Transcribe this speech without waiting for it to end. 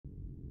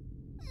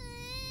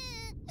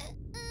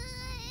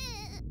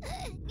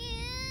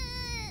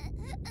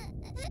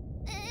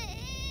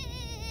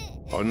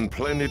On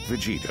planet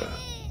Vegeta,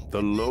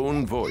 the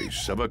lone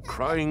voice of a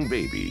crying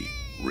baby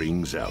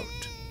rings out.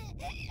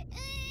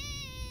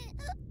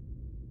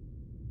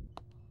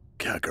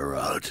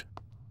 Kakarot.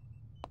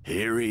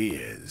 Here he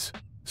is.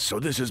 So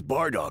this is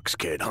Bardock's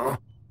kid, huh?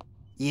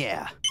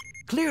 Yeah.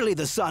 Clearly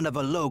the son of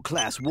a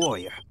low-class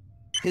warrior.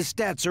 His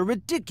stats are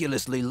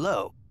ridiculously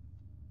low.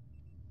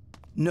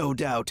 No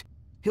doubt,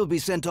 he'll be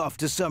sent off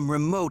to some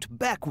remote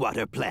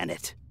backwater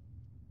planet.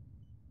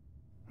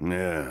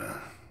 Yeah,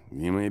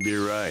 you may be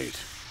right.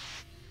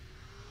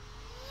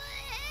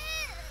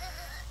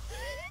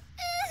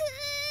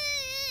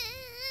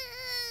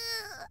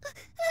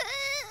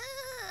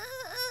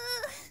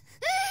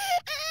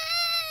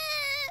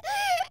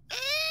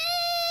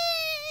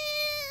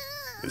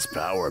 His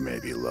power may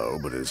be low,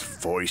 but his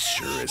voice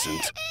sure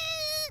isn't.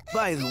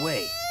 By the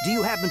way, do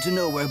you happen to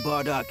know where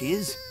Bardock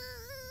is?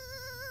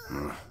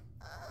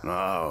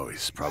 Oh,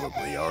 he's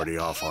probably already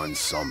off on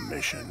some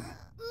mission.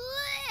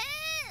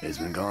 He's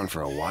been gone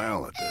for a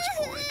while at this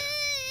point.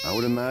 I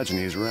would imagine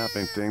he's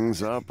wrapping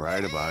things up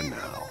right about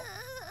now.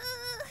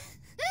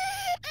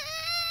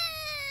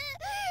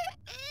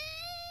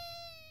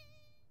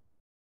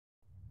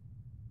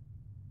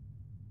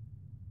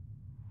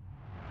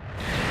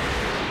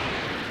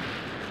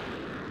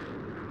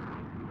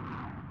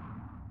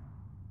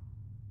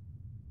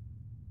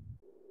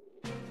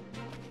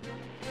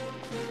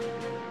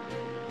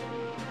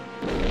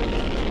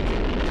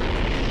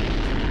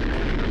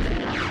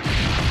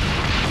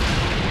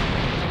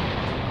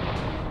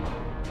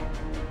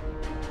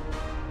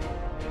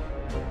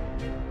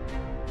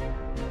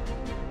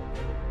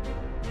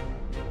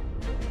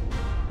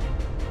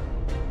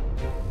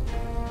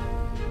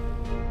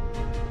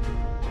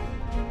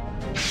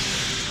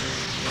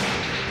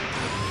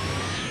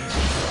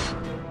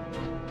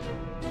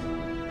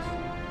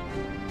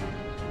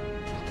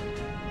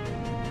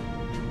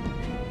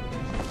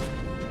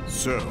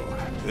 So,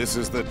 this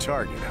is the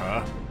target,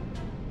 huh?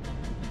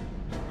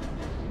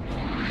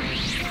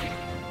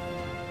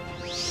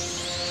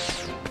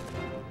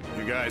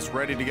 You guys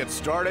ready to get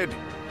started?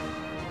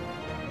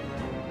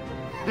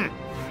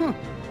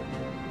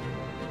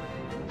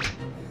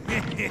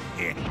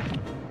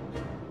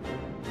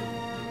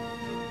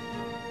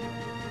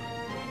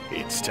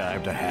 It's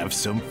time to have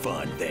some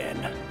fun,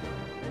 then.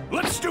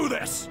 Let's do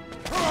this!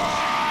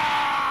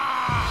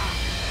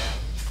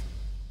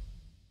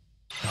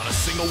 Not a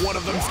single one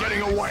of them's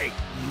getting away!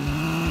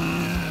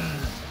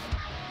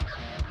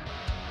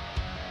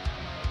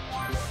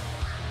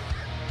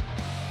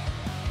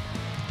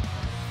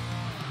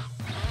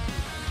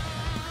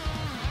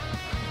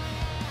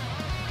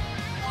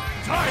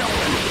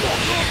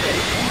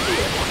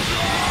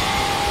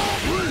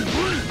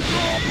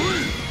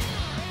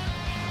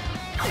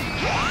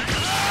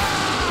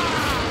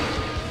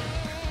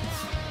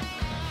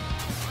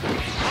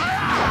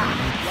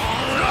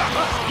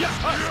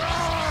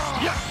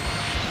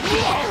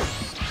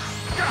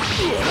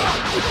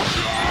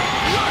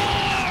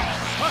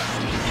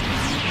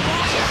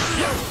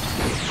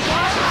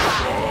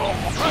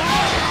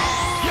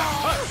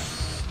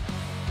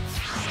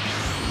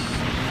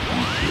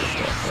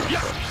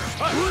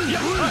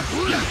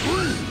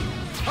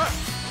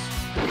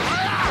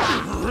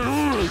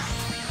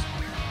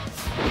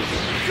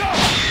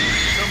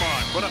 Come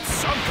on, put up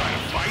some kind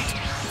of fight.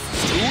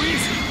 It's too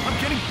easy. I'm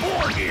getting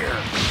bored here.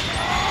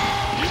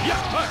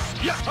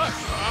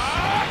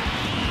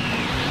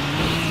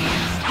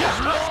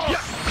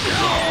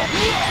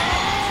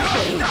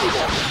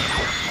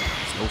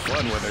 It's no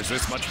fun when there's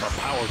this much of a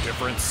power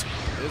difference.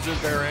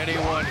 Isn't there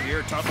anyone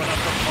here tough enough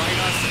to fight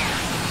us?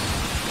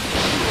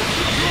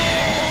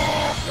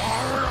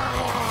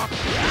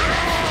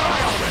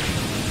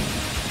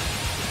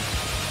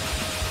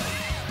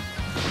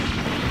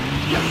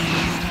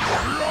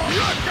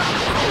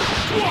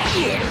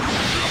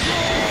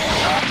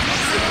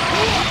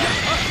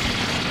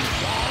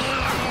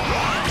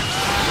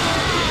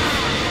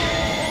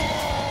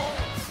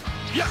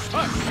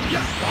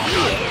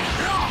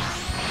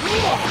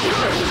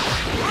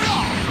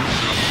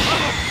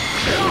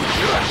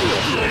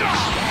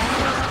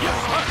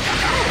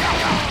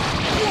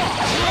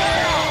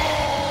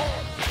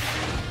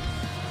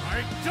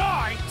 I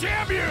die,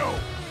 damn you!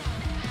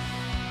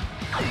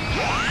 I'm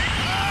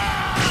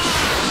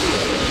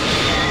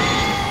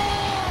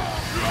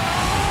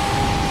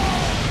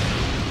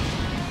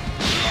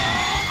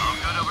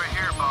good over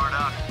here,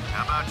 Bardock.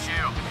 How about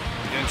you?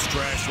 Against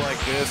trash like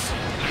this,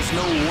 there's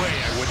no way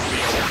I wouldn't be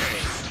okay.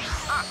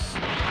 I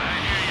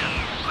hear you.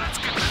 Let's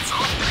get this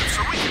over with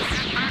so we can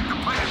head back to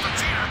Planet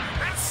Vegeta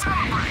and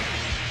celebrate!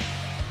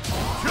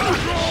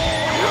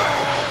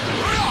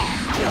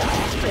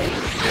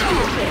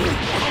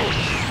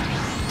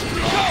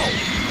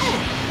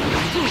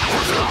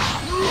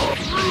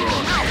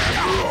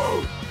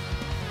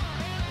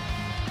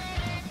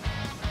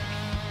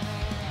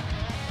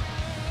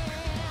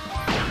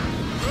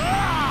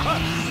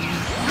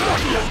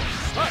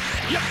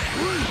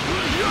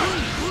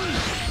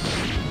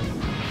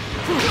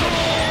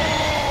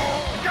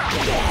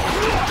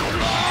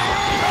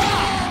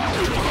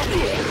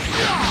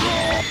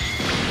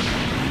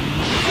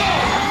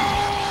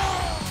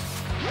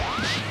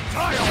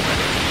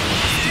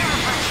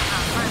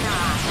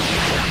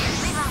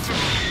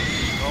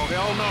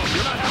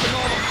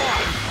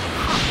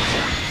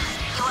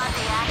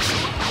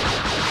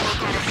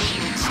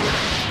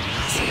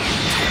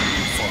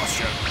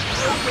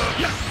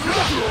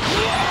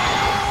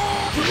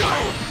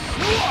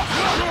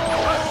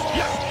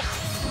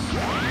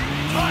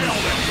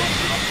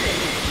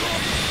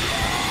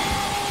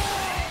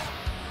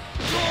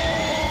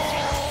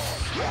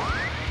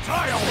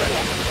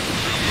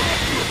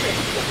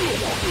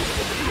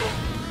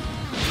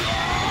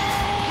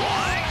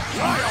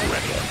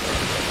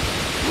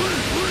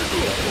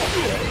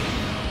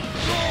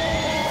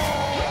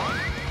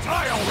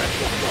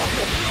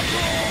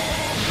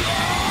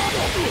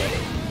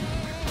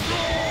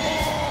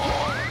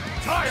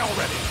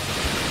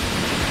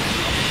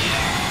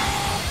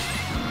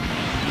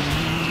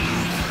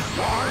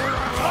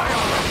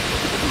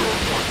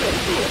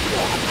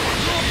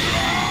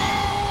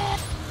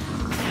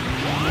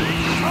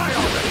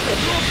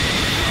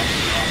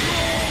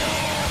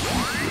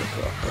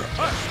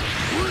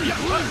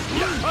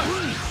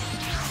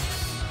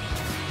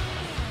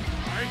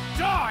 I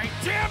die,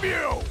 damn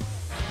you!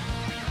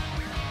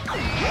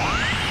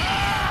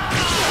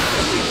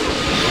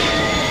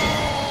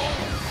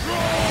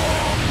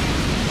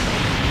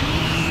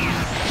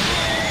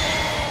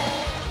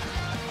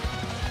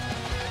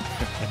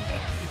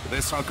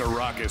 This hunk of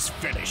rock is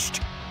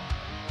finished.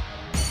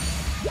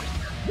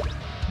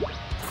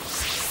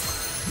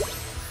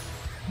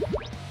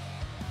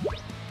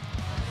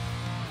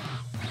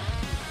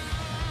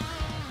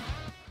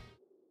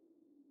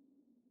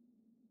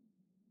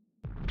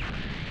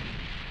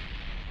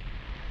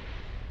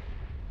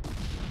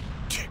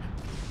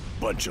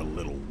 Bunch of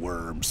little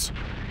worms.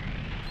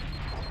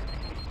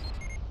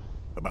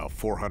 About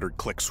 400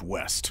 clicks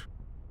west.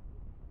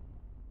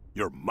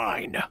 You're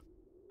mine.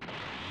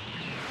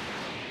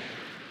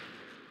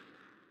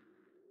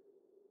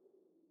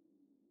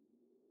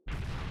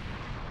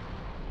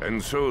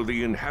 And so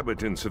the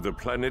inhabitants of the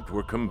planet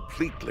were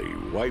completely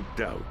wiped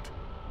out.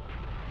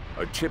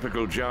 A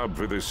typical job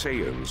for the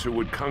Saiyans, who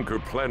would conquer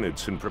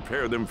planets and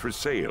prepare them for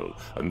sale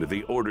under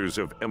the orders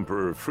of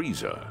Emperor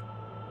Frieza.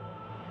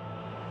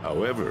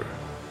 However,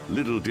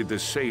 little did the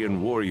Saiyan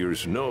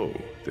warriors know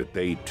that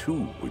they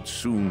too would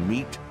soon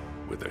meet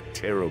with a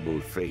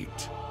terrible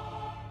fate.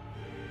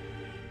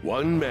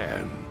 One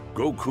man,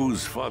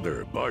 Goku's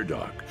father,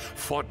 Bardock,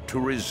 fought to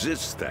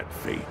resist that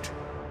fate.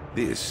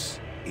 This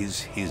is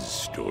his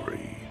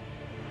story.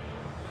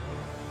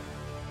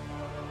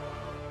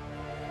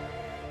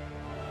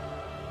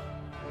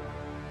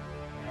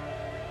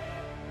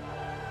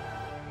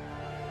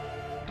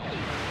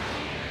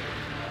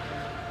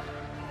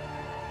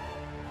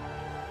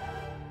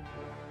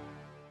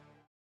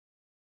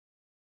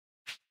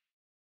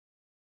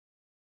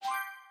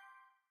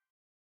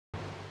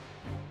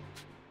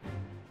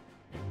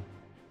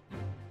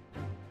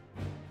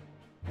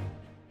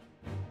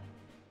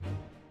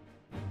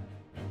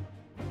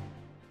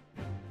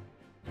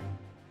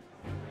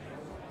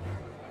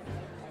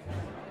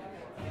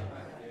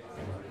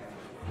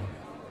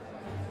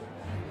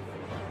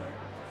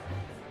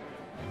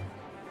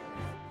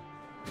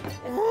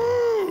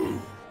 Woo!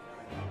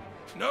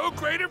 No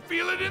greater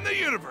feeling in the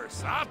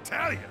universe, I'll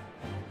tell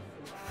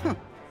you.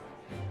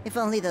 If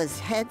only those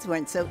heads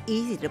weren't so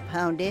easy to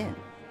pound in.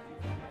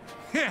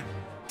 Heh,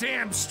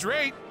 damn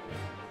straight.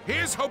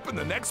 Here's hoping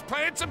the next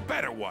planet's a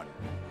better one.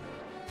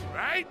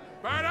 Right,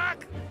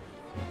 Bardock?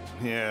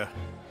 Yeah.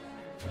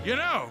 You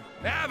know,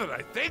 now that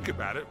I think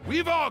about it,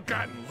 we've all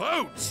gotten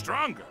loads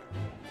stronger.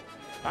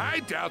 I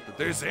doubt that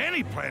there's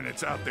any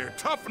planets out there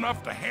tough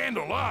enough to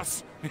handle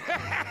us.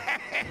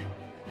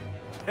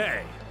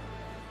 Hey.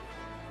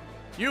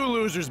 You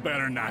losers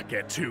better not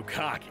get too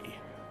cocky.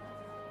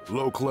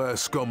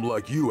 Low-class scum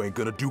like you ain't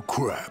gonna do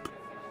crap.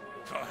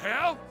 The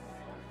hell?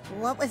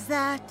 What was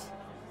that?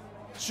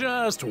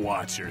 Just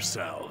watch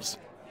yourselves.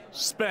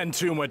 Spend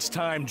too much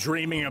time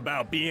dreaming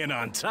about being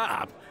on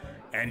top,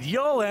 and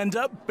you'll end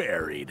up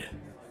buried.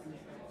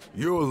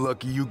 You're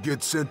lucky you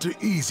get sent to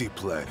easy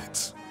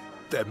planets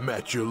that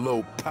match your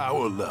low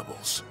power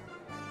levels.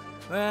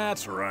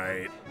 That's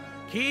right.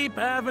 Keep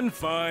having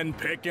fun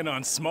picking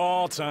on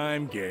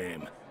small-time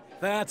game.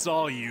 That's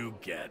all you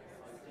get.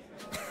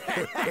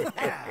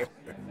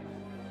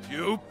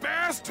 You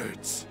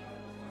bastards!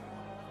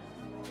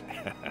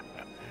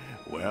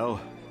 Well,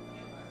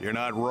 you're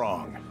not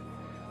wrong.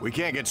 We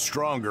can't get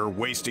stronger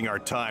wasting our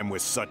time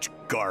with such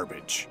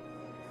garbage.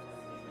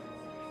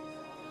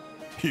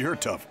 You're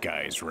tough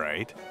guys,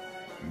 right?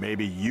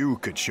 Maybe you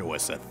could show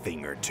us a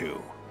thing or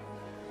two.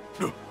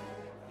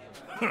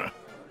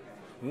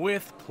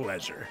 With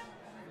pleasure.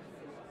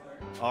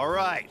 All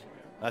right,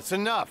 that's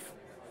enough.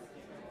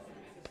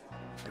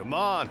 Come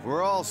on,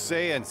 we're all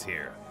Saiyans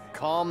here.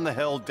 Calm the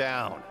hell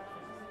down.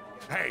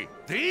 Hey,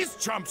 these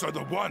chumps are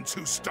the ones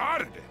who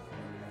started it.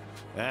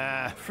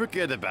 Ah,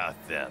 forget about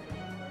them.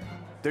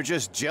 They're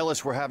just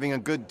jealous we're having a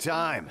good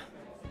time.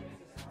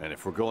 And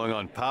if we're going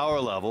on power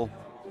level,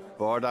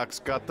 Bardock's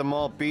got them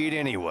all beat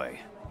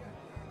anyway.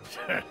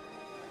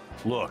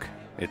 Look,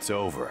 it's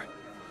over.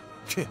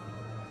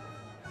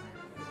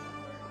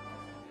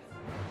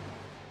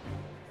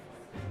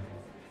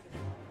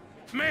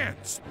 Man,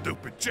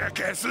 stupid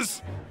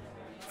jackasses!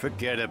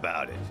 Forget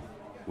about it.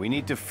 We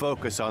need to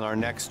focus on our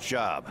next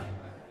job.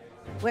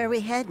 Where are we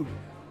heading?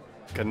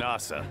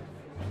 Kanasa.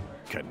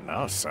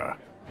 Kanasa?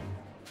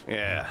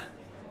 Yeah,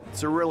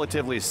 it's a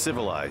relatively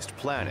civilized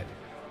planet,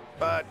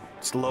 but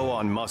it's low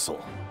on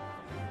muscle.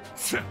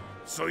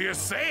 So you're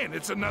saying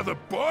it's another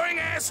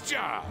boring-ass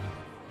job?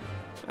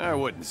 I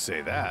wouldn't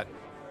say that,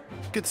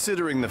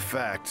 considering the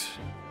fact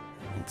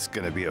it's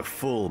gonna be a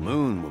full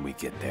moon when we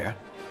get there.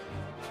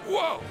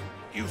 Whoa!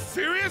 You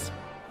serious?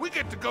 We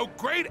get to go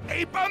great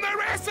ape on their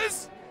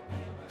asses?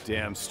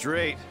 Damn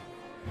straight.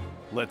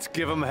 Let's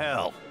give them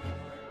hell.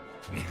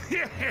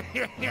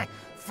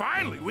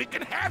 Finally, we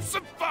can have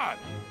some fun.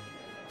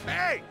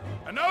 Hey,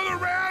 another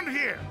round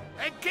here,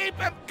 and keep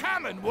them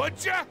coming,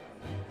 would ya?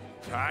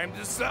 Time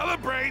to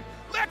celebrate.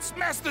 Let's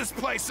mess this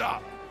place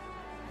up.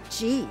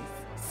 Jeez,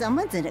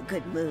 someone's in a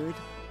good mood.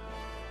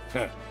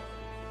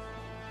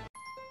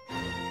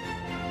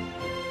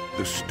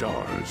 The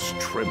stars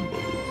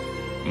tremble.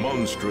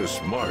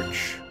 Monstrous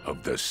march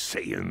of the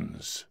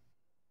Saiyans.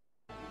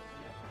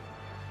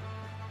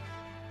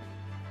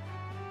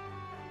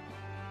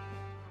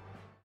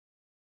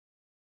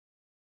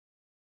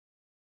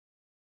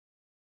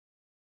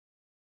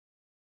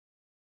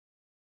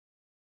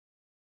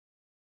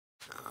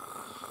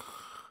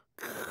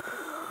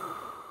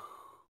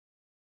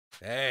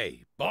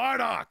 Hey,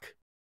 Bardock!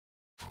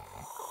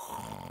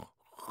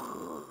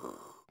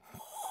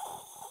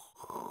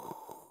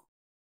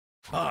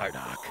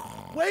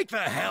 Bardock, wake the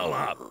hell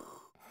up!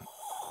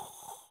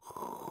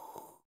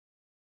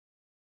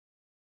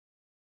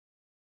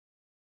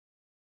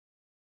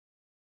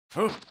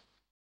 Huh?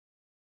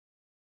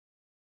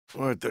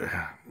 What the...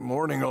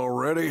 morning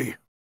already?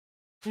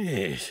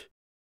 Jeez.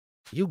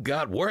 You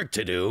got work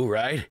to do,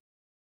 right?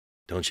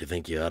 Don't you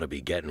think you ought to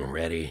be getting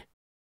ready?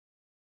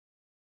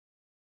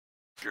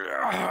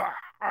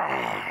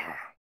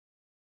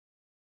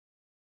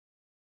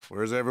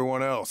 Where's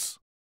everyone else?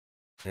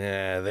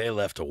 Yeah, they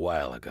left a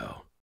while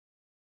ago.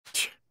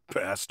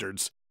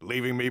 Bastards,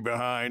 leaving me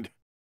behind.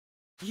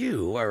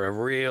 You are a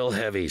real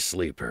heavy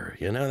sleeper,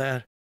 you know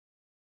that?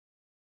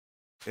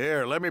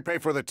 Here, let me pay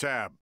for the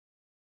tab.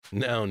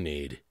 No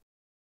need.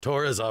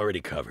 Tora's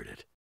already covered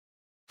it.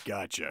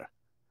 Gotcha.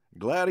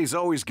 Glad he's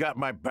always got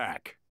my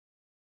back.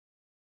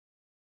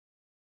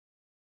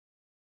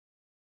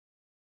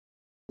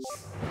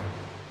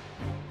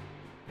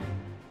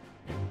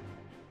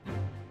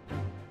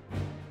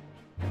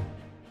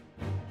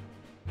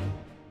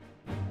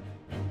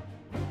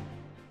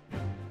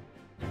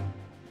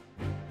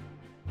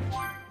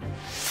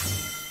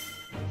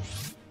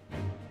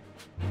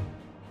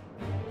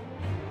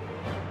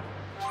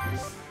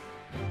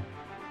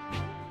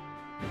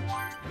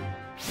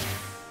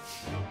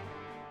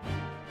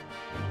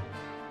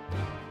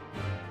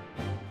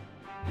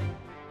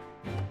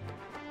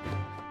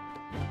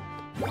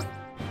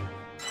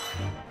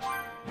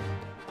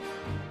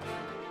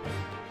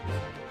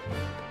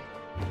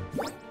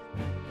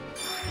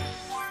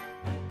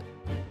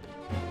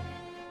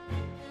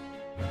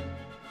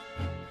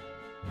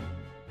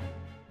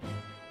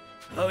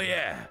 Oh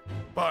yeah,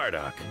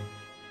 Bardock.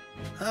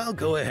 I'll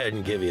go ahead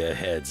and give you a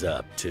heads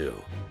up, too.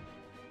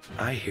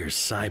 I hear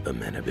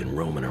Cybermen have been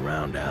roaming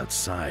around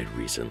outside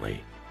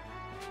recently.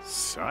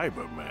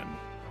 Cybermen?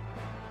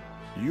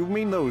 You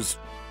mean those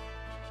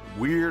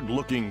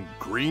weird-looking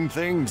green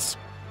things?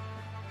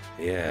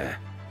 Yeah.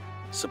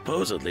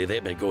 Supposedly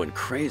they've been going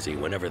crazy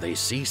whenever they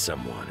see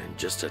someone and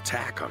just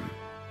attack them.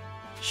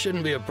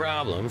 Shouldn't be a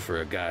problem for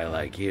a guy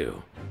like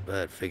you,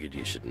 but figured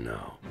you should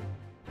know.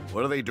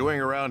 What are they doing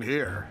around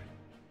here?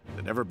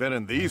 They've never been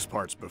in these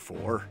parts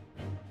before.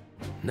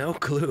 No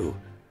clue.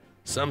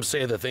 Some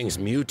say the thing's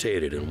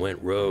mutated and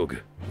went rogue,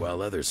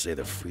 while others say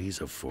the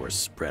Frieza Force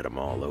spread them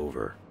all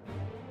over.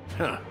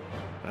 Huh,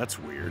 that's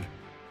weird.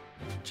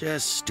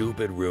 Just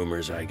stupid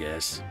rumors, I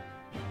guess.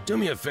 Do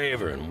me a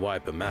favor and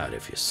wipe them out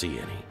if you see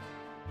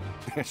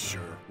any.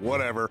 Sure,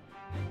 whatever.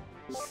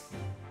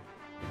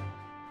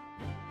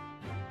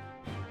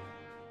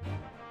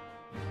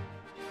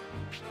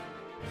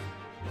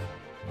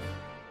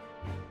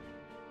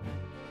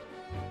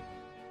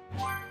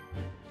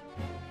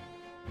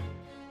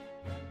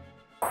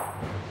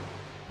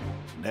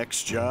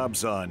 Next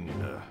job's on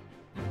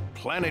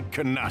planet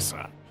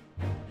Kanasa.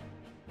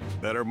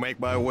 Better make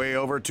my way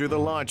over to the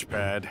launch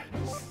pad.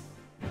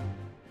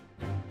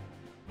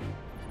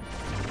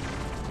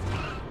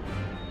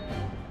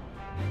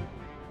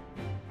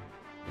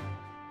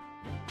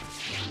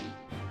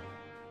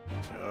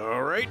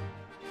 All right.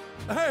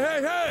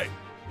 Hey!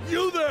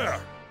 You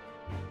there!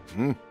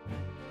 Hmm?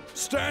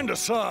 Stand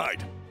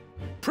aside.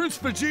 Prince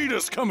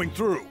Vegeta's coming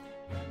through.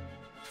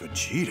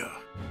 Vegeta?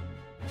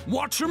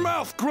 Watch your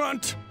mouth,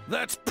 Grunt!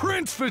 That's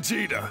Prince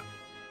Vegeta!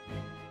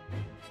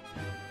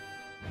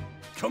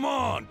 Come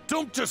on,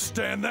 don't just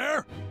stand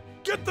there!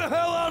 Get the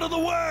hell out of the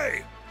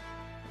way!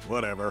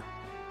 Whatever.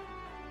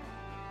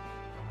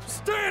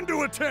 Stand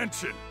to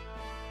attention!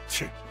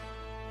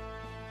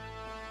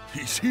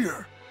 He's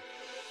here.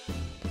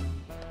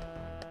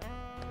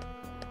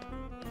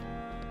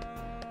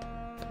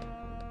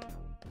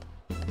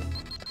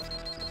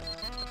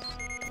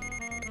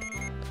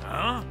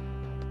 Huh?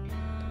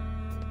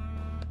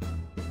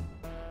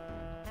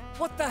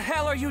 What the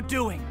hell are you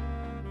doing?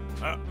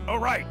 All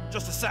right,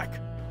 just a sec.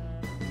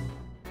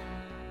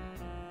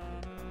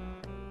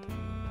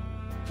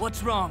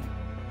 What's wrong?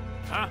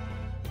 Huh?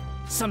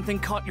 Something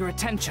caught your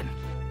attention.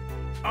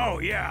 Oh,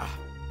 yeah.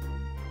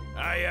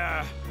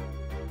 I,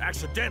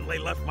 accidentally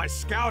left my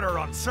scouter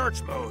on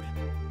search mode.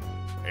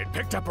 It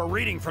picked up a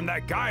reading from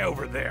that guy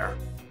over there.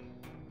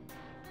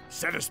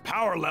 Said his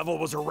power level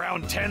was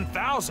around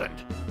 10,000.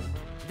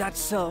 That's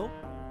so?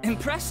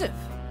 Impressive.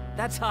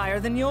 That's higher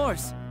than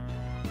yours.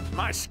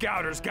 My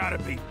scouter's gotta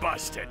be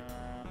busted.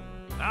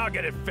 I'll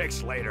get it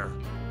fixed later.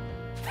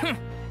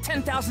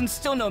 10,000's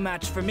still no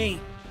match for me.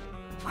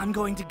 I'm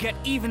going to get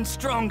even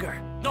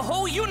stronger. The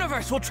whole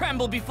universe will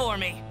tremble before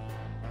me.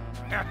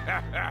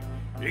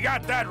 You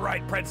got that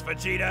right, Prince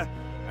Vegeta,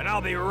 and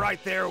I'll be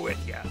right there with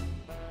you.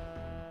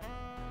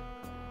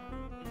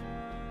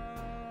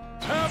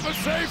 Have a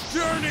safe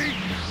journey!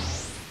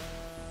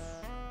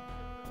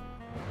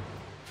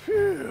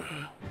 Phew.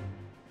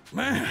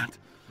 Man,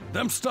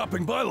 them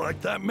stopping by like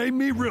that made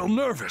me real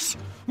nervous.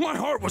 My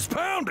heart was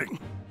pounding.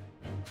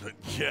 But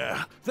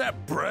yeah,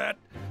 that brat,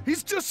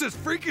 he's just as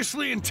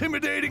freakishly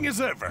intimidating as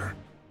ever.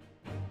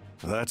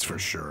 That's for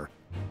sure.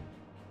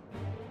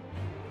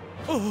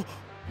 Oh,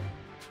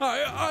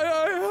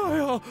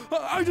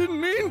 I didn't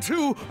mean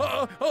to.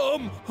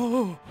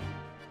 Oh.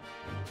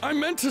 I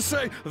meant to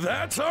say,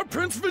 that's our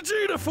Prince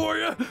Vegeta for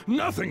you.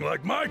 Nothing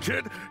like my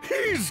kid.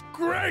 He's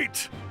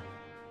great.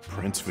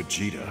 Prince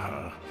Vegeta,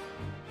 huh?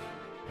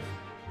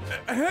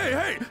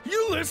 Hey,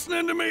 you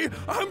listening to me?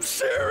 I'm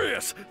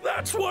serious.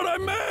 That's what I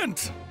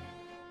meant.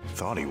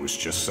 Thought he was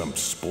just some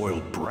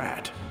spoiled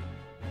brat.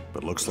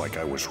 But looks like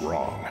I was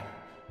wrong.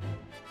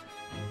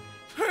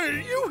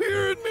 Hey, you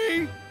hearing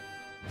me?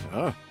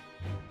 Huh?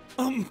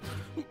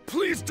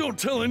 Please don't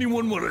tell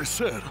anyone what I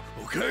said,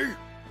 okay?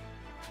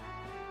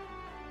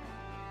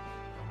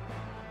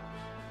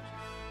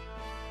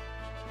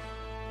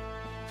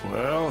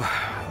 Well,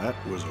 that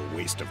was a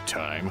waste of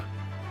time.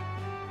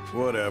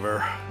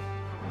 Whatever.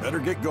 Better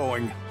get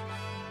going.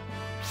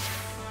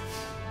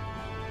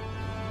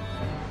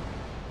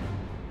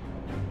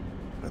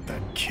 But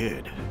that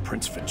kid,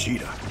 Prince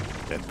Vegeta,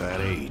 at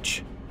that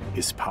age,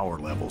 his power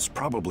level's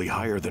probably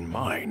higher than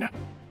mine.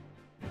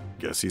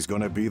 Guess he's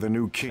gonna be the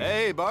new king.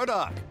 Hey,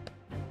 Bardock.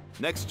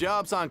 Next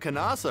job's on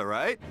Kanasa,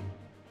 right?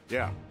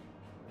 Yeah.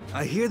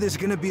 I hear there's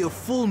gonna be a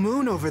full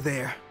moon over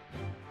there.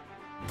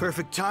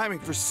 Perfect timing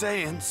for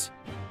Saiyans.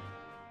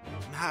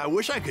 I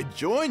wish I could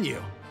join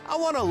you. I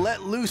want to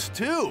let loose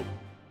too.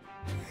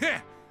 Heh,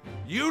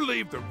 you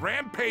leave the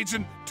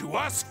rampaging to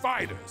us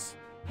fighters.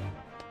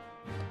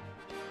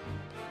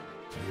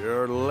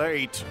 You're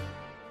late.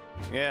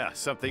 Yeah,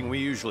 something we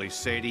usually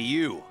say to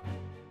you.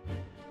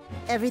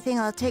 Everything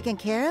all taken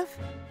care of?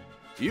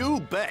 You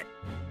bet.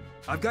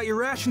 I've got your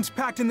rations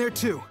packed in there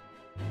too.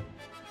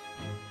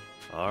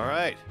 All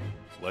right,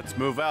 let's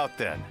move out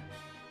then.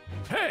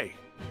 Hey,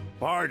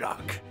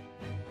 Bardock.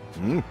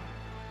 Come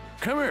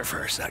here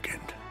for a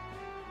second.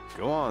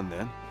 Go on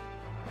then.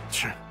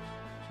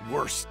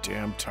 Worst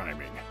damn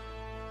timing.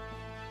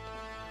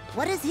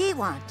 What does he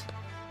want?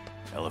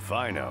 Hell if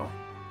I know.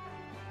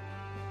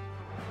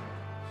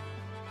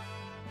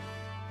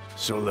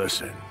 So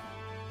listen,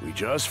 we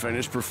just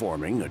finished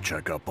performing a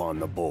checkup on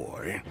the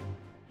boy.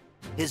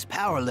 His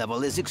power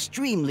level is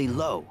extremely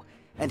low,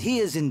 and he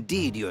is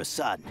indeed your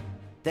son.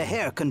 The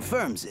hair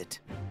confirms it.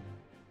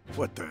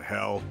 What the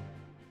hell?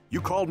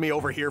 You called me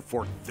over here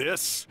for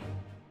this?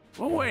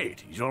 Well,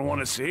 wait, you don't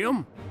want to see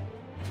him?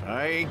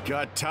 I ain't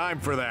got time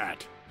for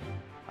that.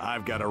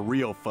 I've got a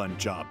real fun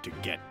job to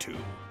get to.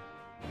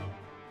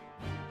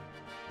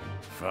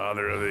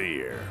 Father of the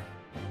Year.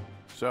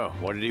 So,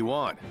 what did he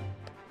want?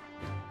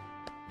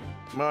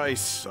 My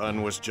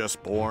son was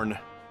just born.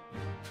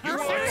 You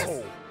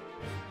asshole!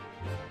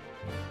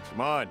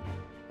 Come on,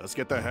 let's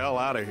get the hell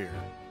out of here.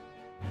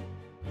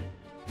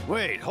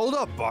 Wait, hold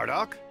up,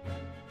 Bardock.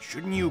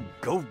 Shouldn't you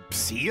go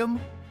see him?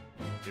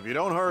 If you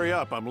don't hurry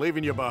up, I'm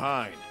leaving you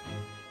behind.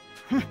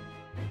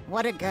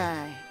 What a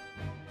guy.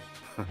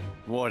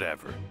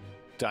 Whatever.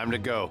 Time to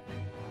go.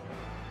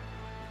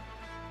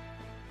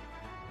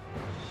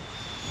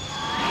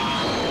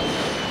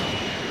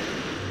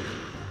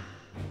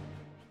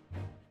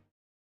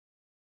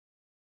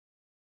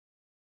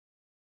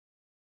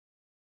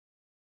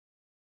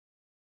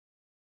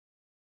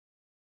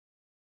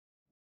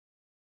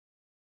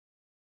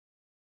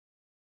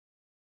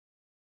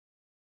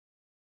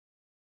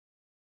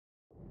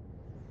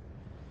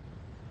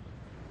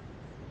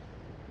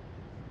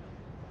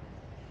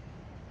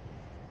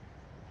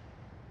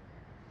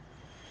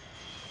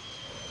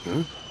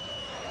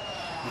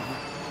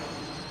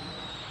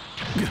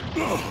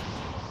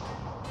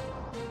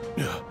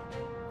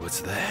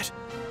 What's that?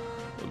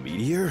 A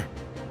meteor?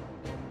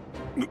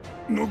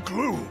 No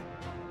clue.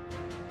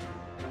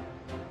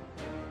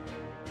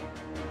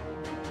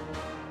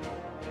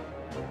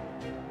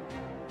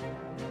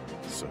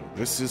 So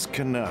this is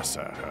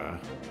Kanasa,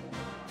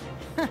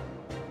 huh?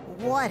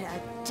 What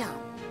a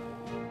dump.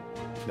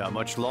 Not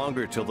much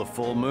longer till the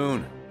full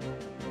moon.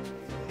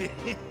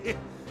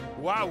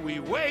 while we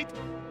wait,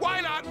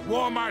 why not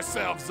warm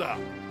ourselves up?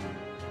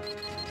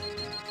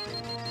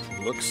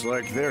 Looks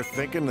like they're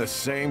thinking the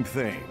same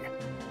thing.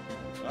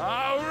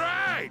 All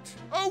right,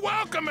 a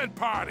welcoming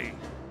party.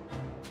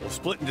 We'll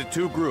split into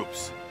 2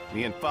 groups.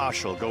 Me and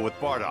Fosh will go with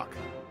Bardock.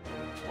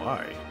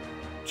 Why?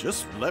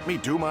 Just let me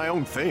do my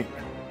own thing.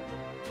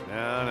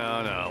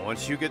 No.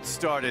 Once you get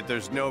started,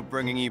 there's no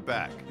bringing you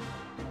back.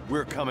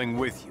 We're coming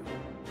with you.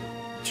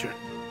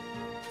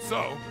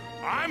 So,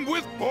 I'm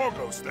with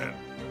Borgos then.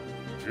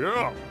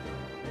 Yeah.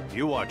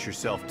 You watch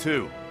yourself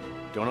too.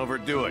 Don't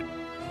overdo it.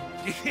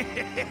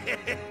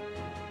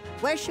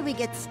 Where should we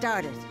get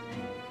started?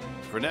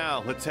 For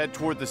now, let's head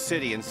toward the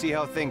city and see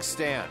how things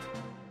stand.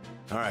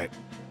 All right.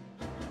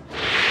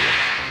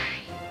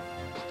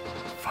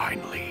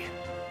 Finally.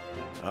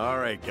 All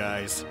right,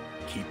 guys.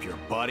 Keep your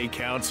body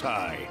counts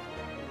high.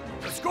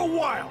 Let's go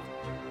wild!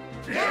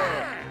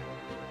 Yeah!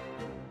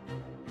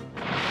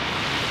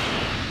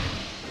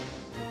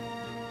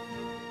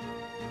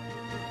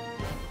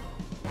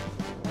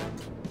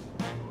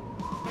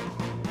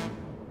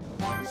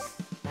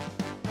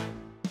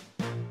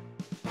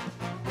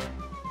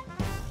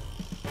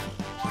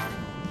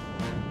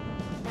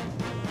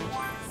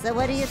 So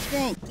what do you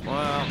think?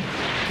 Well,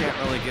 can't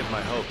really get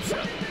my hopes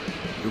up.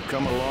 You've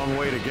come a long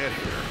way to get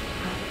here.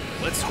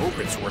 Let's hope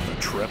it's worth a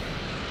trip.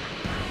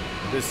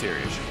 This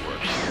area should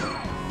work.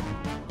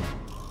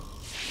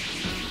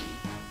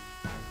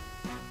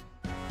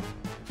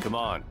 Come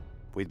on.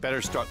 We'd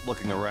better start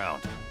looking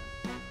around.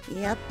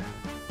 Yep.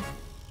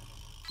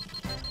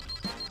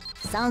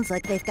 Sounds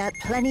like they've got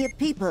plenty of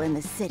people in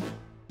the city.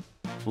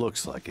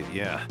 Looks like it,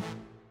 yeah.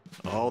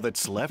 All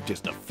that's left is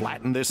to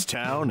flatten this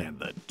town and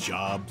the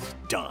job's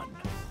done.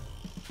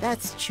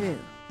 That's true.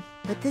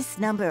 But this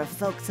number of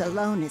folks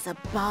alone is a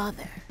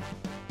bother.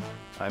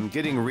 I'm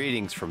getting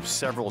readings from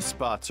several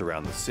spots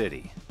around the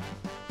city.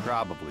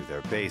 Probably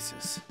their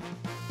bases.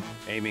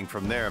 Aiming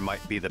from there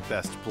might be the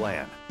best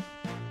plan.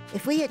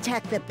 If we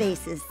attack the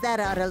bases,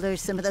 that ought to lure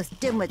some of those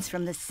dimwits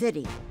from the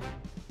city.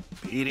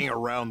 Beating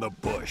around the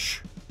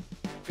bush.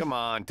 Come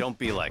on, don't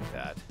be like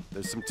that.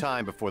 There's some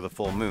time before the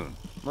full moon.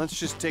 Let's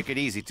just take it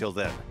easy till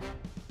then.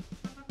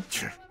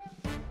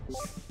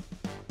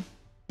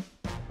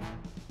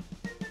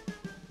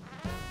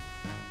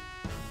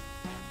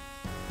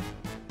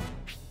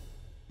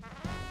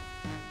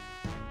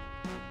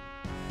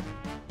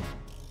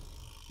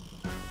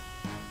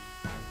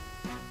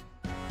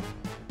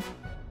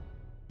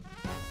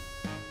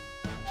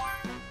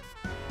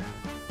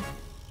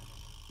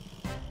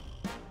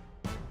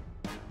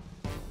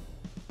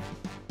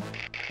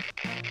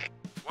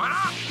 What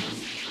up?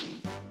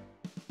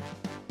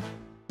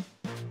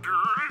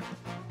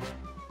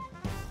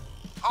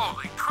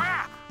 Holy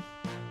crap!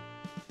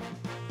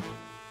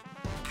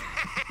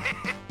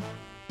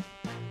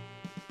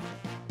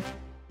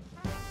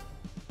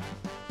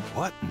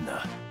 What in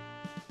the...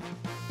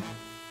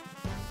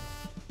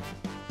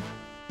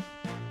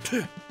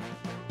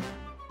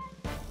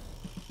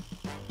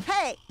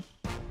 Hey!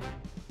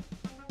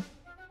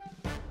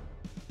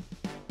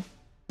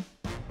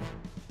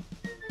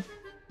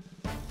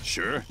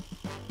 Sure.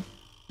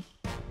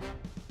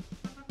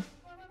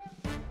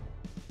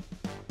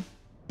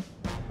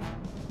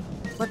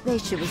 What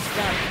base should we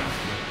start?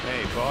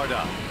 Hey,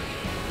 Bardock.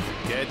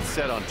 Dead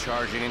set on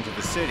charging into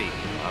the city.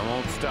 I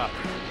won't stop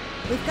you.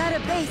 We've got a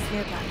base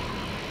nearby.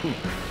 Can't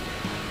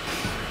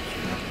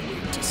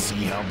wait to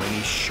see how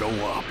many show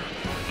up.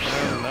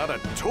 Well, not a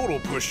total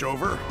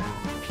pushover.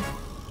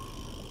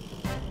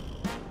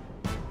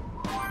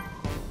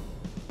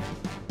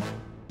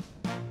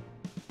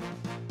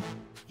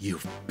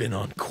 You've been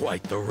on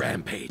quite the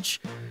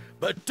rampage,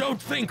 but don't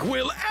think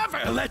we'll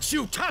ever let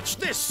you touch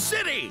this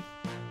city!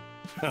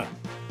 Huh.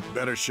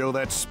 Better show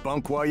that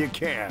spunk while you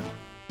can.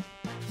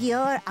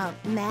 You're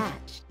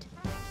outmatched.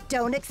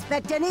 Don't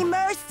expect any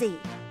mercy.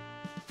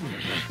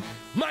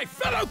 My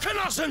fellow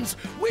Canossians,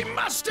 we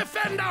must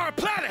defend our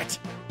planet!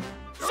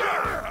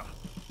 Sir!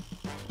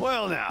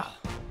 Well now,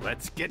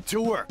 let's get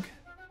to work.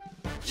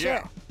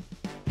 Sure.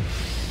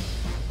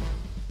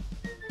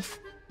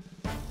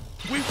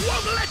 We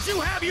won't let you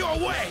have your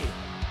way!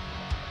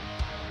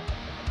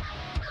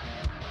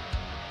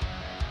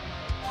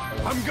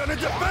 I'm gonna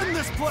defend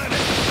this planet!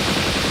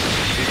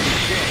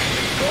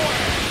 Go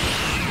ahead!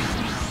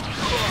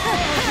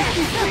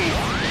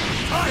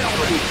 Die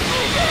already!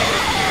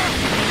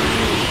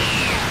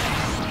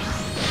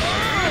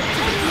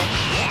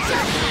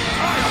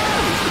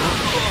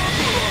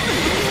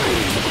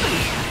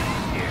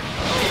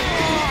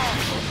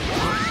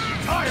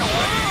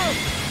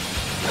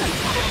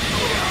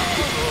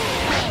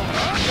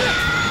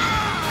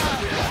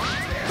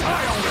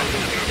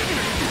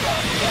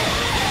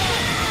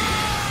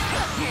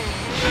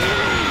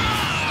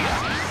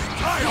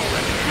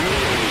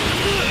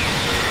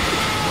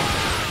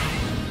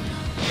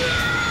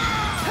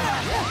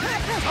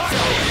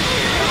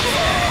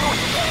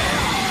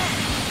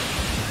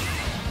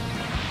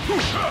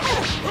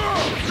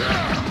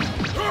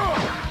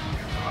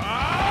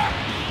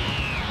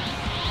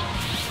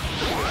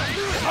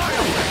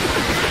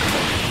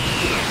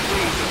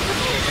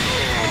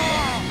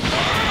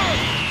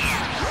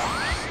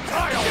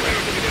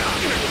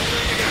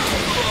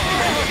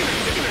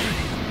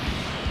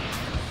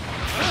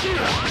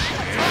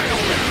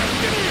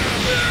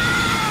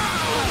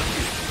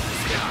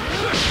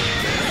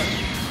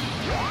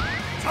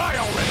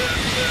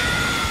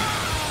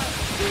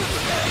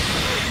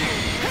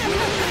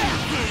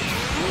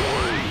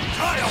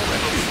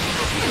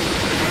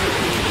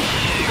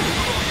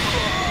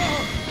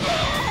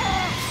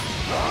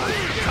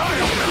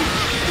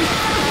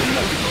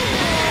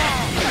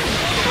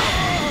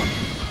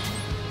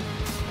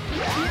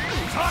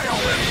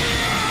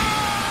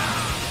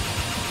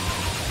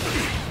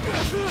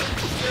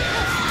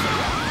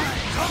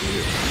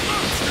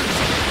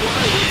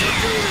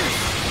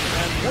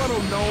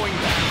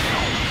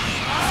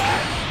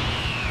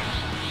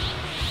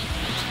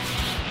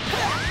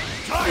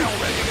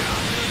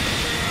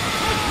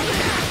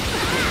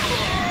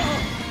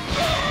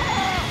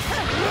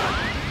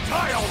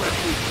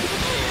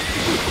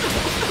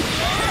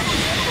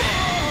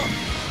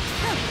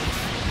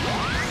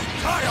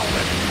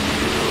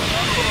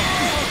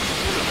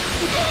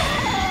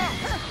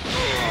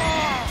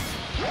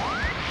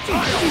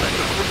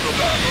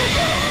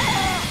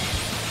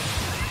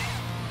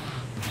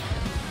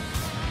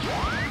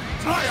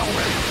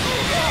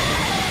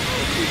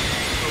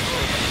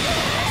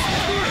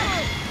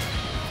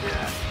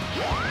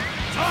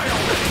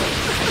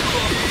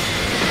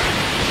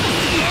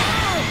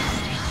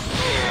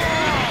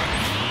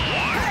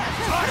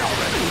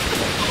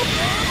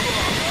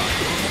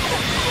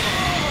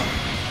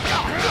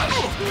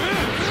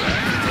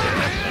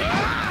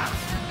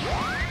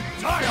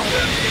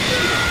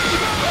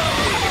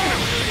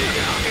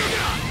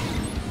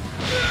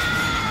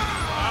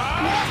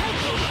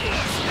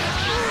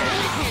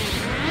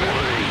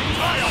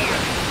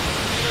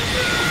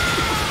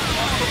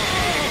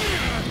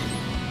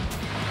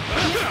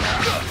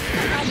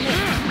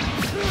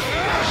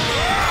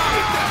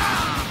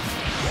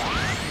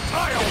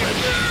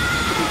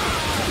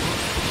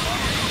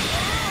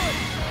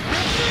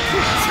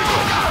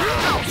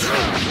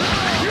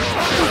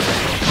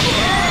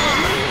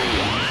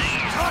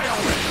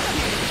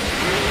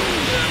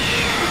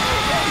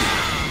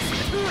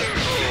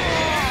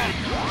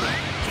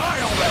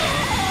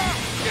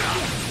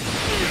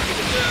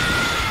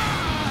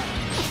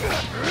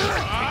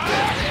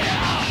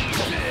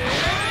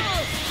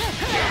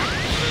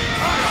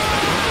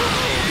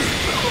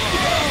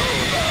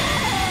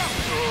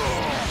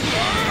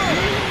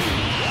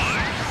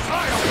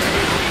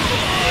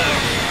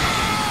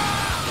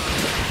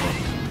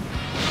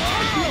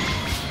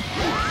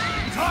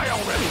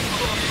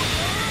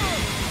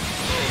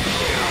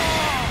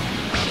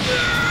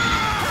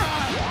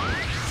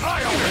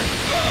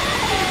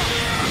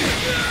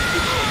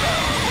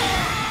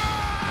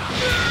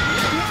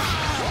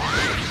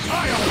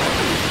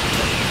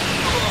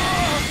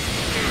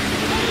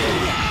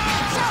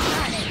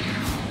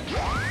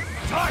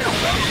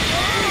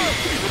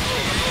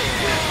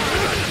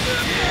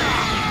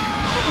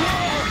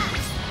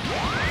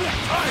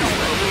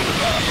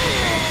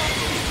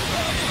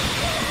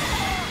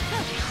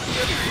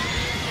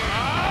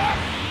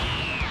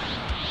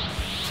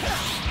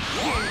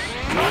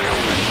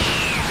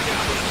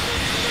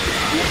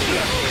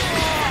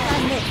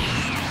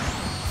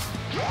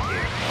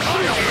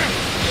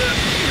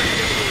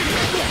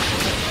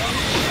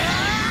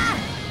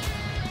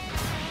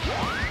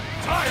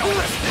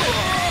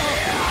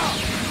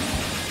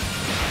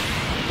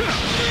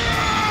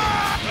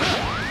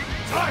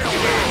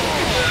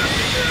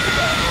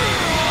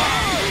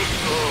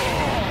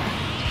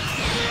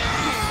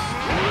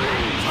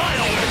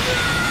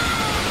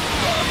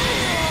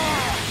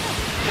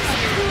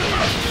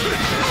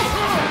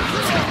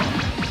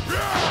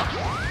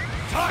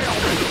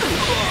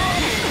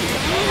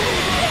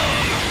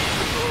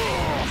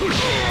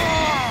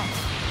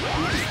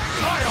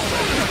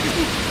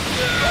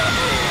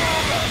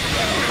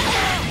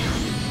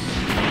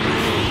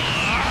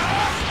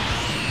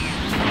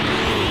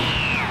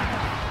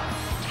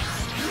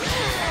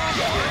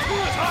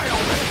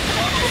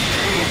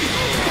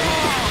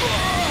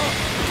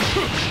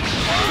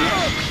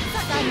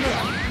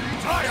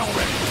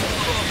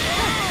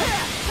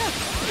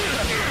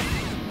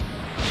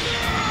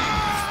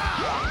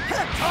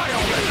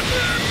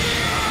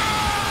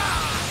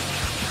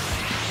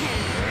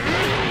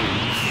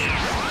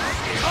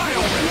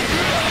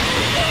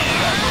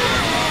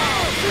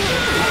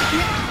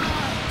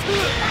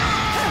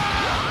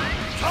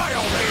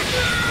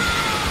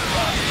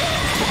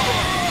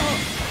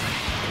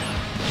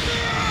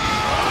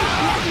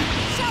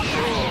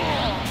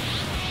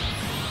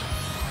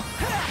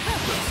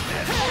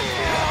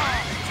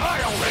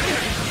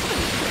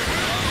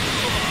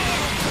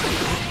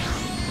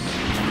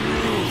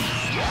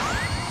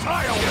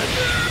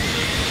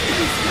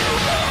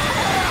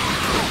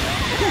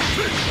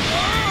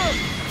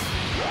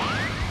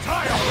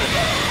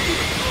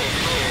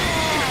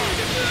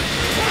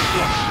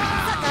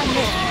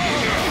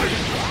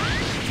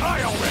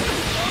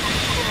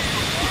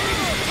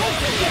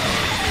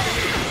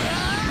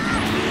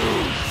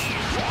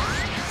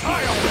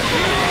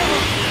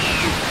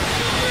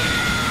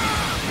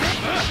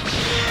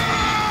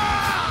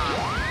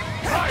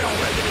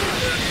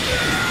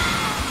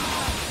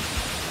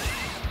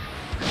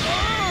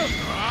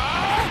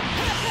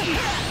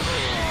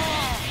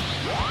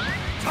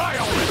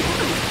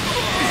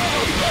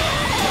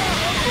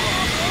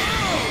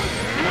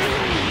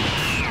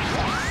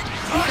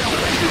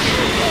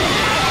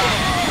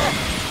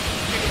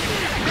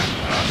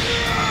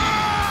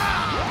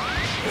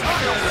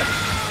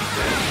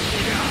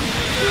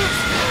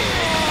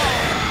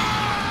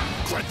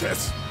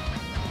 This.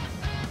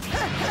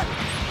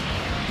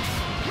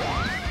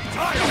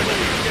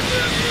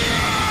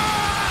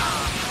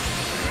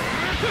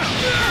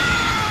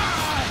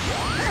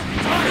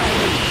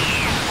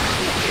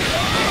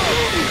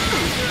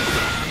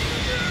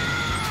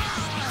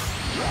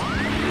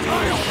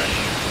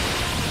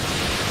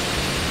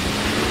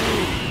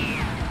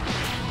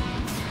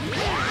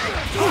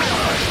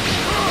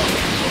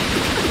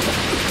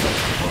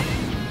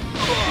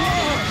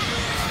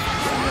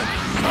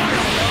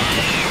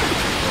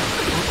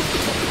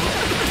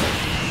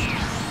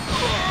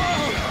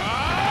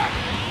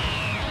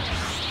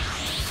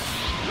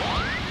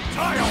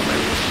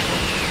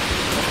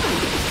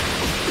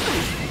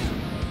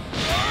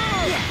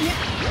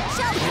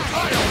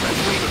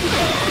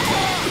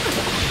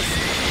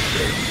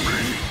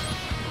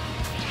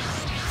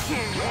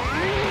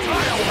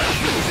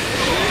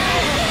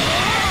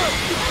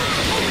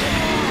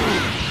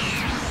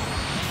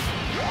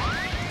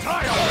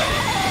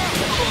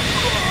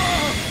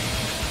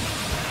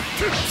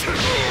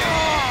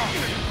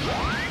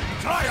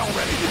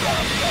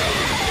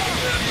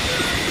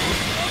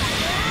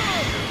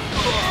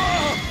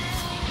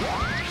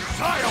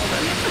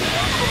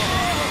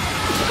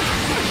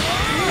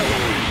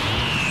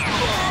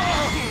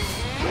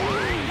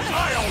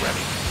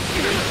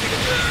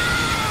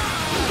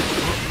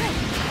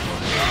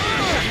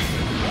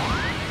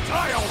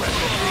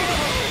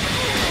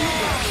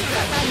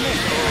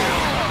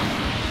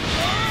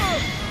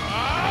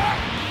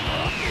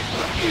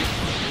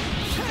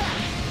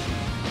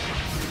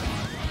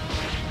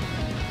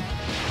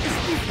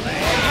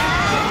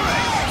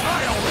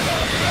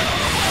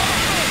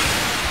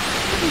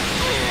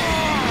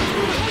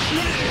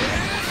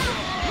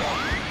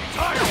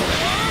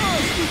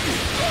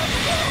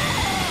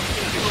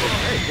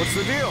 What's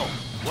the deal?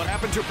 What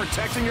happened to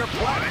protecting your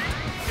planet?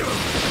 Are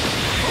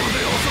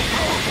they all so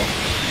powerful?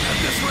 At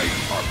this rate,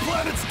 our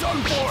planet's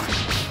done for!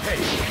 Hey,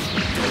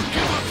 don't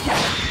give up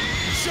yet!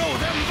 Show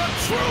them the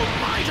true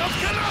might of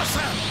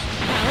Ganasa!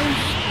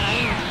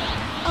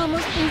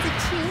 Almost brings a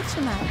tear to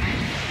my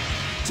eye.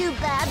 Too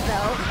bad,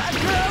 though. A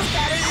girl's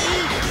gotta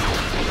eat!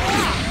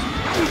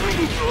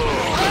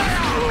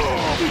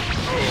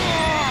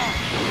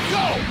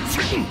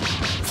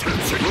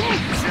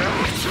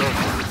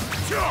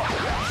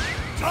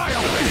 Die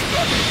already!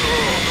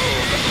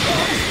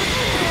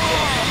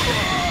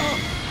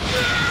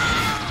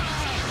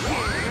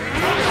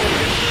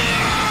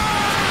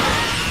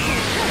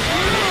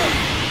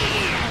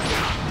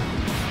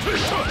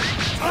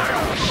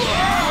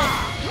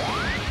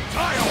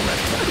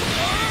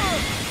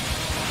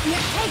 You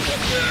take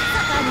it!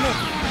 Suck on this!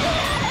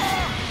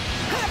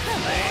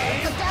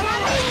 Put down on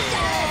me,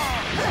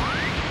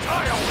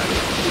 Die already!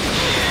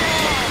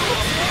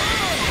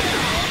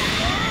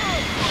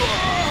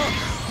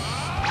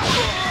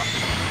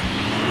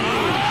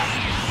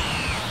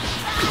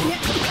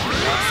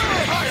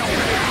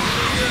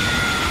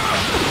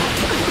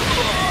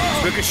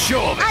 Let's make a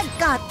show of it! I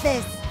got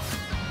this!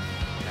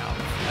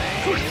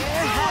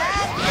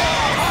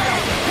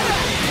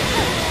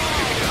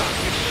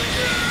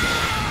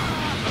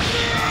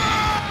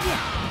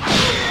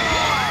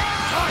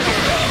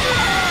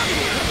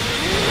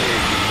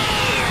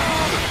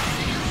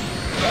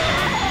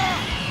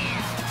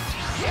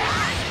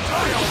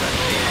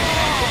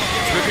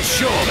 Make a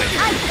show of it!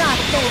 I got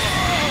this!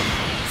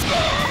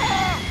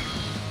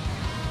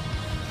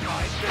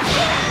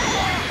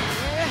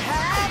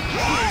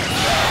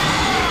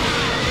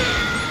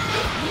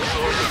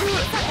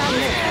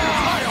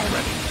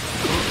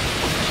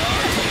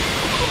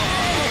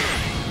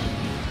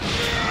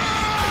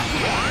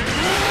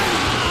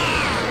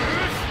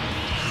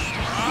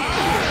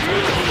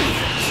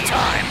 It's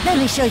time! Let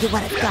me show you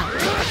what I've got.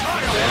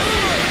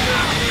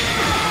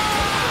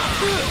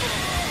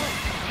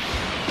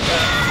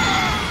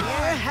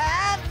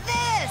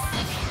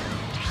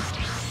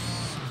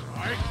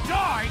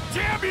 Die,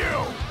 damn you!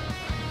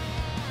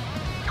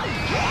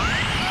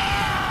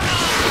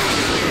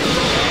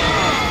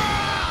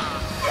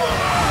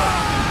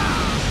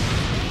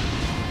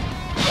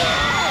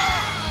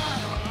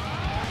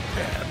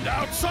 And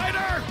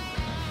outsider!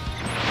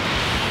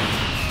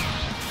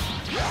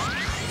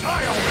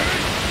 Die already!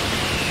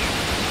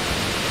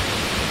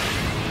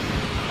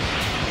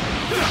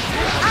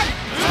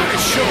 Make a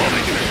show of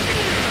it!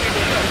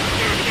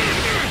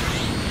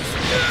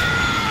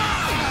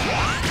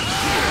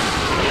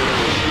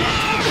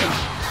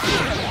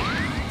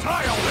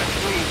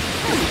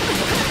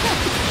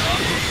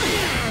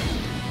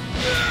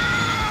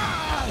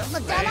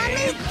 Look down on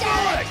me,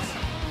 Derek!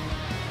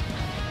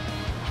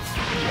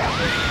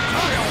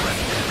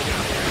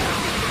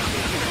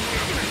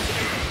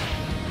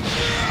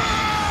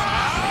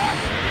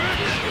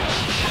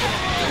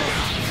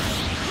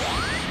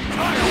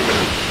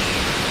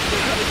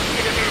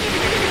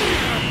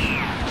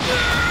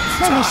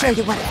 Let me show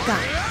you what I've got.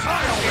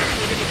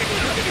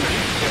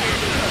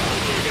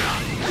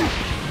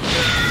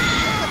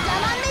 Look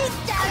down on me,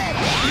 Derek!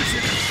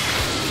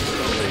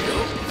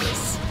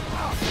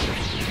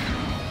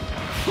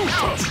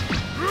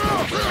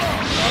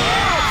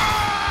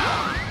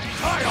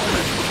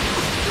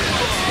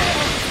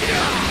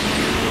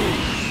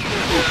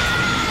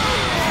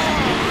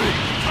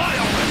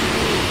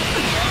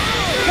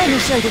 Let me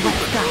show you what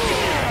I've got.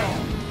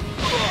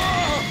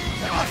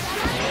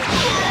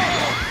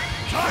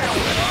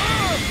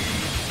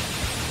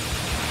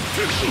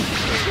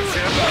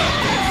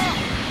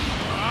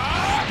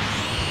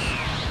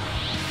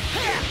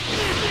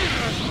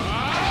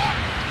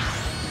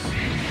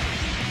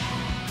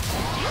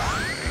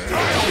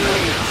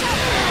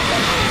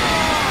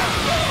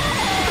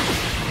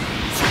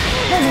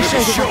 Let me show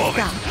you what I've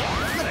got.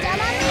 Look down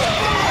on me,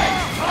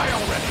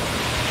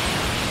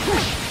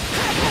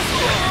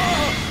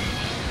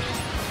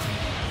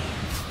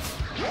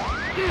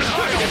 Let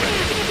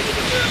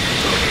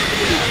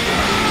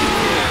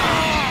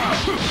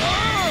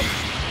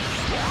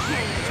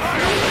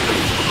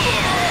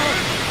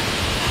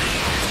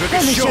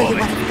me show you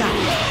what I've got.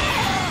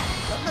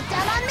 Look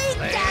down on me,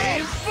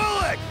 daddy!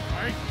 Bullet!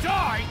 I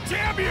die,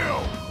 damn you!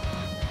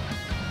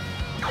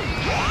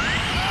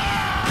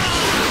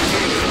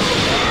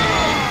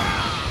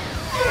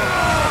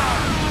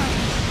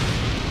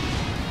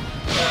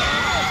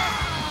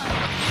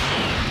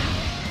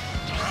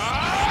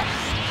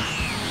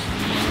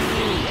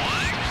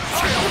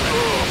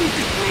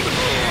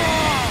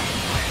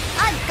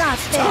 I've got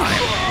this.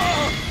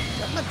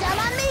 Look down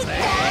on me,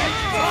 daddy!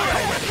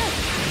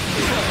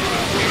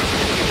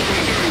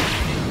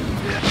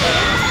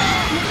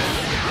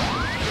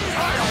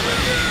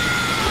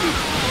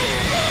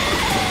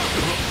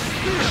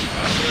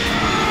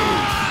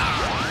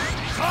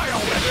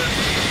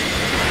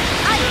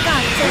 I've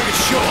got this.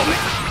 Show me!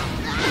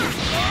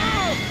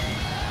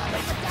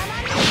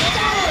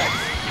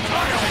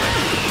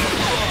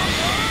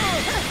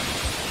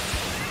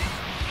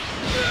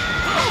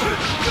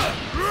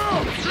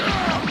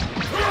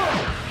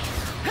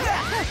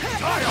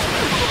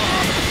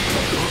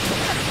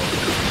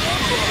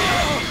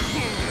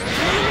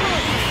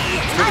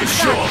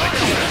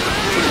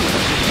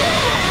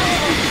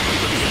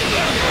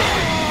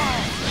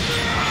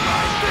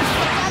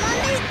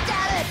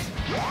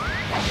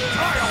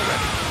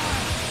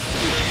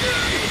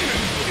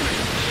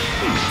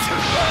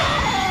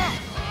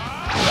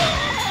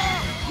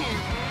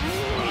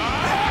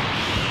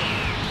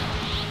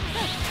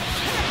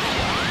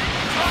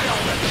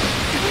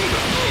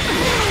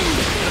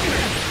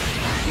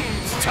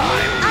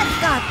 I've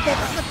got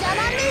this. Look down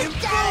on me,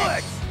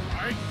 daddy!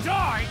 I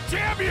die,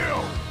 damn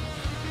you!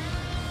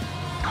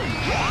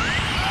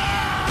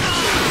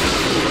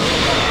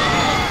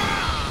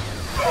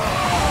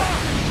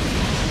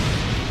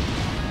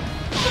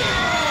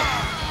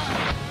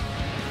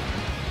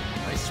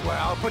 I swear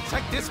I'll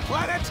protect this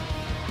planet!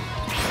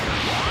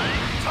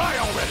 Die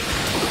already!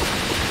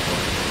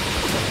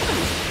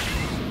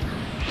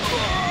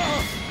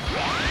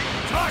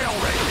 Die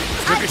already!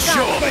 I've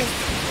got this.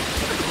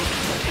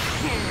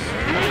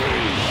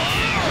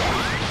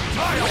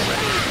 Die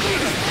already!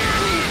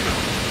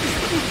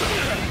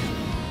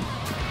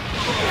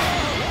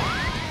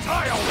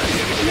 Die already!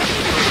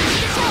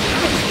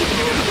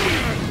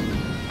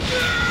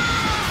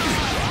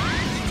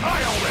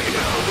 Die already!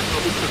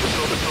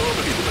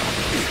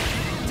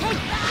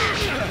 Take that!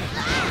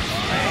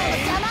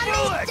 Come on, me,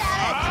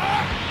 daddy!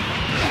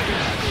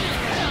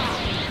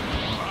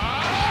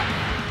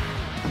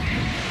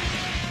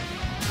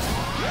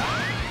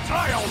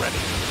 Die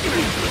already!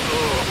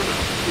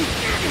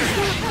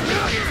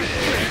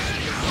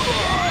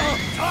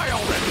 Die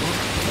already!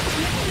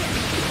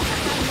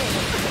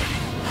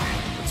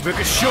 Let's make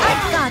a show!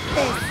 I've got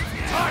this!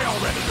 Die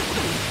already!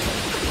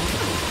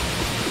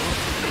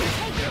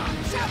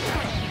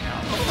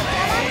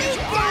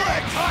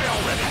 Die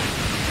already!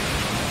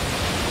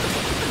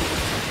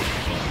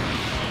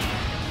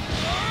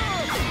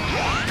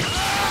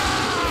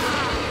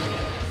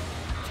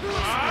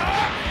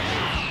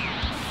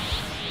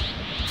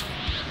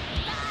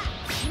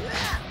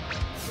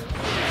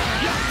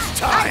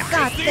 I've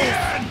got this!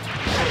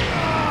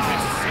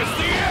 This is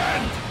the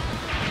end!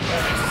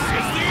 This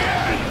is the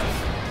end!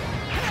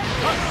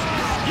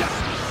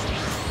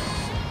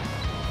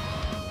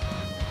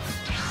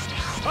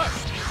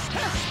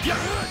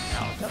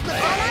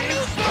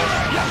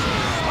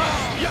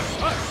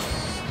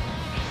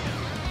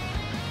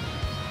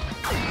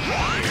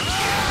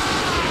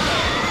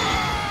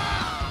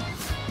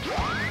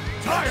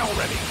 Die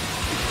already!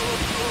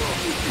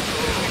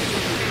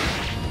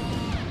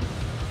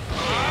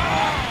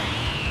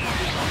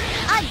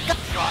 I've got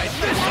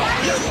this!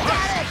 You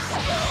got it!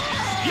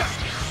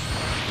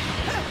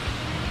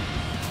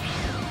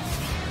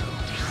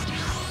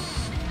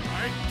 I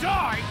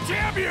die,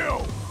 damn you!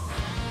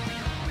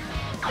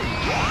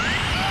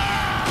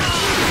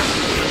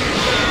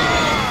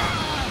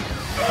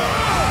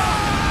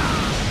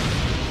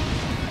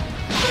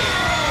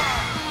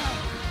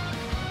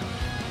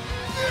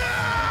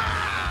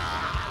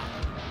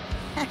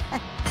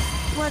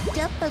 Worked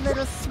up a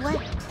little sweat.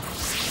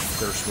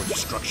 Thirst for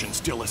destruction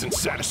still isn't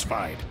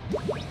satisfied.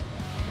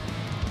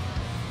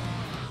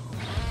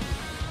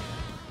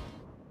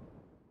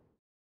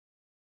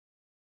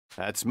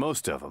 That's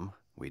most of them.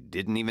 We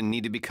didn't even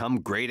need to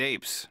become great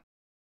apes.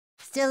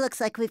 Still looks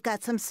like we've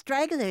got some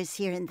stragglers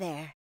here and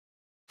there.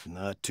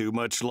 Not too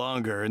much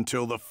longer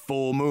until the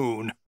full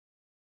moon.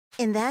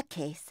 In that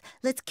case,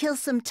 let's kill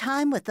some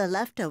time with the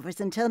leftovers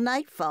until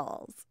night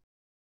falls.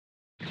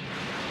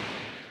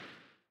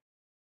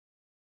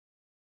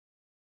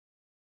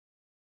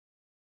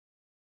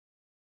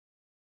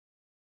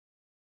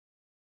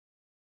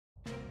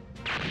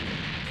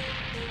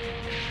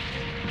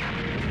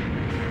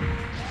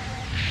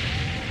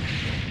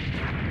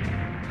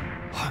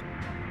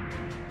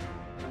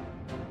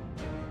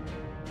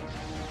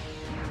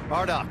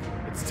 Bardock,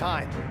 it's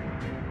time.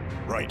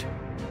 Right.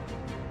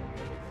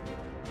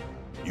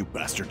 You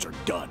bastards are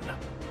done.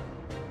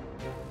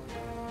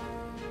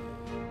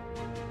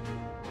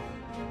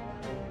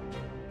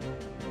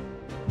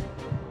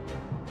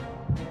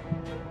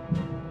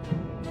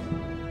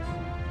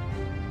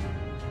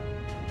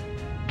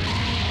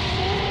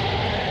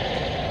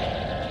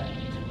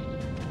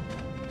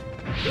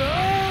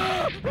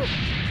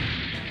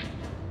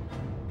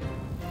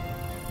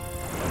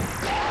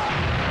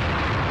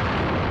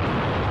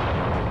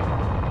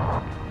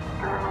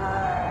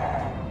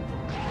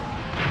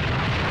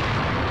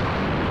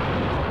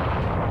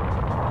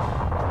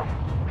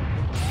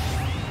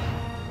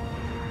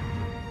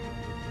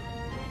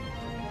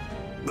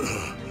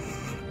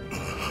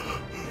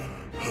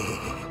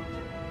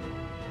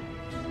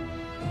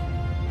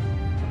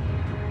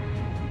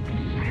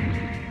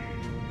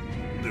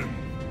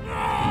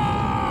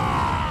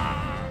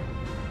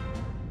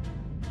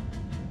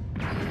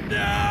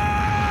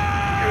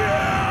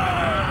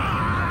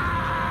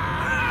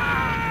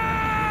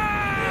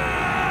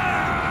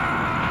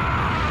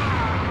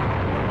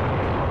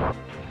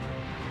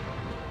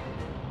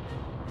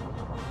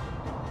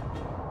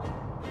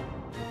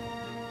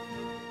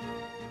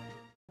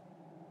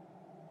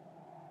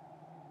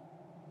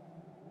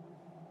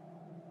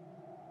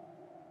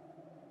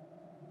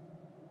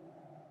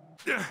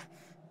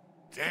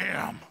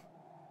 Damn.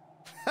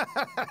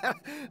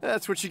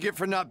 That's what you get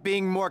for not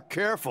being more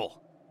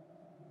careful.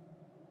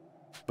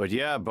 But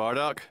yeah,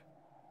 Bardock.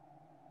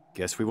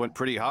 Guess we went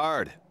pretty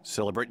hard,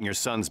 celebrating your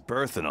son's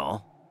birth and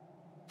all.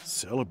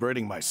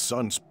 Celebrating my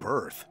son's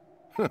birth?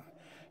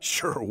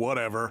 Sure,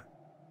 whatever.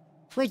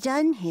 We're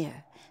done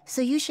here,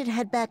 so you should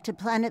head back to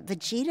planet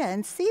Vegeta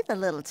and see the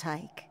little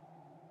tyke.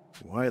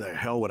 Why the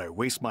hell would I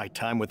waste my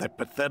time with that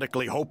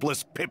pathetically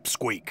hopeless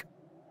pipsqueak?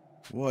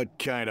 What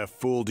kind of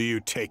fool do you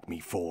take me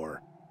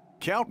for?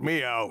 Count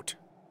me out.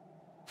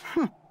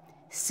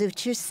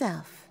 Suit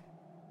yourself.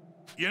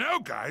 You know,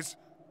 guys,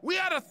 we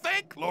ought to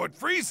thank Lord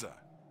Frieza.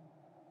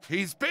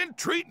 He's been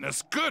treating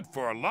us good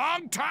for a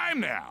long time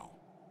now.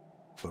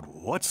 But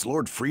what's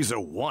Lord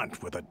Frieza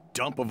want with a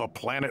dump of a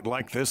planet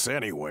like this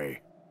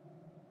anyway?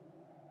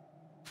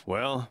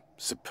 Well,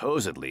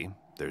 supposedly,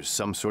 there's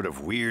some sort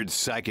of weird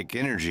psychic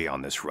energy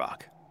on this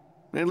rock.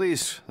 At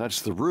least,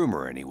 that's the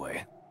rumor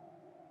anyway.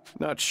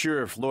 Not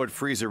sure if Lord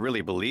Frieza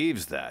really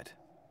believes that,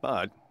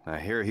 but I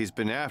hear he's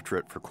been after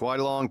it for quite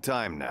a long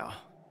time now.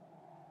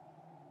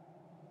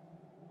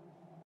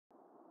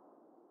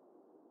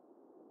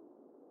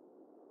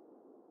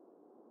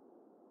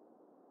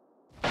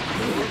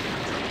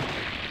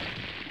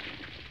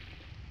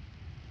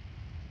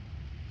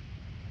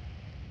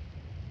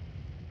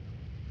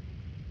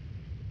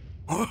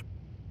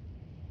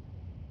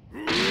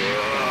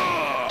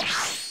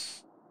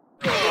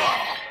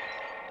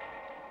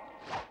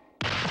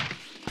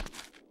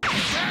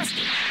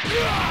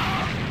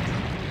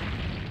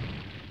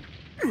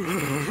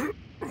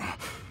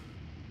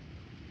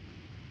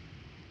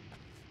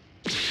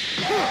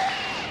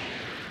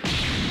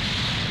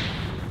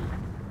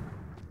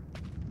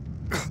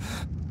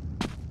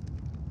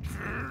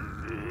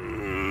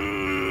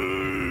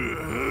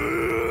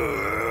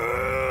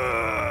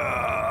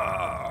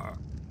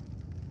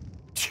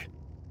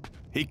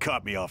 He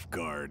caught me off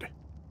guard.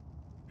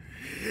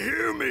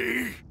 Hear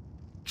me?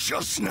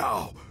 Just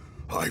now,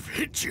 I've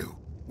hit you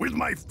with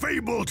my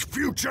fabled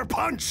future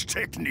punch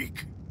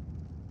technique.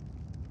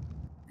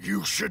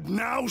 You should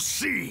now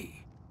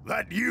see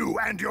that you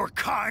and your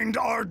kind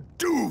are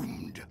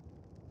doomed.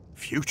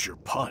 Future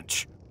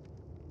punch?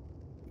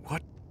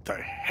 What the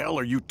hell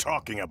are you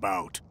talking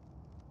about?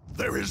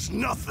 There is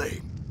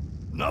nothing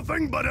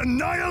but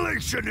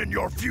annihilation in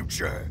your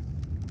future.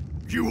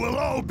 You will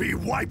all be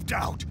wiped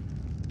out,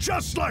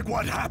 just like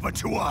what happened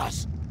to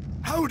us.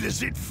 How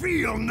does it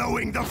feel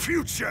knowing the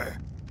future?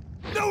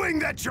 Knowing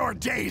that your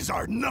days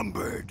are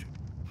numbered?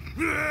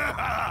 That's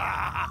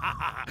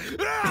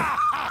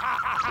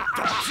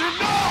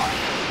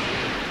enough!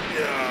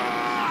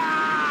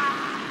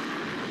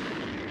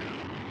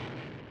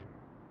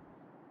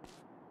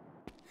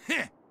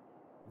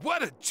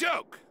 What a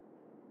joke!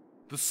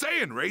 The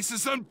Saiyan race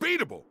is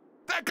unbeatable.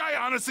 That guy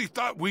honestly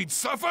thought we'd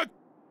suffer?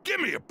 Give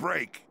me a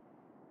break.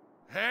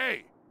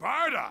 Hey,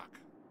 Bardock!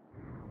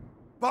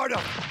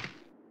 Bardock!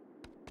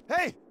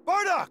 Hey,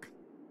 Bardock!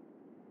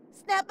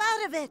 Snap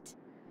out of it!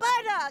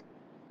 Bardock!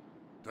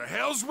 The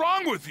hell's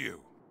wrong with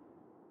you?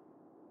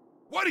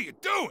 What are you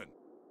doing?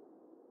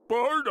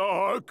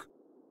 Bardock!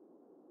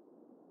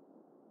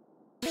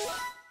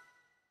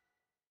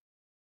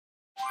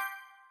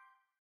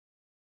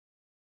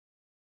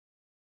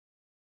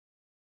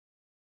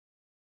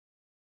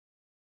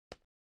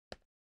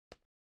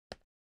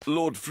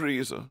 Lord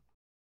Frieza,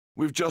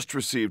 we've just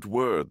received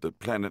word that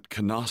planet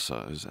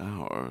Kanasa is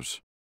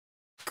ours.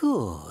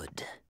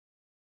 Good.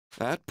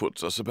 That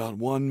puts us about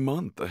 1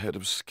 month ahead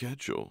of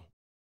schedule.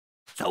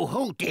 So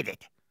who did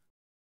it?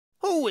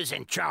 Who is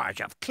in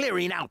charge of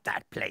clearing out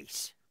that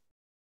place?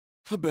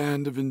 A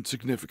band of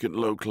insignificant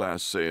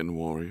low-class Saiyan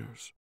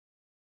warriors.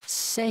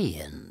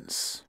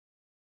 Saiyans?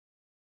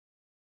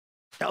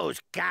 Those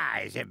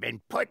guys have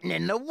been putting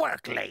in the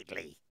work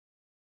lately.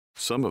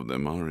 Some of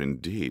them are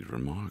indeed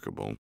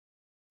remarkable.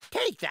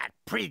 Take that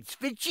Prince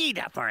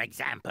Vegeta, for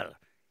example.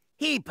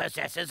 He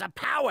possesses a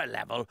power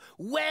level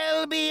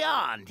well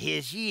beyond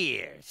his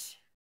years.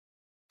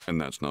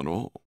 And that's not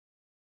all.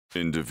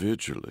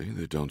 Individually,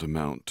 they don't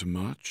amount to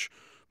much,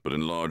 but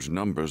in large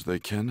numbers they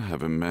can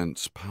have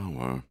immense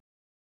power.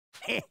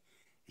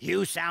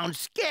 You sound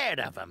scared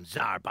of him,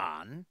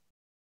 Zarbon.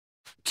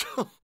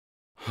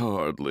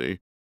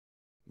 Hardly.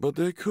 But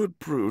they could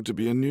prove to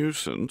be a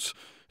nuisance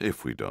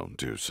if we don't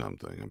do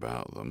something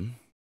about them.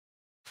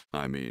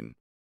 I mean,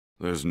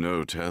 there's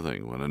no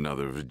telling when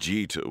another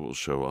Vegeta will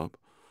show up.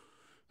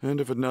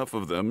 And if enough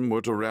of them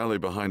were to rally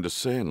behind a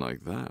Saiyan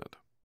like that.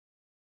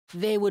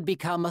 They would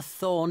become a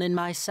thorn in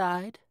my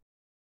side?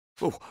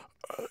 Oh,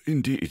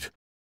 indeed.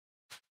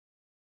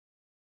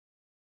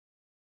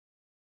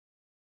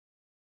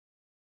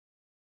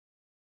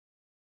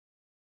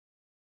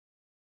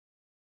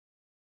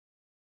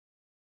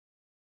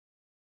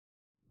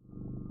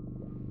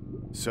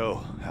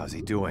 So, how's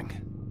he doing?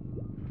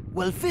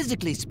 Well,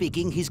 physically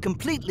speaking, he's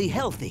completely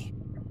healthy.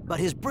 But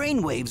his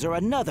brainwaves are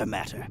another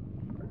matter.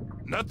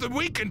 Nothing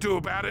we can do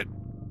about it.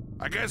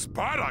 I guess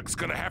Bardock's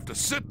gonna have to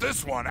sit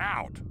this one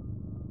out.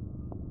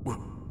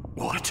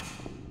 What?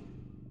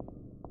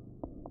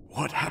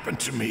 What happened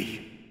to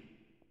me?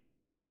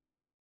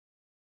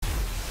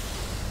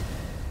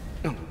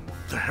 What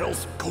the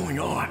hell's going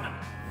on?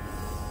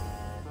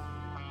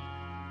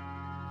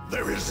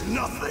 There is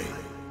nothing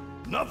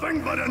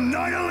but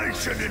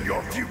annihilation in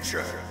your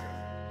future.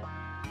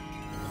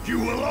 You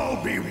will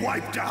all be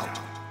wiped out,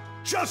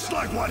 just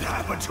like what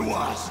happened to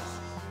us.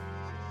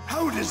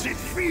 How does it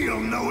feel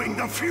knowing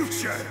the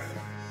future?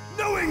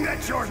 Knowing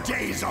that your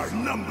days are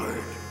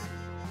numbered?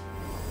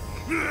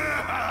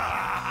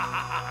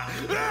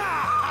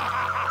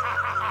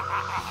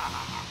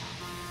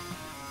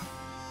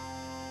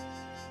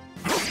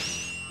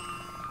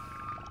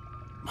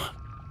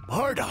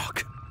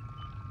 Bardock!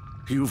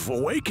 You've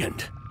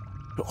awakened.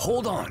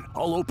 Hold on,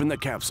 I'll open the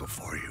capsule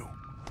for you.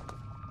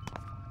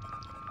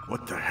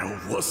 What the hell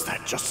was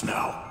that just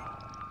now?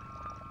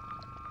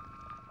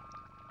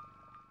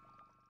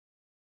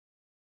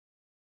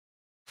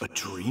 A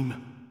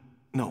dream?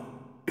 No,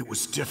 it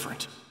was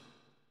different.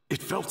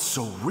 It felt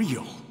so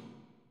real.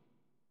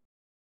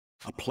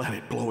 A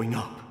planet blowing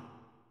up.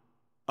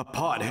 A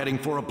pod heading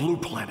for a blue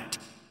planet.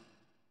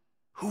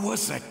 Who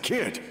was that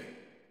kid?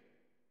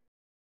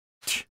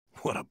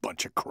 What a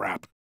bunch of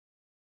crap.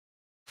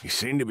 You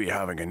seem to be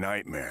having a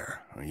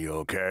nightmare. Are you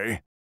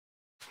okay?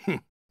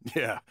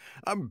 Yeah,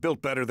 I'm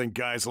built better than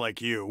guys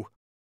like you.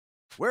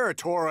 Where are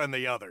Tora and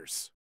the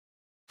others?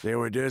 They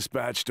were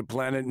dispatched to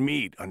Planet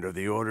Meat under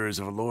the orders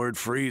of Lord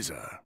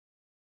Frieza.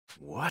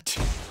 What?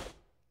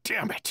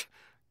 Damn it!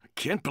 I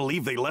can't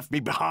believe they left me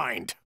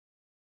behind.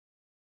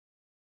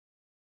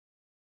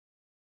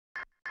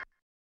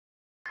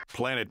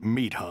 Planet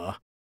Meat, huh?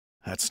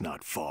 That's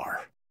not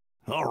far.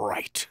 All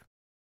right.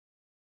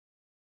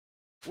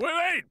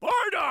 Wait,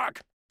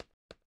 Bardock!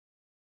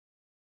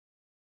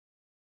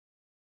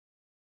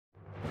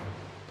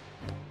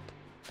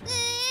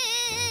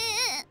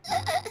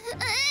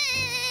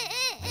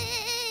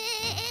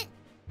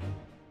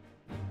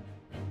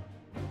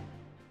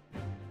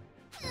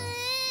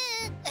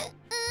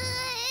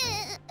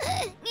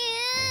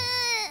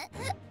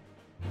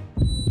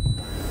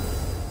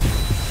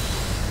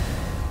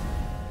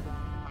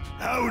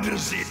 How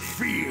does it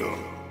feel,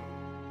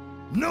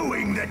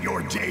 knowing that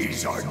your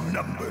days are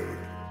numbered?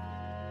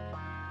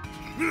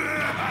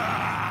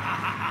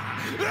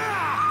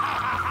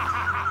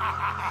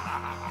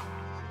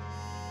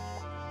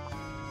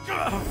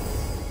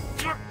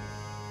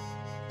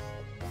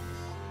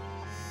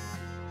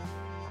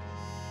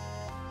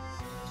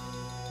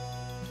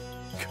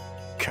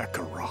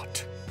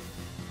 Kakarot.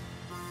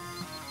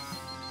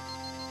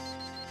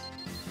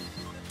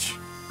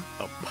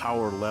 A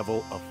power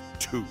level of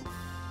 2.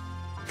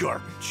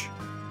 Garbage.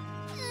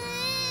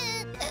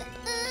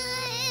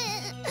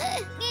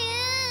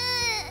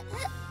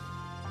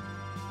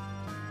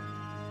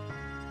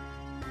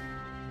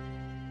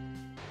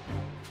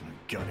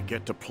 Gotta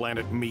get to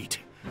Planet Meat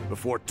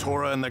before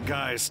Tora and the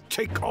guys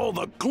take all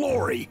the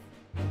glory.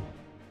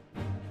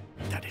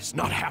 That is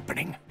not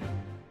happening.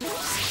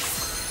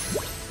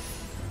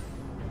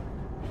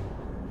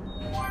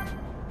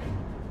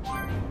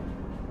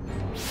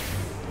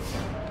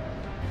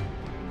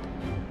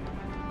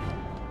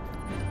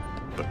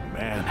 But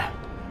man,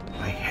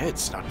 my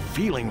head's not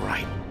feeling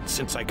right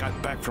since I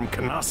got back from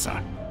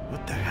Kanasa.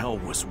 What the hell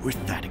was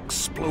with that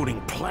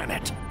exploding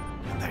planet?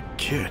 And that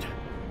kid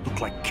looked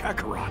like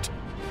Kakarot.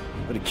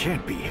 But it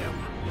can't be him.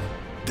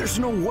 There's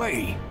no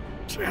way.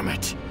 Damn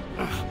it.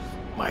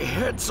 My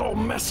head's all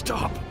messed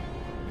up.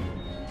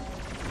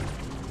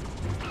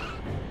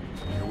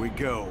 Here we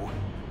go.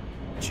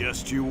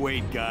 Just you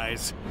wait,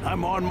 guys.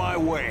 I'm on my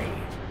way.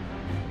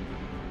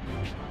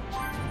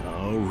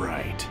 All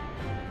right.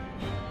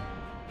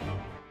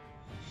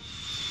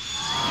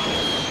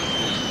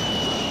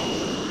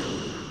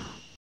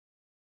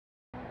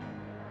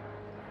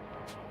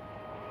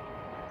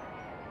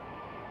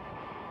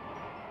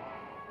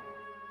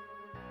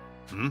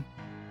 Hmm?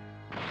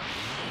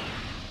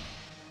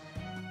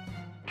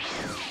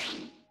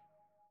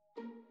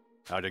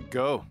 How'd it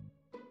go?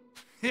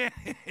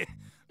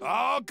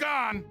 All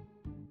gone.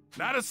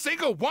 Not a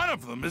single one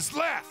of them is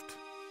left.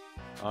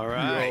 All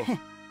right.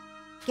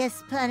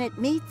 Guess Planet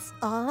Meat's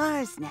all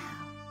ours now.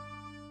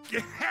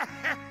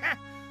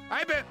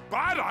 I bet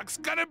Bardock's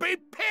gonna be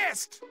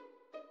pissed.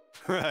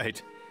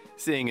 Right.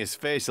 Seeing his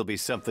face will be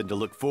something to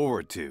look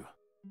forward to.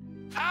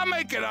 I'll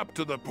make it up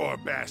to the poor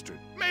bastard.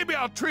 Maybe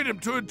I'll treat him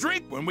to a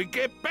drink when we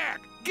get back.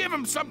 Give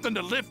him something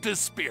to lift his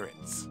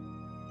spirits.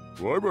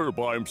 I better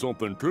buy him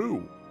something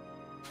too.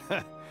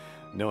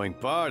 Knowing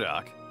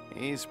Bardock,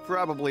 he's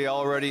probably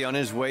already on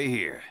his way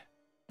here.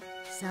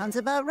 Sounds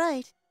about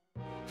right.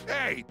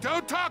 Hey,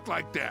 don't talk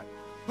like that.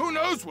 Who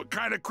knows what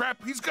kind of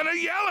crap he's gonna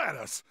yell at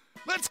us.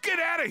 Let's get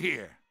out of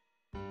here.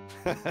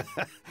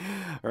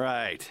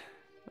 Right.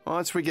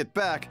 Once we get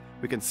back,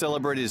 we can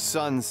celebrate his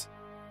son's...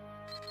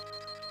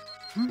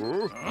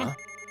 Huh?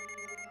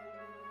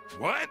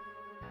 What?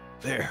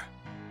 There.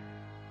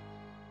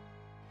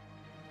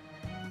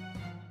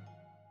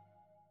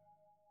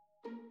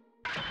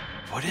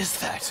 What is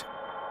that?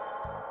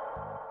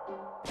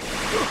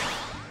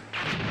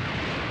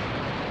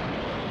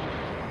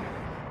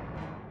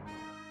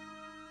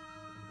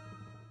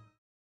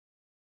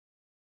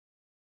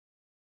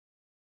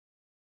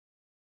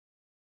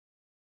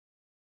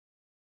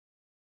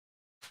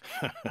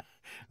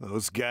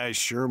 Those guys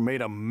sure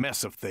made a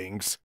mess of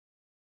things.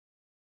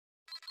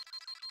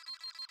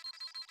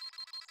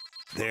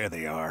 There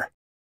they are.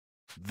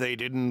 They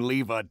didn't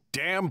leave a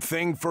damn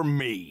thing for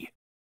me.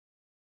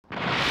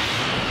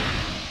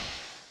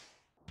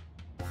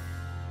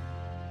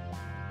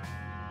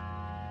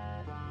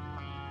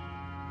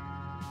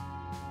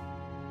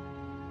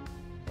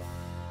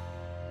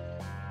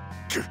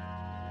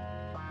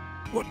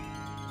 What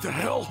the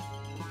hell?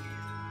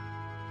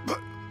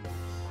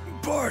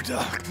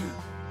 Bardock!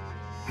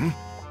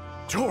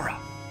 Tora!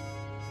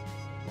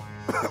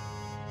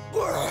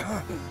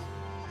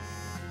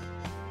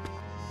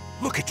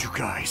 Look at you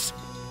guys!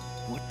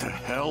 What the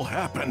hell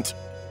happened?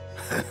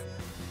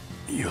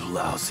 You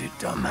lousy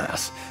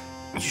dumbass.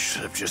 You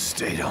should have just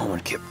stayed home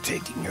and kept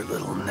taking your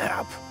little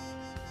nap.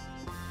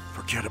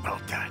 Forget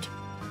about that.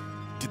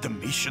 Did the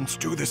Metians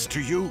do this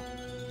to you?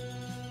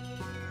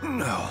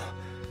 No.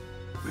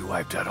 We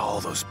wiped out all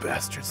those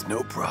bastards,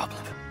 no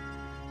problem.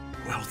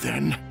 Well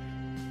then,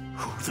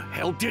 who the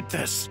hell did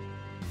this?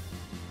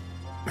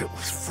 It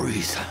was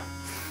Frieza.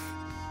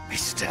 He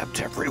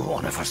stabbed every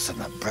one of us in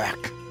the back.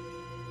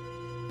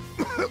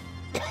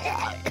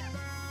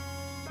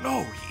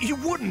 No, he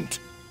wouldn't.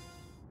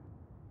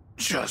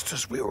 Just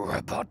as we were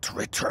about to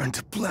return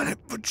to planet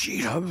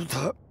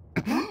Vegeta,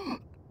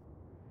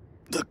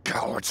 the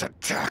cowards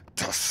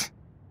attacked us.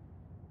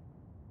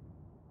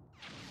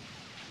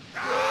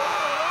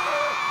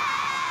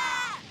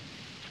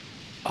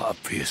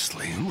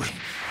 Obviously,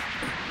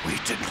 we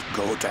didn't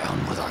go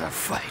down without a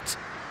fight.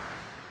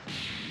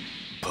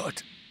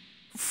 But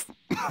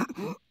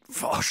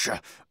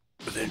Fasha,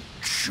 then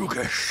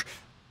Shugesh,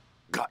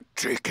 got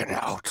taken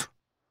out.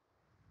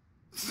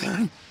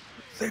 Then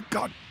they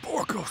got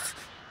Borgos.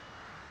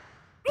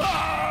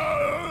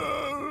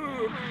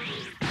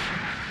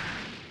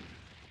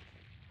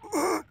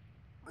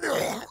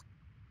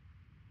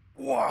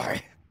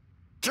 Why?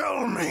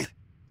 Tell me.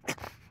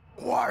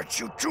 Why'd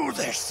you do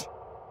this?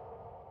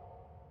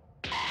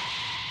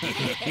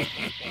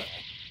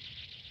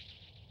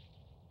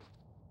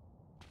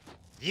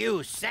 You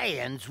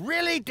Saiyans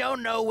really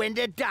don't know when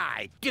to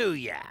die, do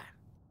ya?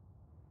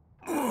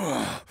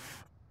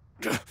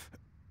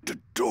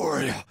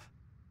 Doria.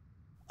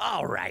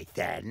 All right,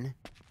 then.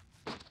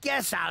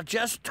 Guess I'll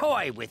just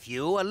toy with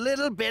you a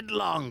little bit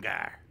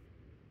longer.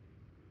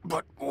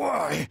 But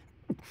why?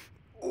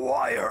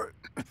 Why are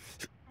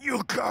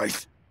you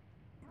guys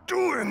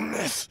doing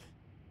this?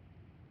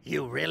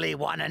 You really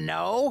want to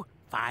know?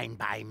 Fine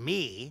by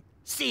me,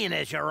 seeing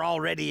as you're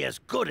already as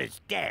good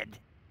as dead.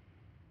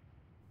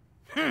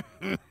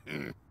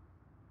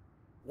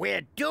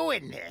 We're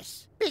doing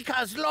this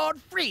because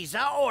Lord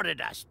Frieza ordered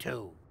us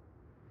to.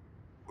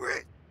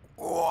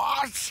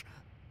 What?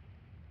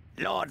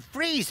 Lord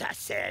Frieza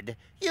said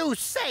you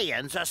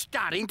Saiyans are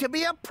starting to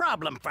be a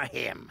problem for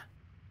him.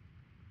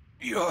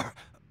 You're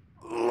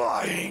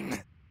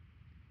lying.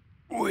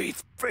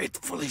 We've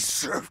faithfully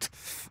served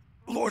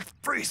Lord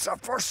Frieza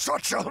for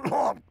such a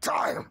long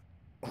time.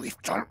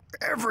 We've done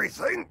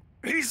everything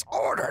he's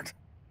ordered.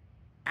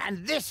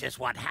 And this is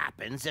what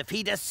happens if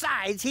he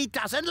decides he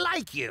doesn't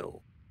like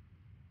you.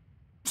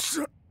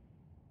 So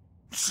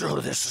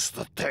this is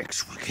the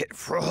thanks we get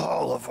for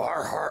all of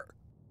our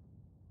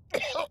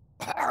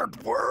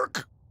hard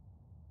work?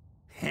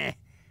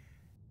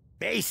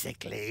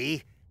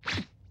 Basically,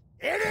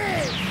 it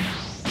is!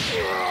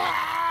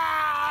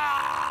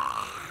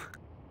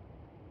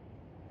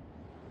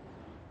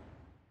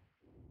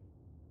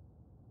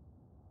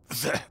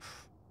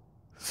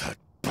 That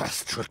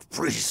bastard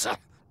Frieza.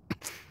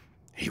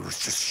 He was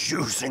just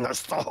using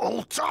us the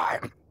whole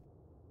time.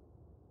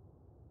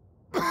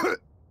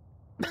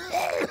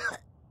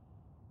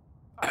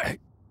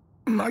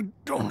 I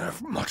don't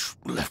have much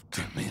left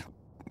in me.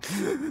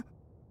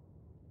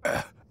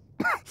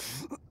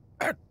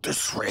 At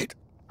this rate,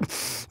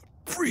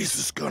 Freeze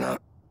is gonna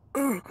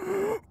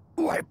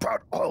wipe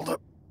out all the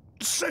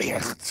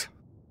Saiyans.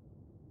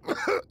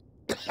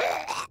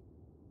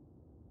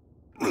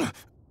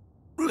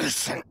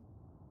 Listen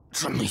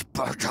to me,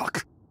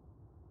 Bardock.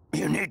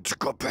 You need to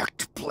go back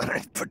to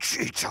planet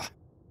Vegeta.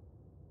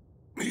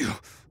 You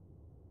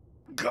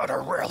gotta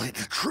rally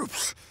the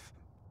troops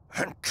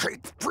and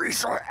take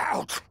Frieza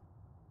out.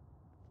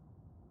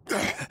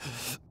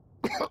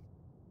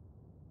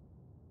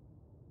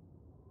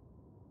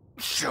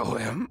 Show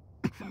him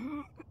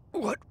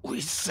what we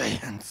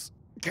Saiyans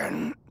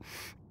can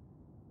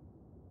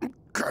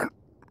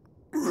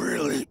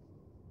really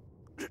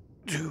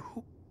do.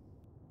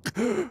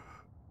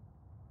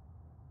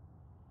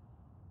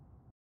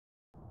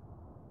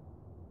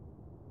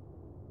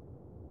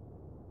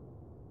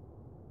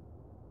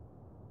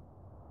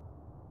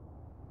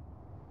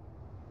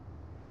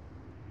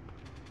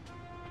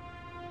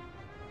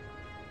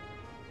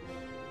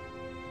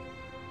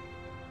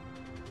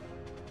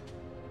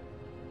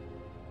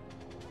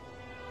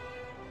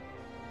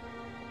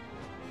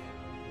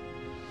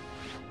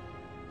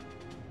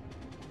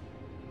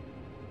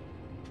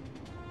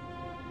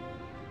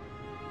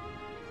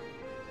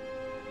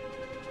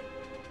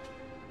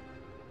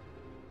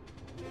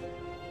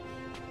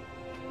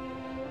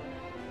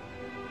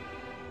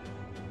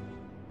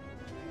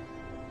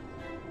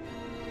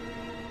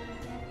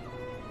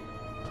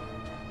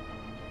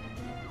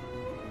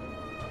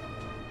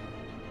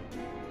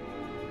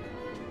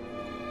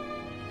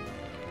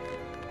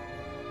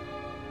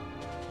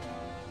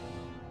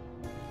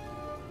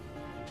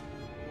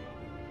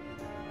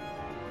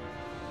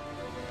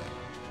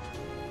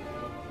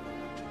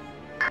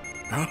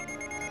 Huh?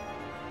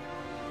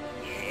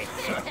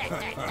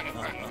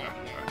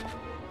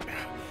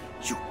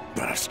 You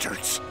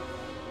bastards.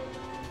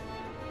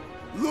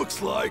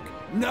 Looks like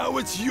now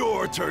it's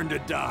your turn to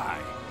die.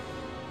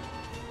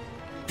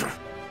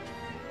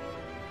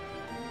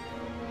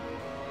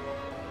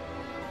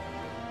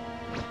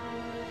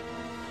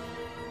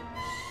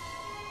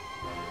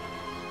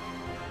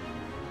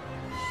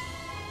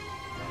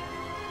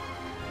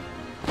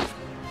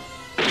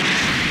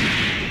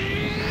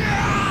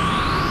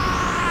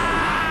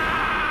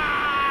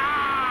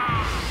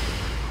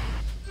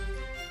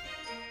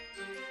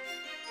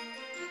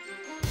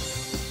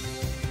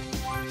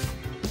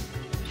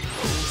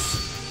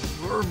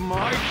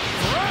 My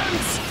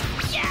friends!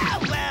 Yeah,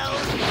 well,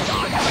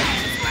 your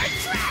friends were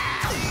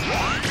trapped!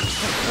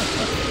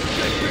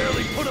 They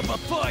barely put up a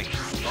fight!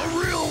 A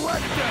real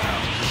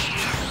letdown!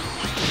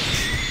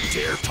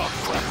 Dare talk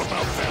crap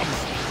about them?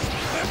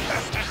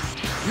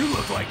 You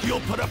look like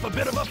you'll put up a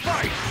bit of a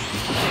fight!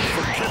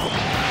 Forgive me!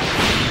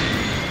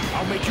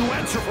 I'll make you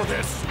answer for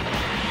this!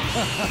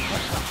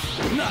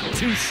 Not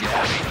too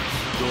shabby!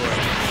 Good.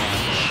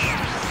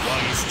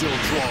 While you still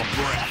draw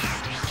breath.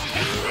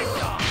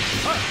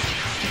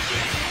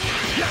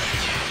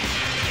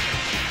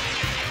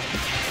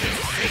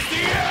 It's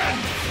the end!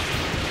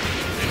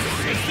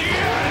 It's the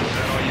end! Is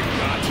that all you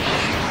got?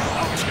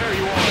 I'll tear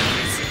you all to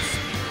pieces.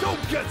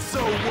 Don't get so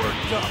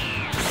worked up!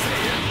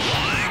 Say it!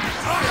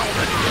 I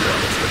already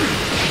built it!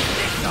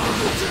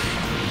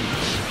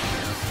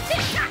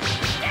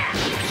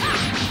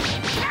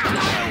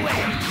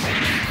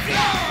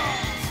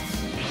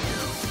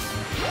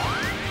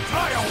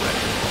 Die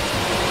already!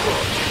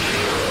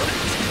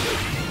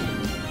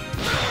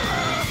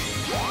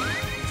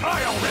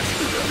 Die already!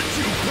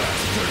 You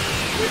bastard!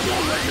 We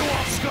won't let you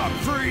off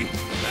scot-free!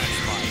 That's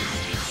fine.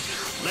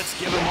 Let's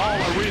give them all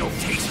a real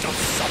taste of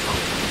supper.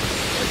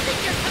 You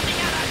think you're coming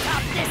out on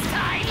top this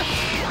time?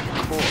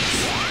 Of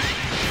course.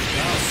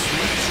 I'll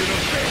smash you to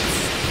bits!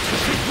 You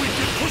think we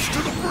get pushed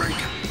to the brink?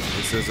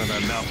 This isn't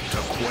enough to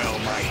quell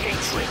my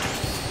hatred.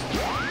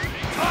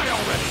 Die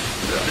already!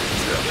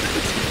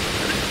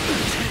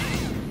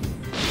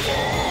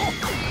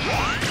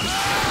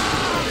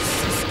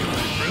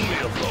 Really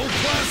a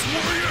low-class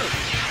warrior?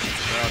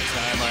 It's about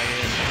time I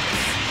end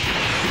this.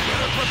 You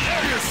better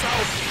prepare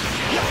yourself!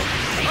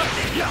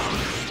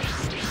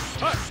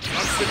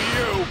 Comes to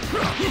you!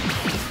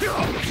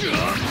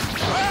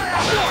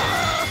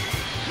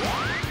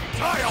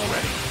 Die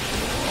already!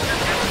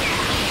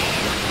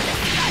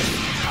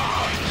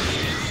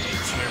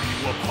 Tear you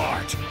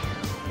apart!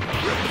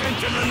 Repent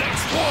in the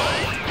next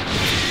world!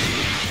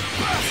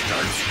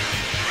 Bastards!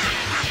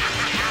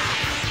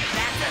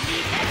 That's a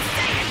meathead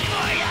Saiyan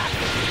for ya!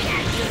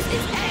 Can't use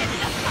his head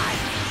in a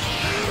fight!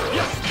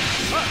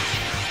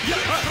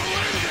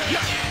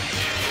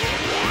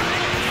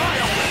 Die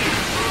already!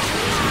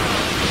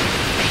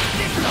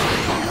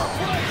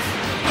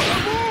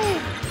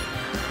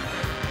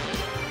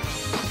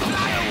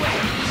 Fly away!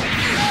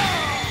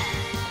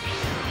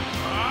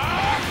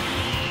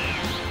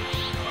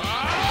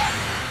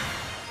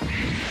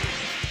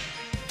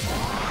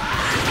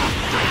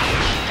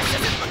 This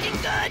isn't looking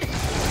good!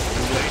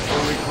 Wait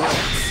for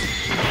regrets.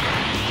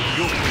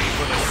 You'll pay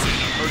for the sin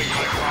of hurting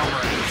my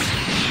comrades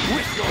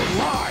with your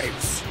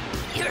lives!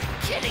 You're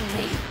kidding!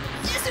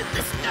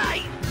 This guy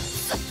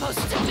supposed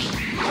to be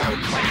low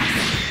class.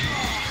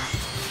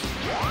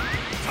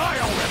 Die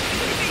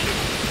already!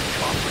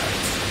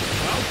 Comrades,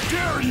 how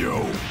dare you!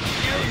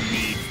 No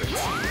need for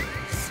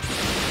tears.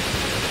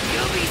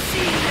 You'll be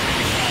seeing them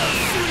in hell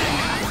soon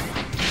enough.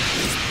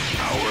 This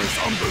power is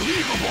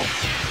unbelievable!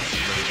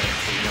 Lay that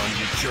thing on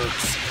you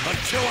jerks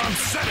until I'm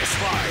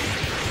satisfied!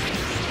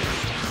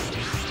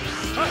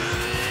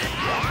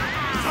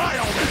 Die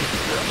already!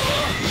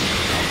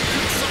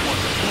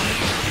 Someone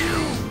wanted you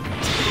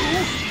too!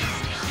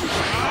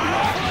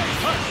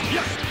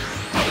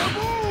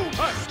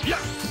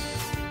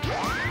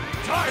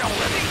 Die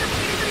already!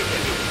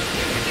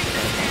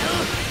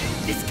 Hell,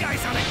 this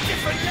guy's on a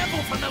different level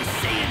from those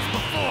Saiyans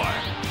before!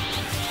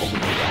 Oh,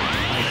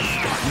 I have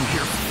gotten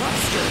here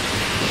faster!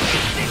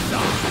 Take this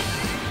off!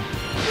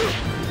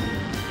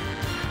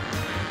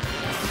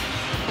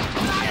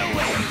 Die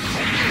away!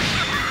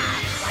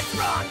 What's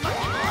wrong, my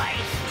boy?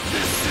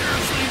 Is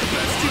seriously the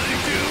best you can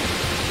do?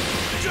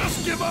 Just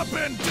give up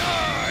and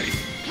die!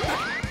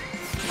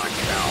 Like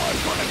hell, I'm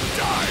gonna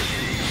die!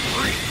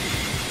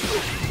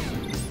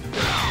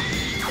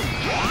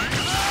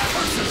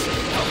 Curses!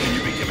 How can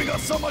you be giving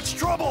us so much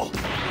trouble?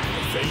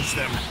 Avenge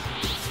them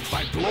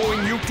by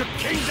blowing you to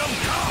Kingdom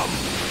Come!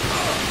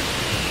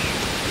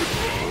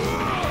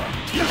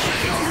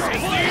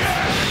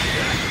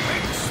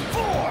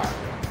 Explore!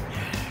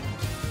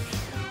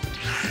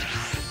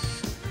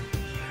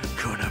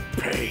 You're gonna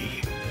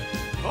pay!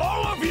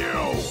 All of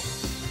you!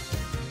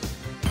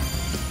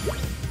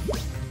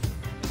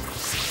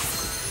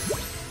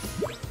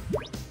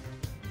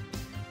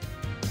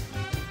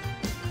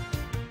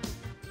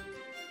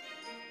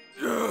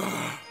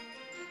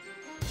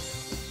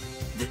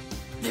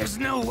 There's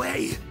no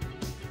way!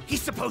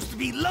 He's supposed to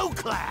be low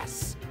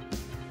class!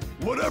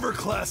 Whatever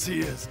class he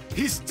is,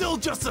 he's still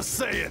just a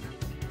Saiyan!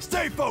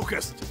 Stay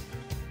focused!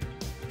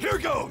 Here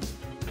goes!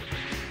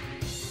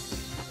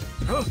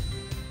 Huh?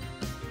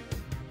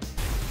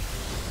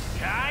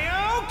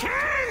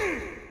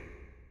 Kaioken!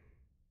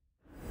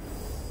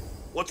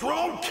 What's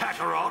wrong,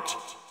 Kakarot?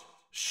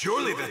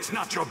 Surely that's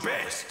not your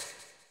best!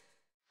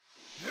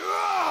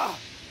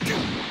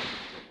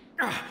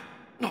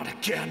 Not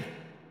again!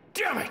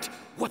 Damn it!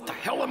 What the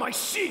hell am I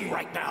seeing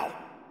right now?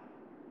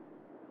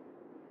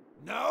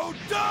 Now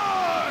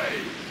die!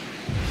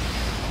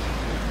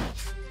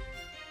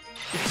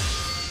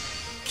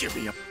 Give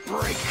me a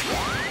break!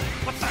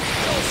 What the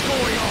hell's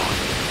going on?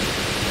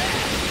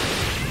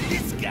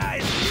 This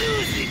guy's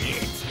losing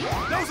it!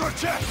 Those are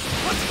checks!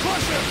 Let's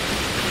crush him!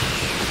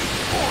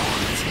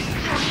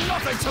 You're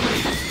nothing to me!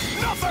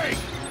 Nothing!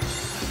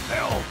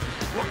 Hell!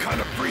 What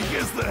kind of freak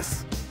is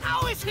this?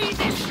 How is he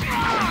this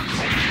strong?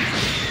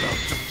 About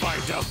to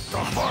find out the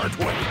hard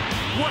way.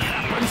 What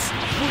happens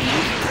when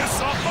you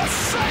piss off a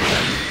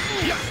Saiyan?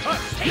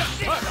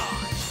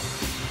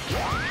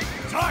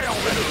 Die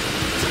already!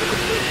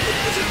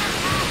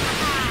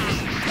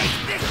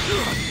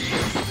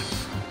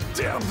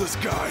 Damn this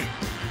guy!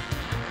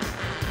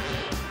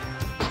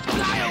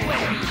 Fly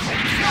away!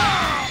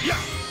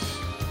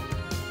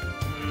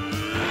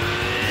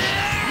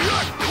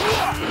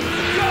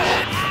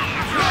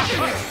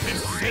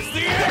 This is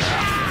the end!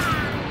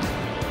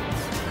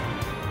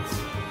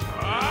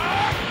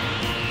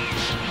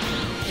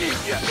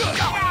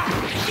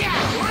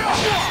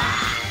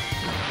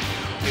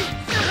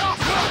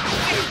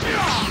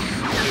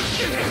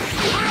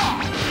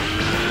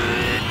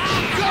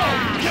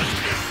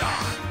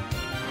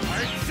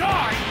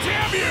 Die,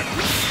 damn you!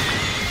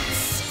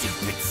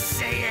 Stupid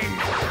Saiyan!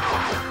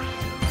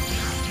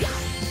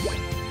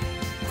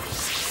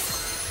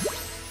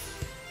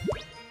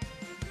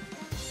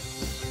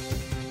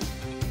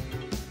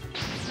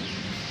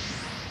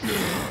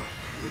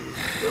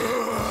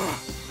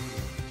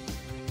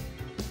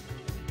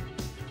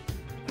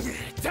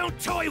 Don't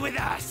toy with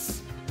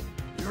us!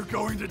 You're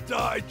going to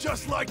die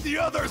just like the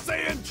other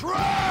Saiyan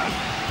trash!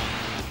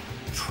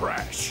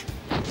 Trash?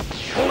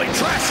 Only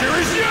trash here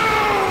is you!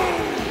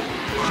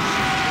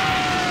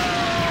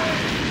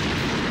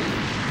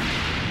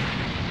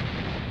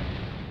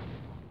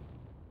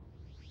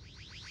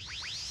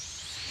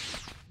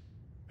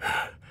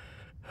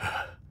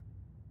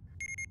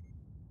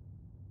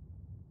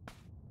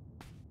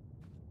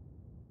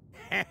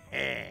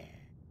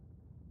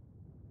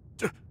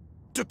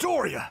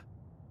 Dodoria!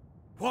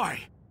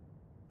 Why?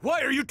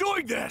 Why are you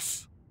doing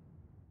this?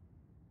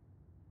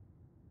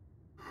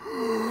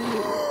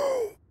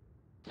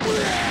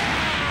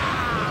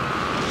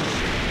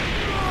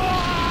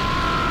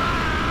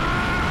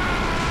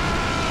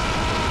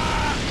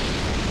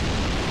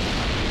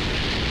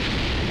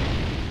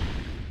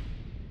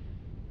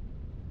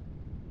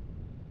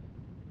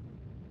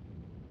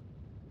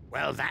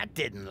 Well, that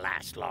didn't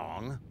last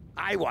long.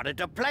 I wanted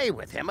to play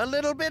with him a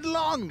little bit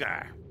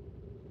longer.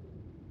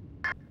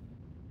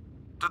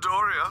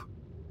 Dodoria,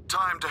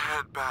 time to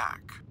head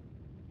back.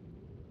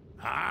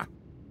 Huh?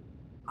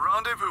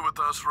 Rendezvous with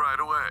us right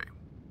away.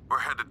 We're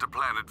headed to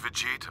planet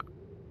Vegeta.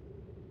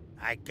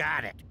 I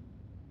got it.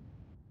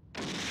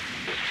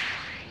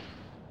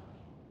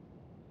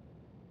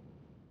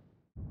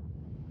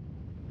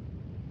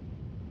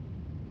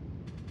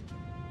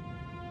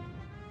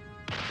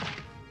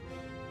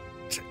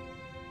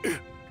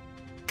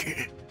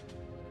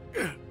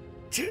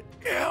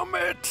 Damn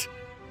it!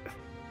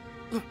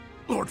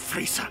 Lord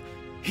Frieza,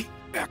 he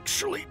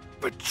actually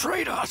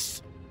betrayed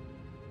us!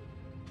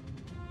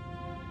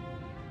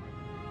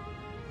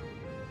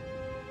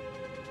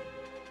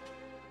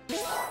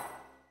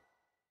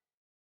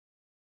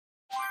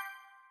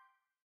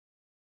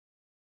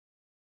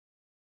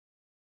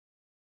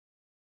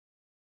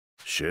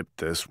 Ship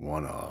this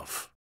one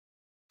off.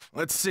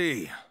 Let's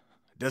see.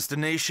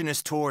 Destination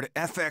is toward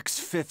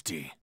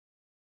FX50.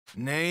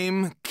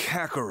 Name,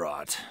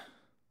 Kakarot.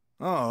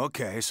 Oh,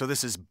 okay, so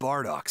this is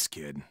Bardock's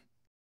kid.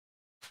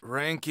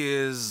 Rank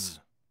is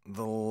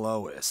the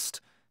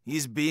lowest.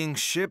 He's being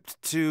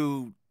shipped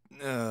to,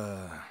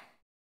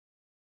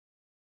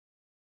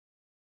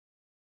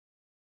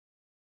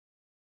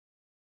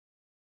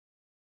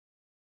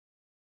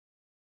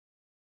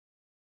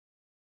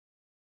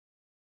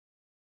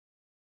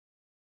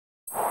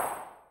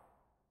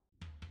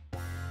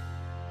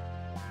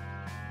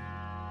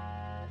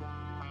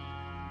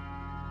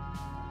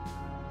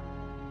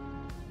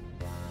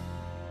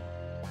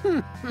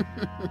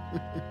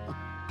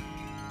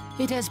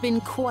 It has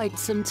been quite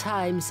some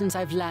time since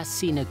I've last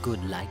seen a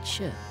good light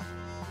show.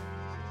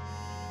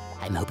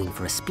 I'm hoping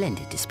for a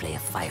splendid display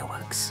of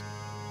fireworks.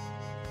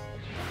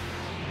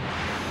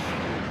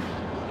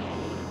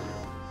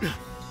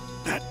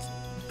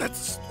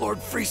 That's Lord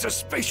Frieza's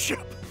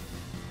spaceship.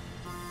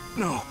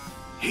 No,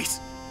 he's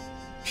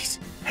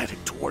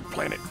headed toward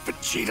planet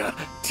Vegeta.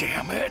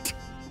 Damn it!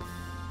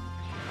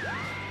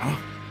 Huh?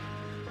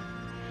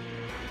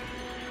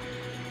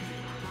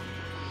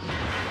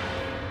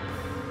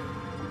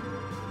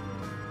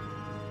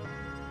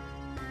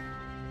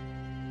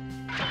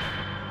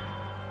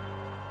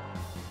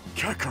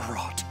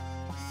 Kakarot.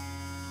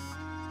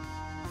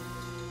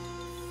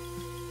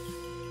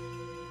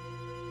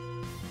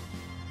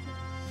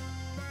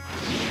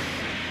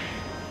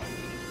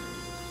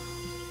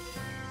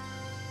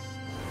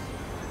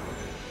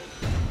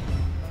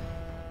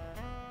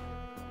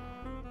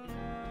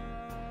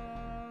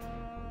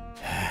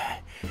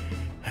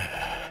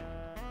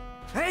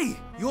 Hey,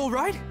 you all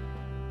right?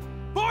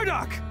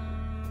 Bardock!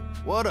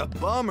 What a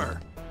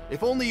bummer.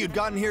 If only you'd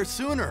gotten here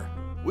sooner.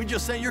 We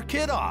just sent your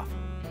kid off.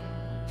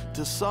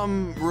 To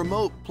some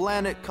remote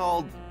planet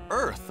called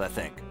Earth, I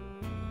think.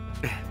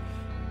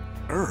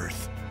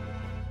 Earth?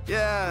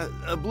 Yeah,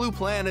 a blue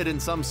planet in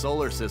some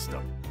solar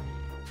system.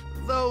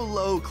 Though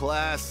low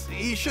class,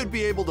 he should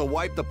be able to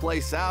wipe the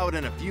place out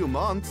in a few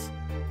months.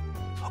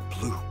 A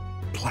blue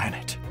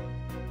planet?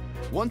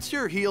 Once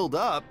you're healed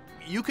up,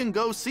 you can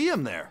go see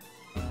him there.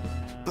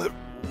 But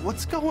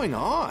what's going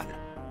on?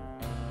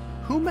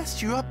 Who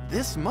messed you up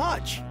this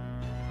much?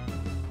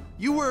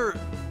 You were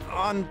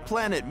on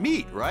planet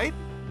Meat, right?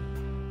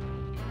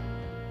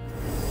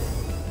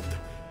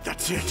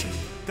 That's it!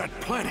 That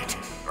planet!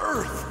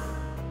 Earth!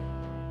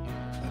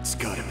 That's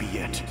gotta be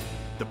it.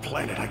 The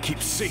planet I keep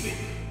seeing.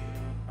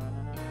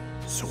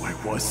 So I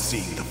was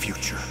seeing the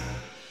future.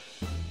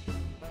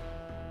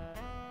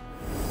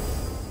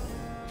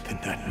 Then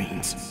that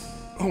means...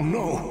 Oh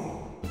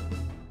no!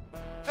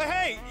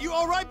 Hey, you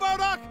alright,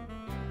 Bardock?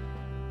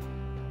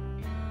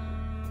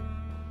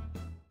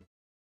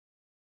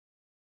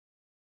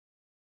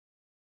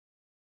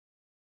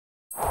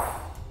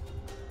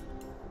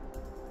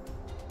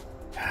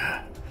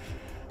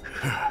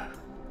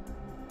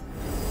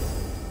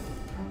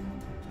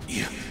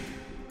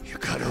 You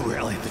gotta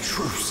rally the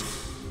troops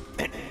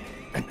and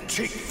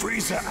take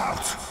Frieza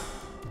out.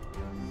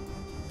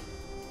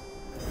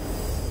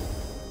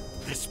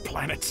 This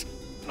planet's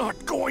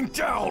not going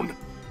down.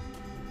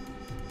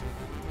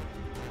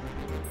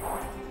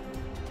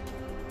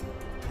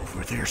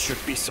 Over there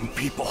should be some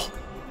people.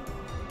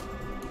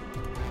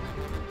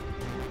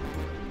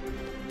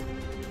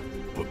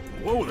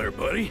 Whoa there,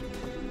 buddy.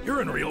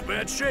 You're in real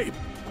bad shape.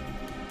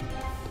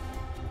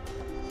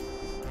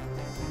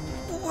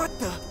 What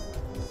the?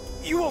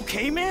 You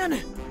okay, man?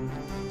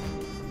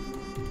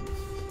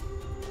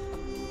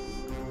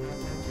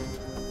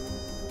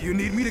 You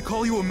need me to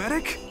call you a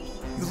medic?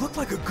 You look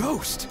like a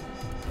ghost.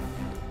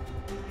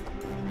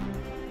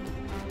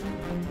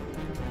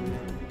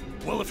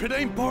 Well, if it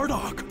ain't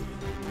Bardock,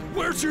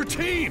 where's your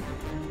team?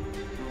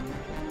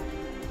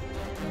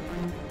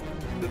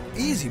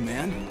 Easy,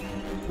 man.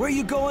 Where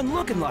you going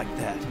looking like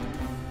that?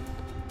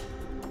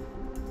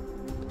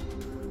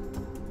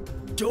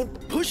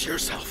 Don't push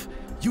yourself.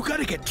 You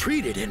gotta get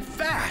treated and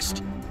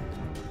fast.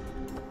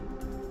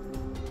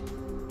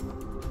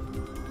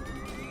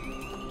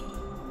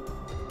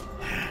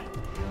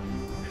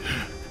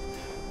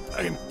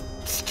 I'm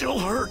still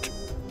hurt.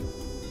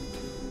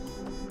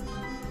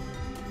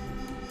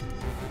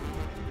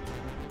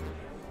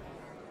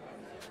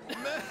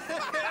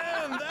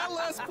 Man, that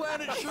last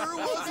planet sure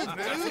was a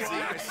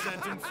doozy. I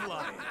sent him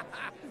flying.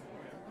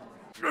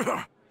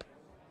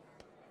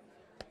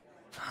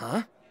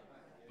 Huh?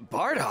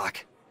 Bardock?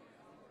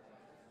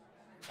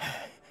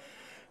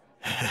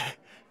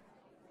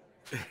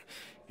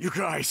 You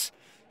guys,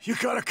 you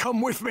gotta come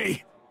with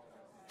me.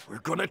 We're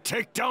gonna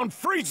take down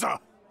Frieza.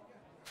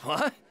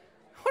 What?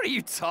 What are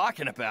you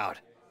talking about?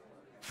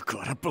 You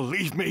gotta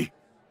believe me.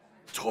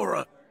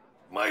 Tora,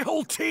 my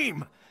whole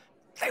team,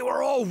 they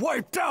were all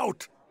wiped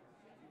out.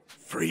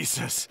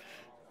 Frieza's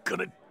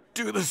gonna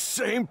do the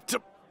same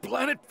to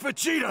Planet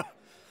Vegeta,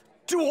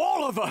 to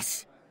all of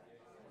us.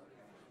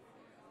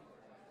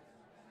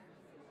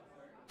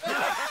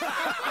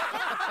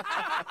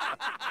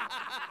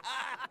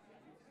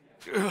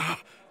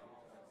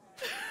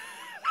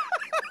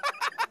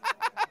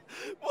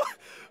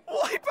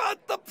 Wipe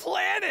out the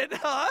planet,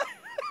 huh?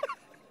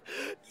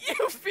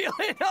 You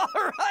feeling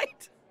all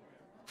right?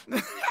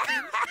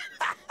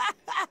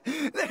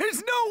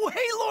 There's no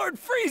way Lord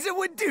Frieza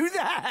would do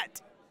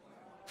that!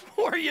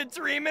 Were you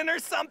dreaming or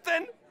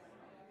something?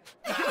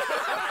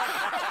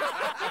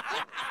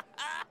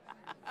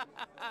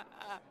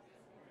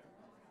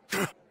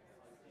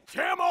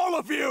 Damn all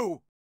of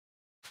you!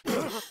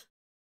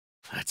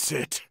 That's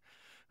it.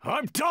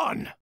 I'm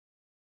done!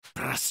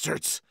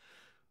 Bastards!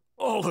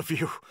 All of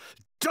you,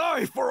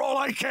 die for all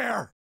I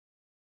care!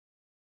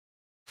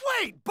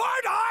 Wait,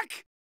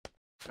 Bardock!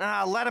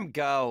 Ah, let him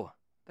go.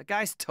 The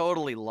guy's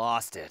totally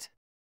lost it.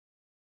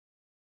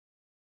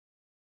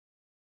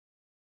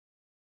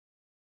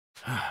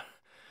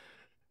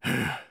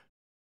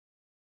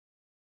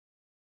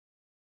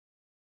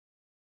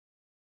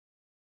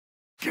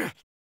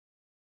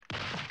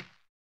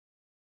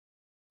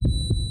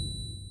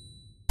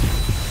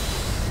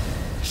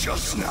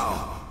 Just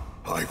now,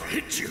 I've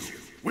hit you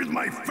with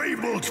my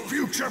fabled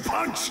future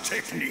punch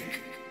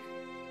technique.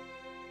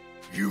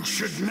 You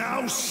should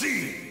now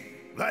see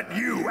that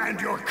you and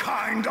your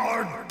kind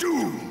are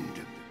doomed.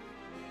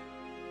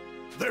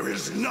 There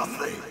is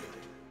nothing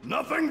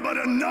but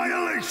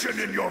annihilation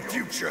in your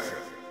future.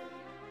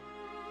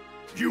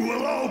 You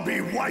will all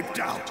be wiped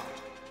out,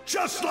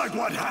 just like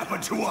what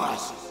happened to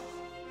us.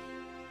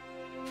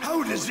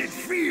 How does it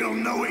feel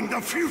knowing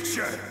the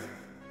future?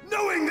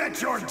 Knowing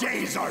that your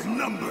days are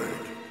numbered?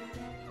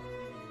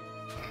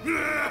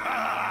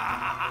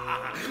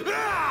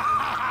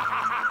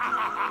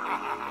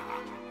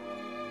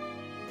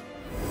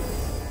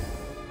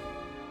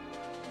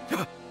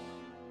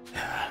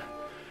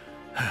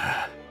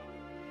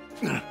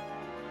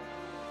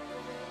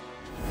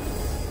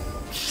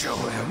 Show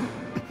him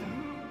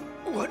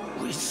what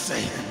we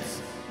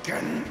Saiyans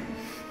can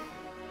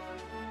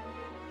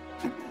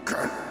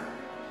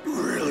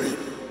really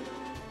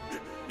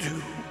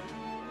do.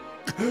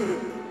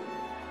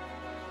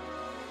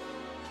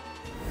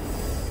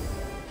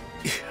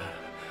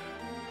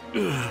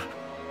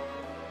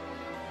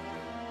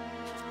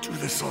 Do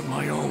this on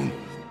my own.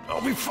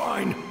 I'll be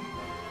fine.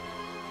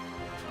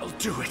 I'll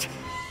do it.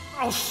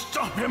 I'll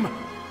stop him.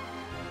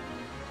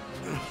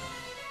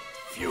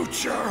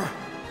 Future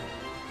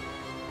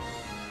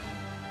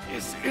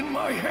is in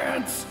my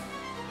hands.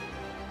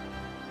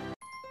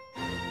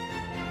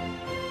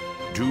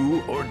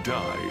 Do or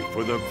die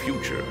for the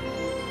future.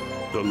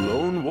 The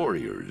Lone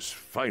Warrior's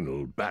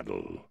final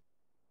battle.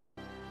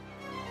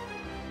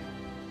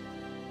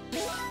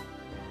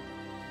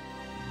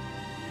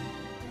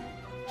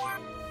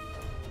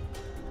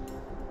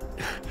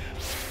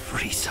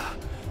 Frieza,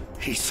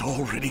 he's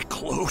already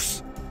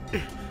close.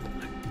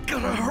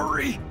 Gotta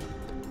hurry.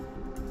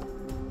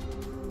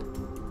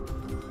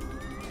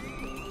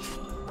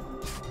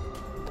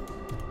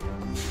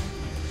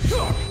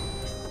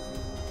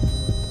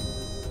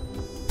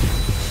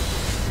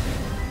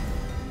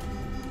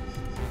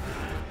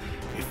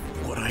 If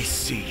what I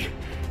see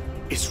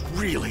is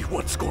really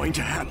what's going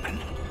to happen,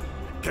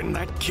 then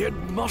that kid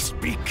must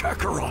be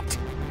Kakarot.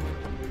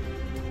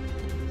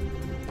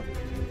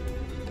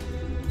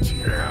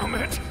 Damn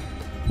it!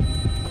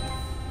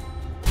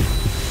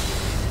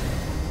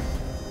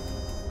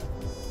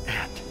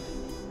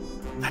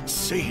 And that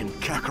Saiyan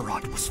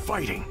Kakarot was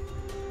fighting.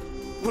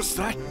 Was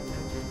that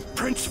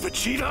Prince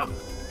Vegeta?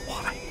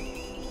 Why?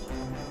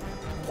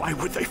 Why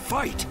would they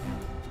fight?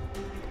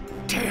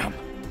 Damn!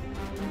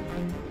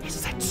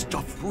 Is that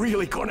stuff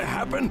really gonna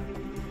happen?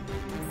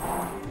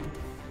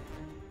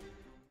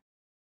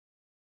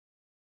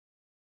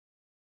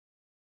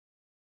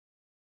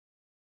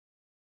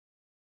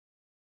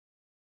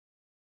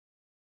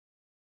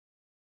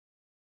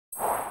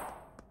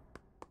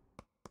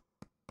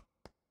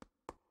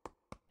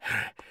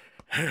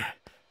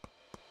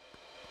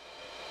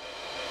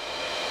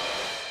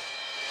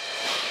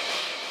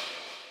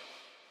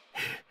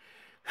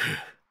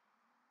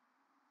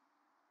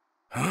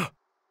 Huh?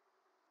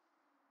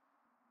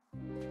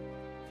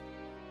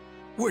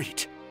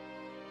 Wait.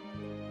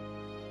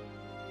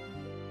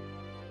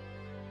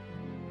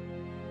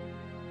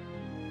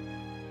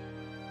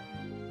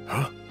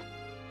 Huh?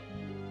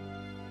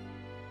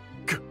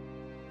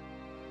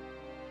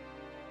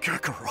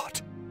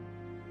 Kakarot.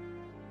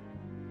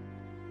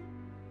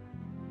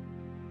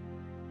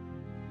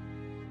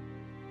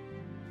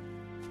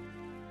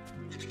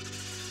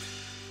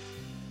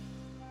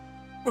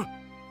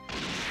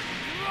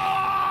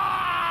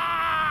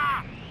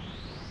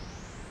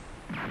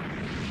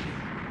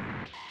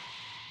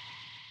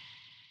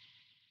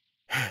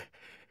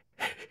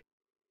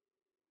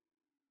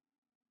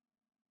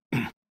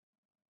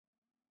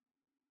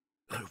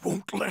 I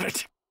won't let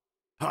it.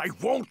 I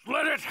won't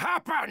let it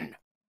happen!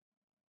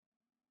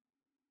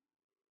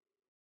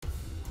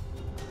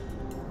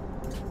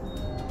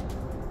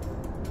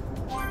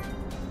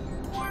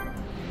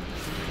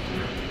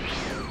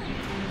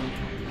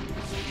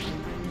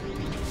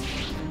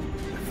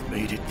 I've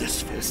made it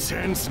this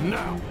ends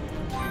now.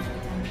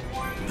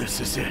 This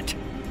is it.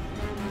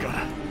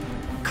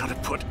 Gotta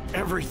put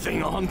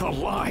everything on the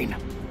line.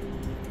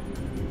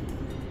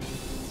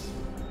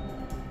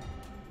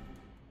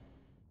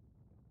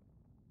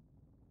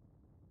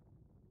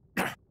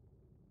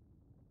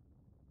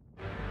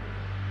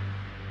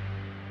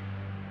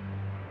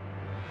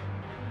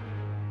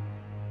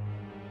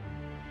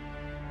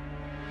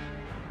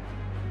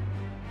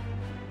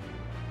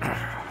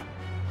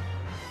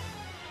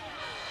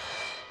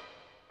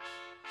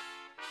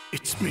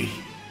 It's me.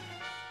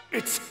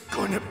 It's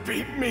gonna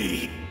be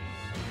me.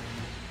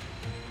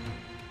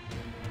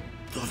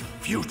 The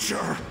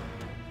future.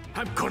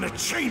 I'm gonna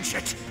change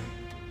it.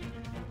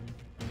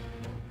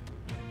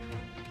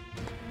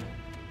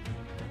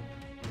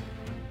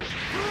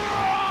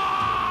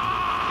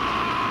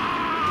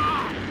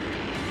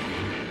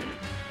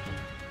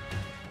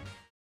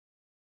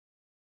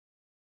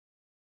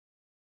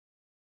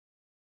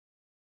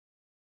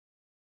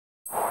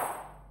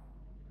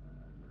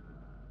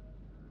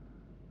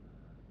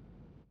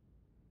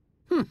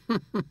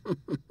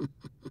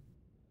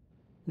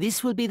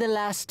 This will be the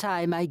last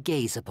time I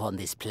gaze upon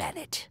this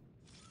planet.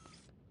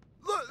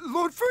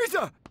 Lord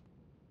Frieza!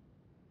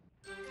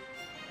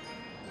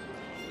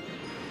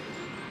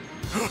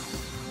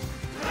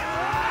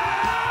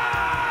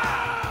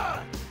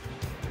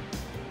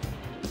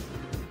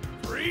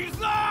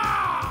 Frieza!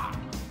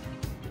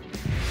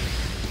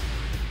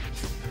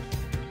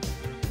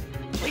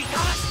 We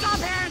gotta stop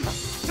him!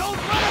 Don't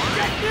let him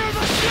get near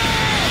the ship!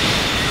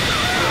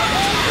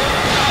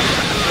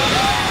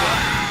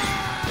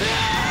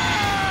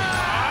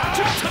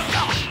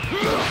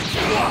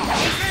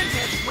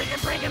 We can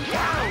bring him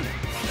down!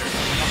 There's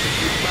nothing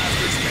you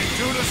bastards can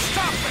do to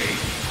stop me!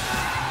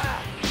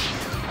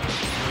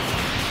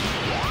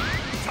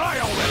 Die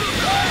already!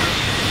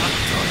 I'm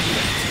done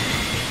yet!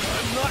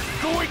 I'm not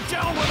going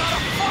down without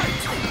a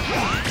fight!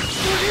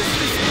 What is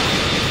this guy?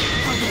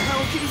 How the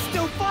hell can he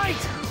still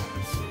fight?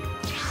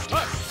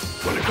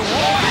 Gonna go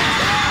on!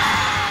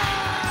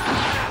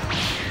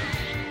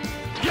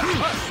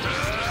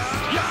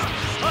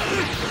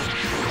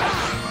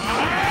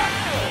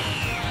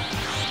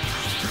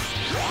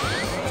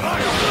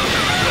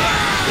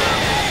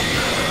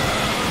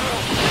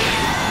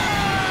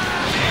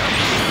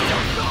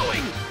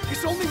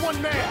 It's only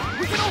one man!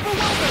 We can overwhelm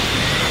him!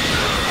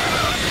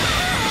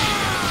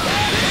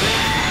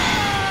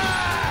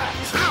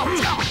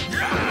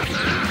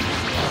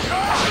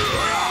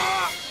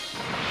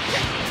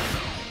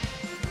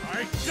 I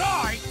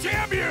die!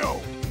 Damn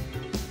you!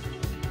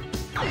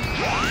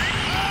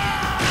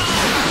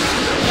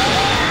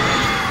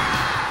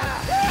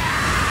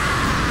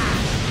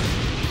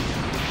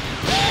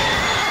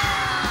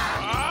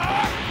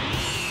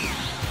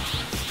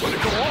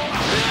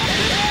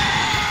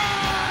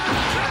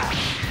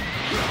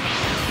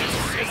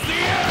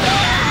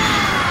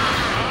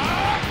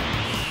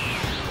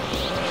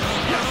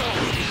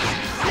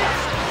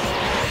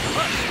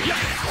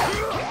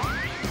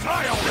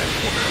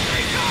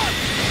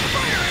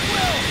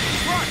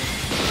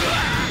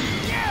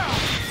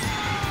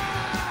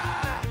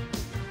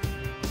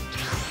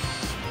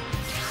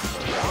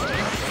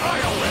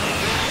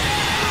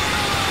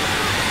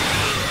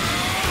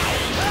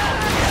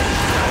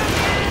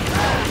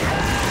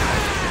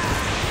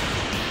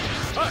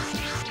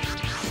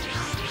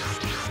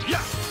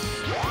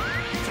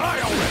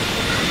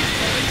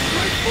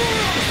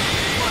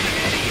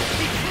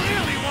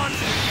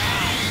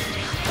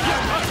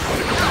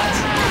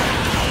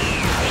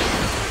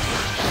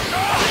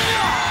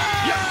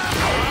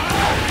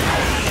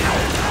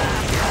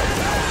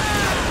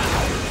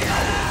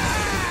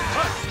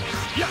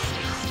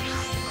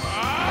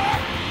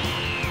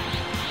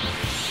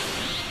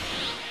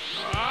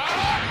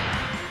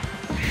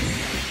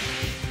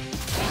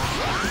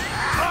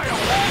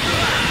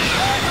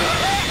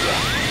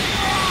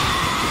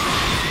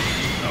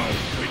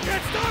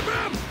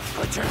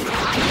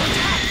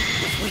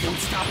 If we don't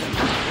stop him,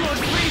 Lord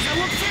Frieza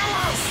will kill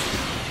us!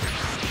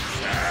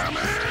 Damn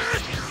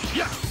it!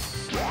 Yes!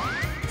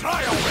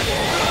 Die already!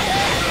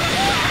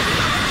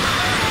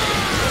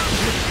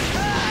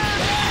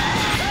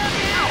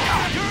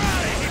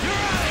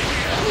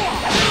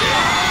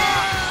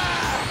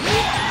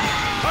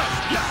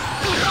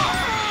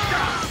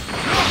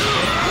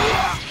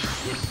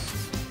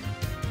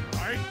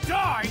 I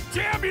die!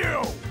 Damn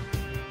you!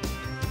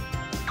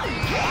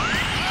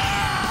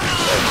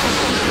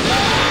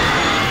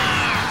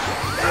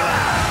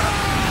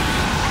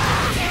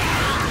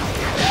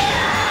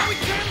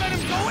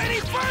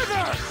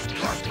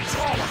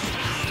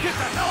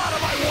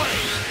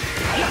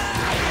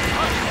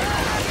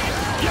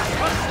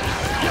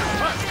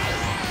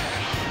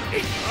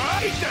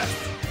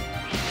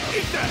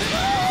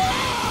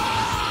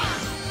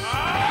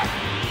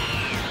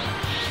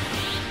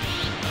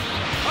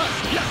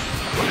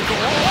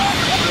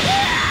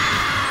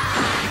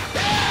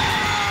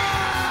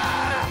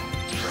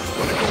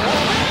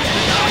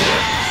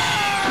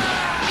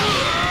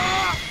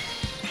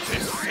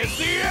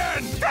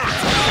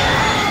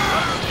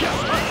 end!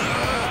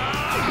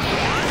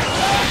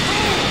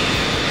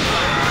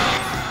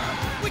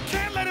 We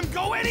can't let him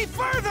go any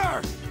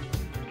further!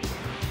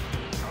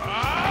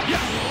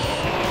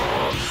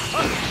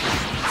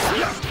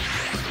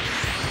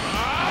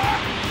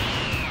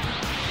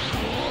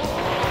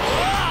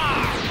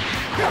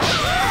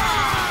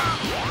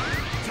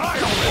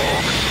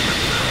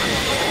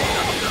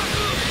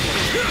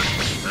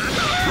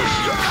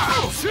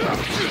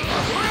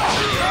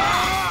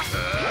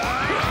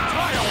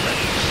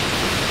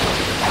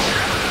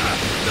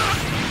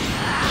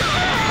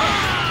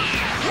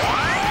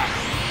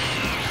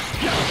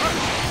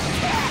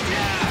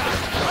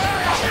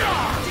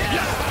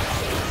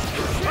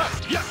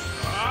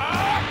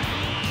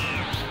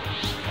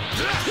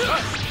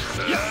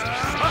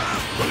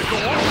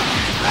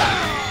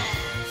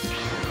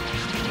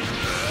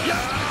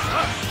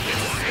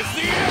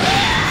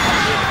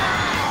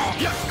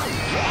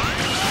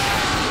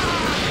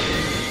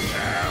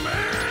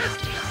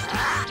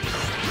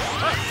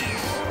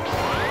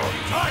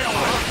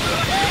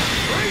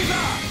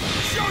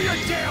 Show your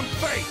damn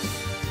face!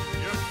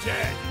 You're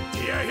dead! Do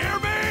you hear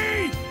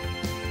me?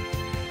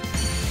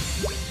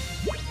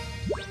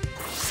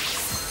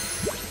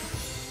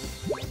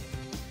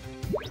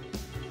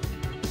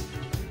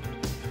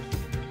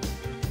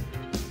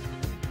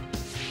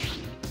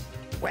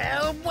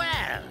 Well,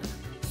 well.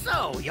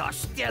 So, you're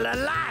still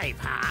alive,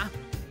 huh?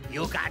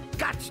 You got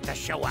guts to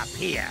show up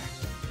here.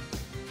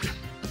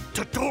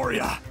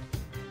 Tatoria!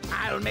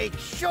 I'll make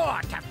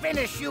sure to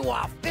finish you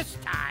off this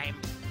time.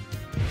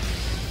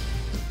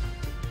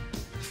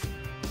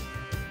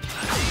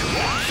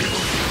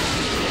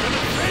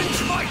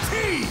 Avenge my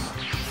team!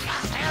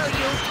 What the hell are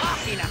you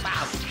talking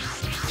about?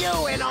 You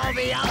and all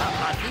the other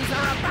monkeys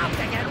are about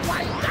to get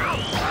wiped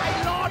out by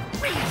Lord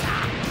Frieza!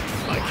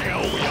 Like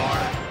hell we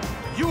are!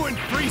 You and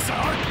Frieza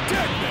are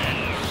dead men!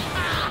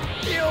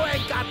 You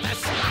ain't got the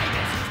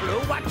slightest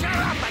clue what you're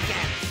up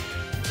against!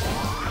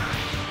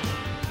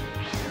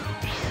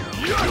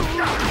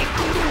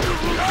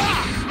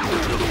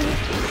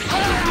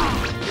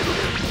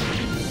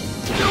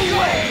 No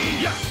way!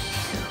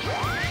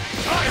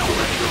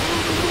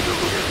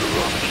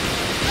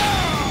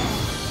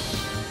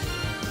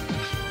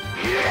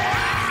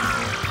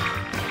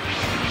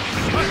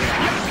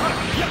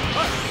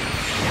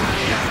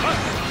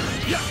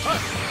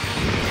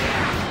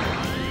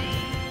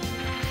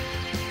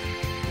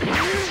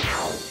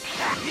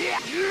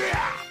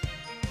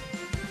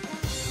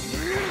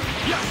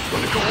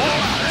 Wanna go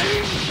all out, eh?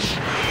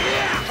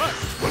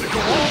 Wanna go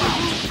all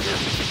out?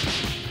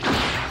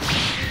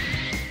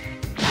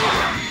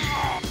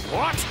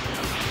 What?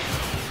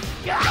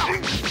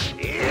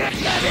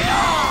 Get it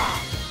off!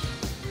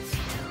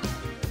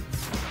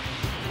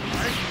 I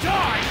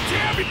die,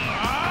 damn it!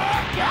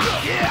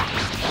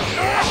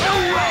 No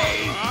way!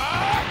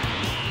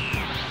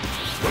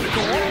 Wanna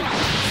go all out?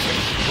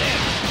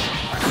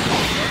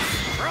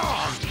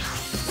 Strong!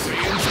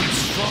 Saiyans get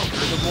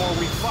stronger the more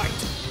we fight.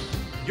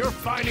 You're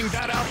finding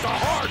that out the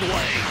hard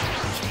way!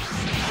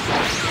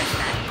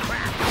 That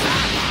crap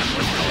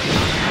was going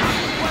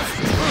on was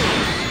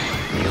true!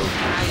 You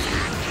guys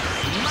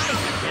might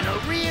have been a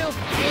real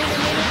pain in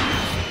the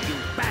neck, you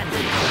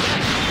bandits!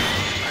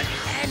 But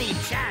any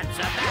chance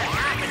of that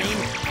happening,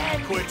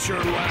 and... Quit your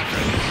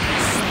laughing,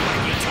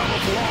 spiky tub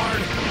of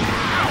lard!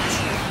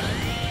 Ouch!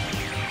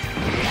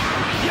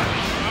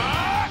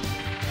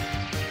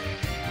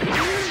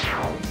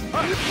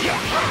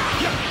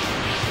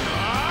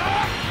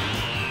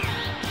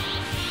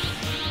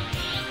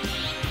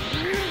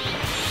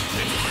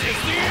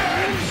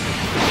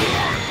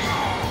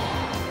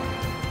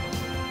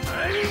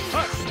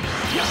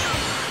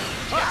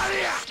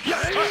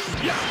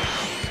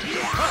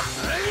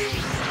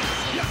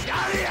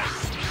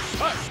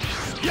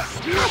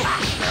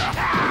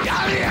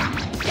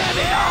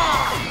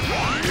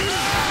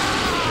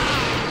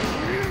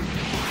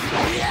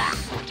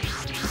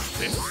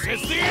 This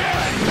is the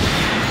end!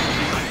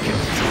 I can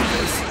do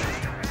this!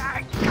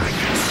 I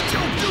can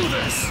still do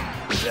this!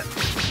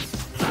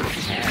 The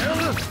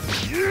hell?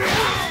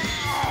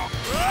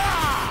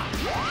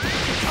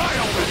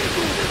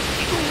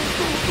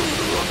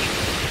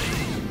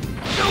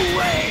 No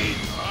way!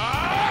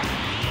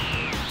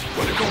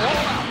 Wanna go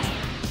all out!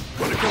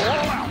 Wanna go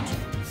all out!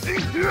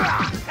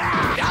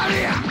 Down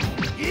here!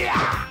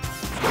 Yeah!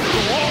 Wanna go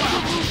all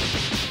out!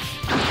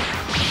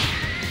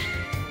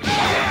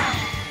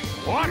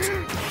 What?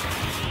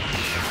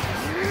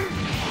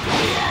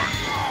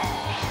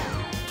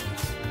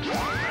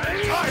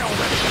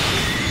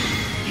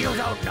 You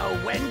don't know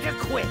when to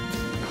quit. I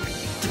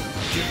don't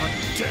give a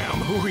damn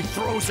who he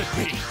throws at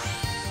me.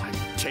 I'm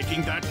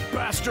taking that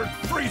bastard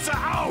Frieza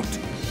out!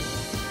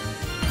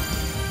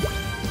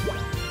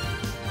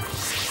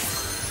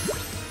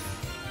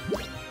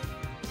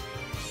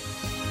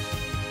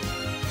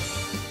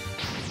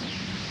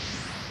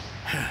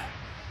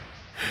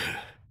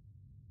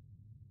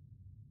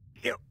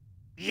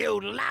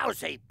 You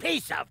lousy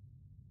piece of...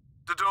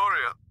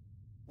 Dodoria.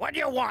 What do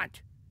you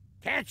want?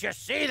 Can't you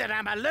see that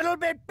I'm a little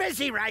bit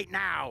busy right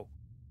now?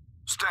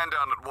 Stand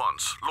down at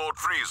once. Lord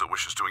Frieza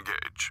wishes to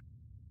engage.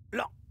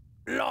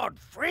 Lord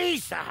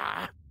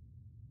Frieza?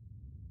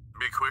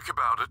 Be quick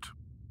about it,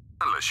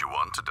 unless you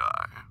want to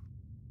die.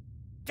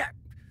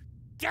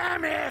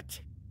 Damn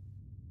it!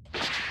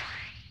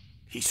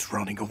 He's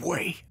running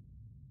away.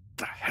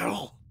 The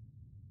hell?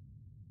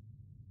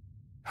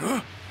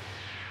 Huh?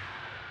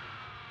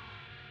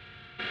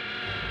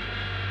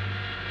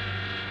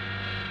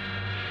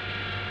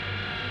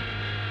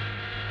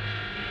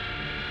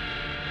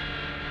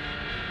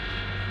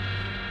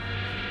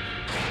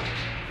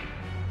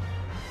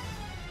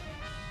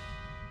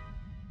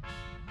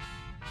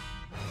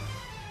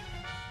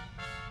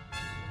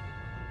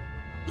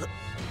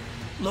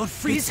 Lord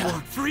Frieza!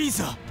 Lord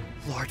Frieza!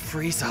 Lord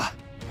Frieza!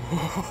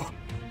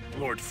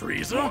 Lord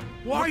Frieza?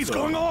 What's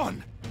going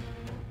on?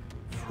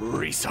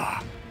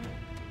 Frieza.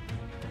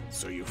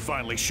 So you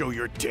finally show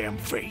your damn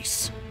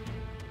face.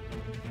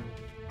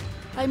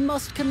 I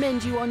must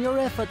commend you on your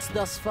efforts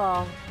thus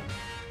far.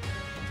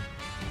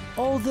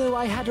 Although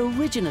I had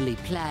originally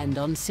planned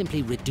on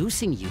simply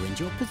reducing you and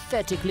your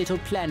pathetic little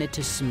planet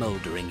to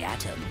smoldering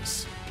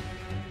atoms.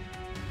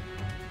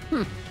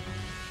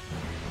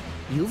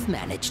 You've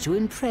managed to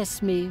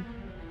impress me.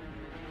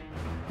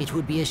 It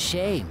would be a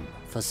shame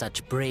for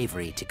such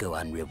bravery to go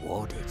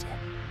unrewarded.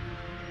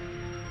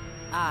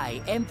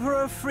 I,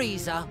 Emperor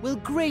Frieza, will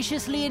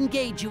graciously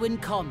engage you in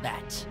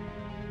combat.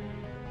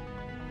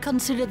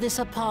 Consider this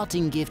a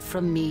parting gift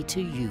from me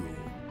to you.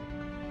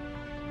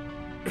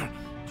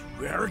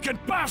 You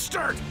arrogant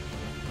bastard!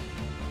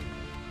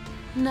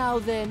 Now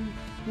then,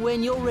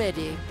 when you're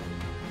ready.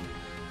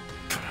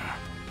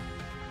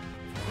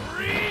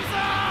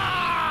 Frieza!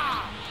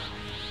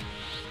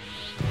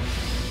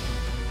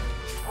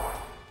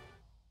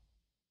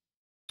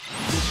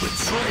 You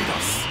betrayed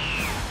us!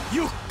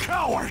 You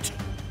coward!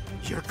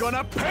 You're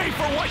gonna pay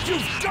for what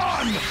you've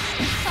done!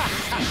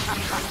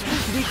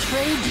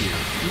 Betrayed you?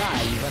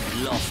 Now you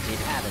have lost it,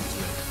 haven't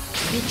you?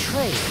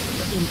 Betrayal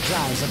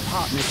implies a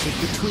partnership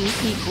between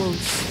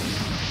equals.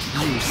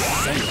 You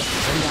Saiyans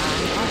and I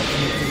are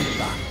anything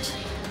but.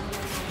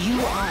 You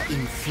are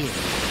inferior,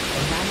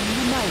 and I am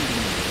reminding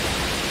you of that.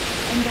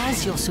 And as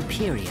your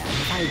superior,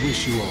 I wish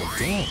you all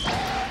dead.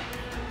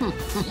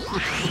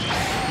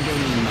 Then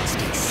you must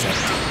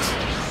accept it.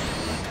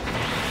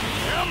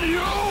 Damn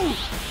you!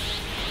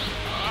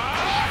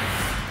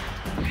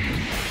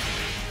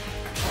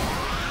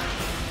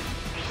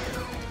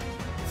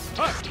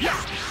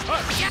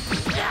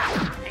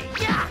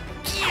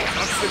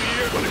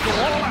 You're gonna go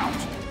all out!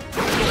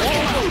 Go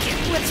all out!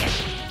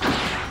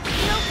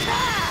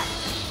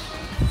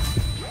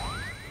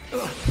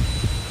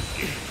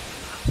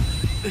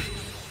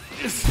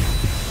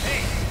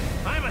 Hey,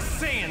 I'm a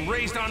Saiyan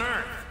raised on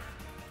Earth.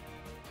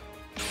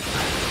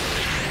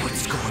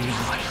 What's going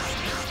on?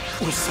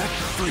 Was that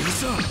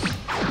Frieza?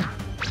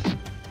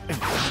 And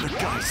the other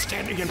guy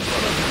standing in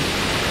front of him.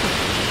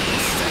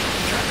 Was that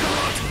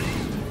Kakarot?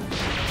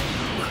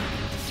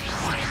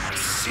 Why am I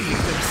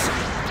seeing this?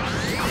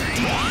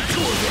 Did the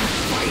two of them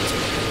fight?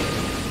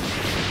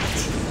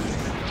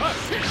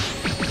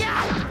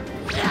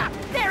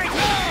 There it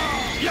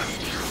is!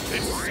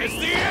 It's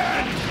the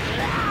end!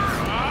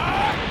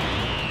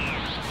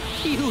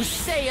 You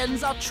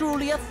Saiyans are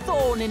truly a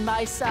thorn in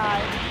my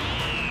side.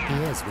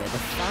 Here's where the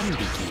fun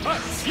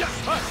begins.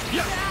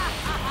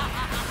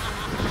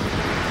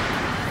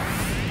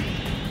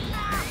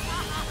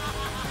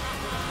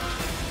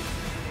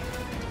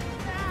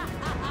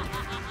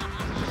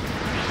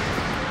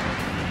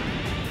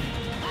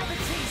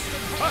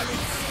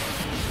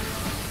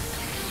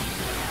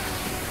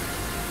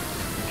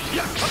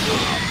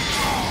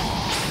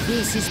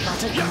 This is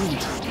but a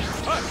greeting.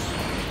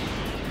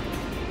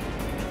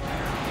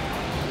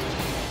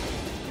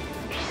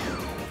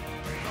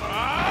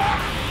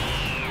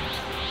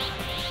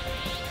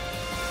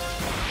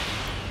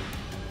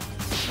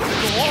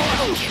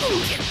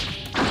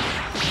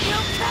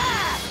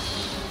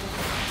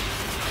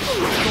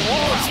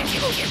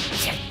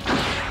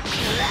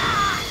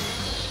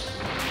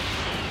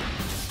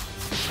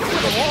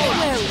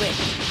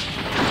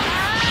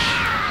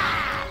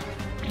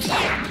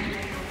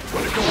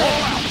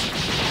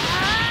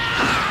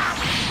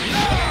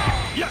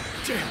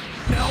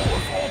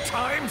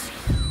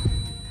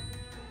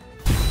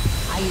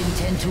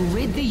 To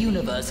rid the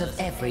universe of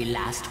every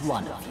last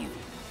one of you.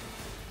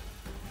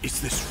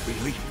 Is this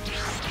really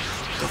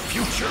the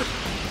future?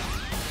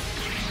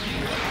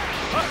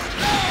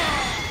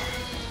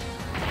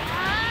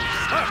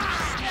 Have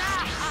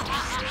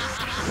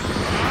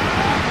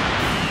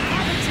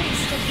a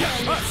taste of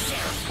hell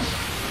itself.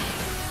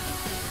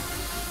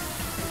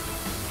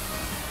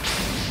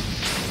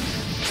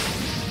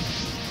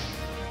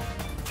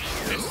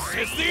 This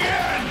is the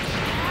end!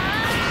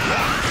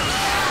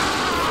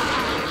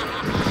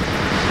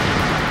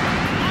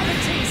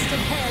 Taste of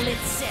hell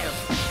itself.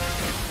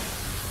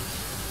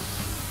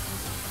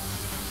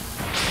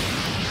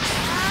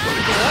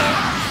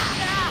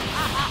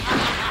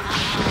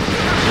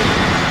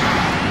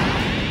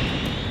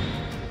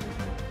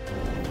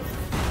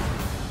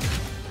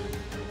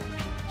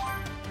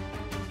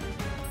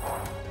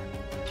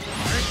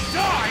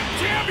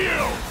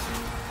 you!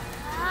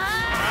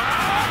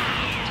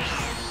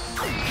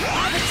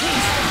 Have a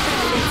taste of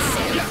hell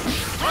itself.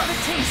 Have a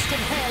taste of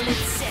hell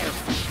itself.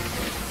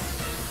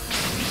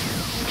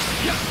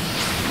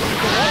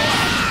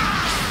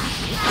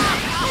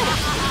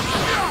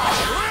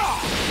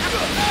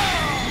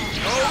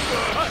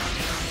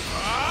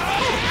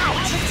 Have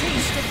a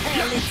taste of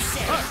hell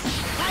itself.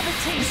 Have a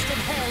taste of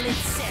hell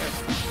itself.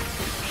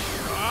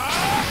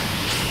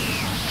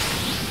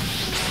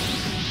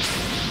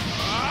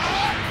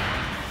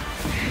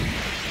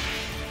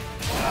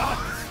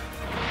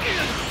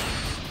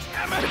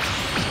 Damn it!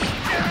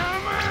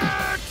 Damn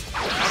it!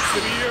 Up to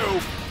you!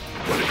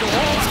 Wanna go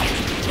all out?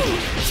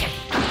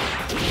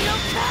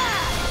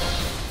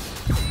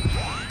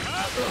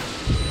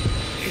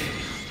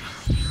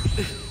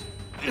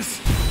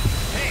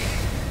 Hey,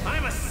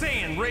 I'm a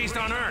Saiyan raised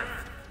on Earth.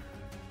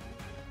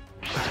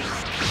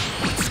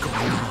 What's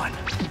going on?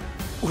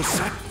 Was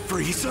that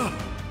Frieza?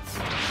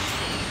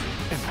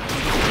 And I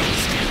don't know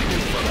who's standing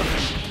in front of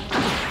him.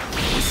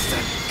 Was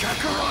that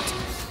Kakarot?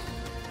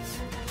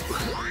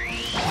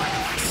 Why do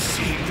I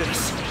see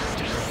this?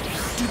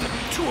 Do the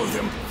two of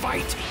them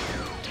fight?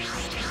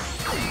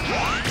 Have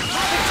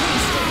a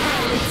taste of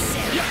hell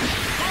itself.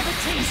 Have a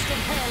taste of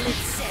hell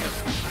itself.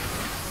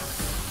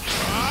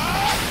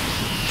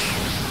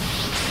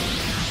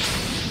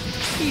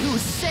 You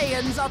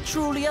Saiyans are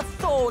truly a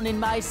thorn in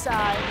my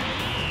side.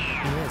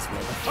 Here's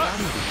where the fun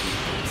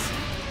begins.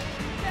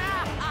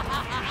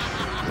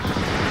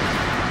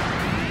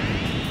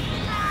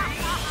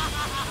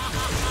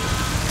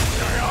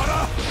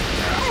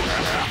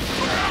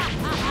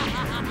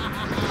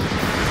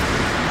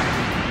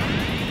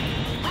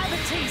 Have a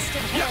taste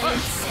of hell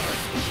itself.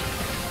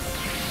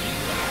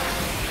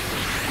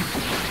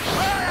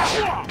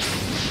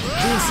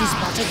 This is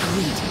but a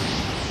greeting.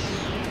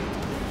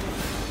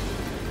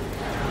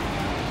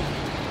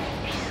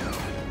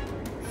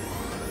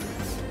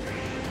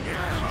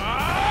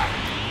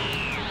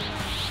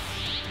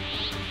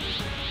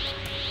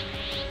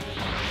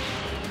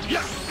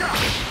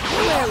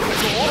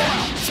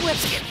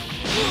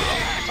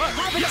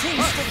 Have a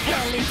taste of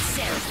hell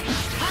itself.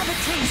 Have a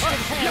taste of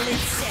hell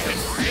itself.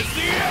 It's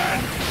the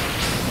end!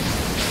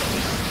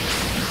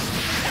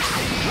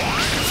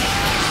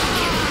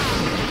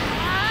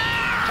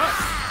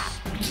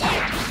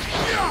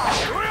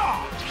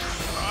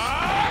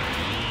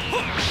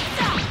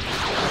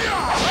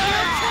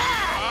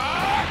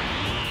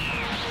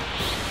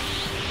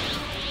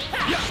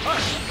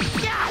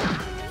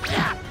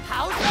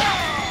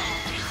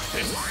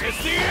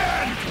 It's the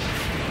end!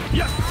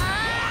 Yes!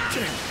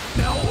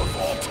 Now of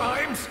all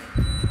times?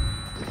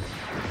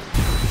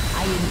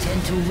 I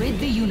intend to rid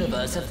the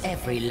universe of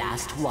every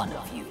last one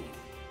of you.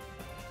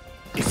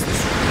 Is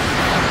this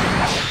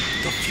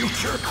the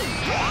future?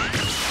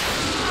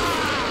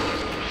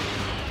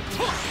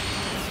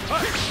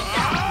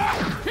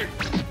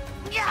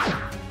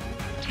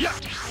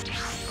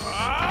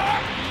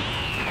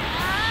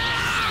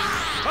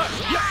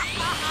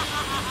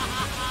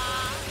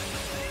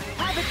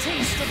 Have a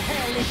taste of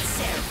hell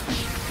itself.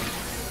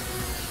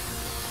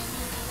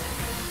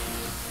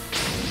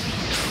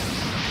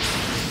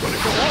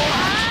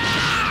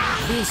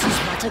 This is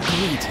but a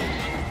greeting.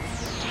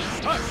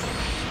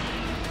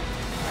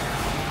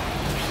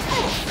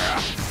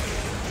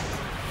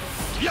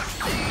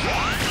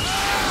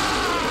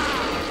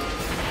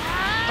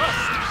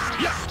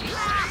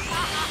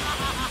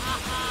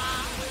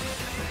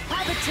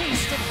 Have a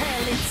taste of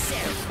hell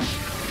itself.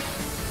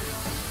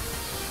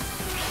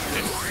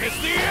 It's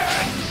the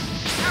end!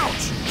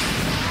 Ouch!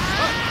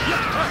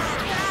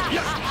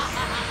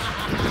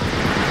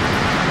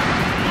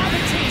 Have a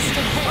taste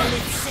of hell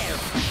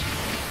itself.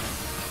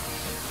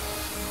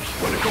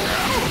 Wanna go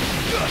out?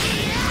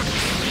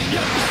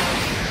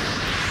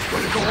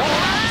 Wanna go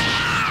on?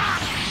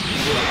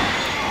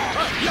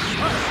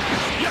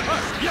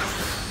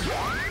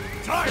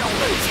 Die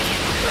already!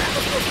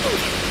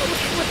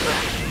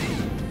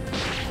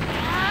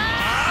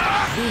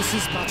 This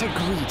is but a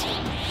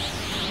greeting.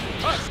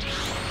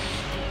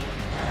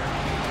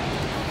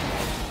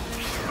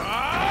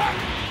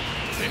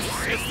 This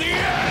is the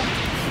end!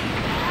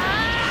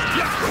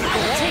 Have a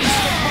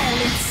taste of hell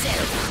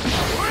itself.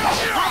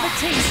 Have a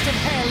taste of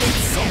hell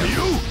itself.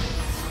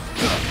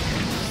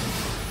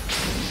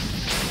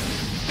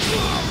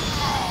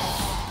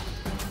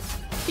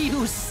 You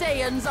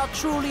Saiyans are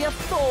truly a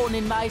thorn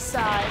in my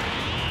side.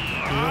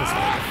 Here's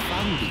where the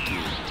fun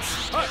begins.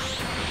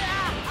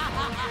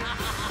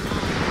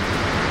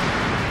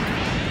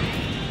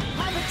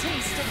 Have a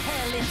taste of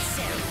hell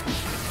itself.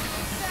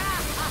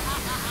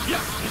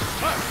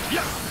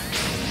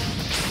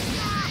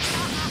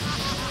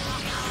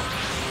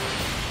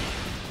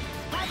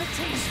 Have a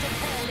taste of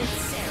hell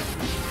itself.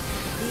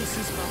 This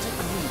is but a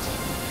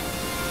greeting.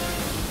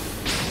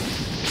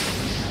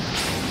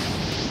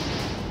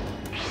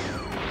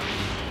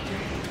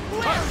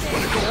 Well then.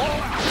 Wanna go all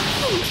out?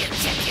 You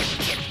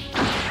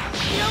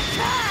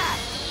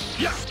can't!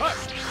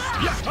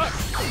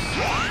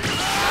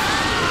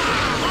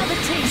 Have a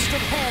taste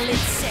of hell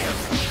itself.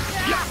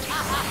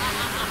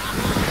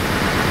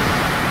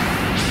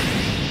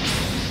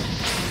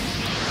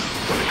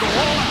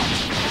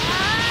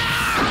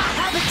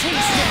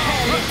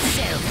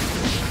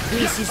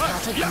 This is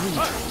not a greeting.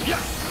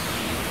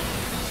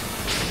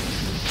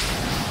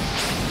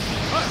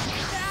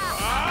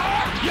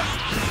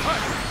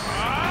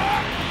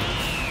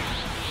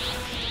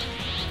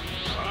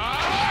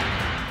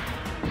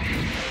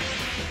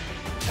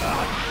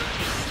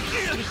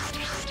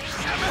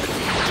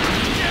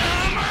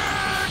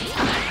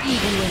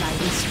 Even when I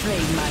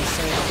restrain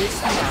myself this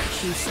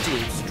much, you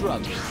still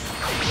struggle.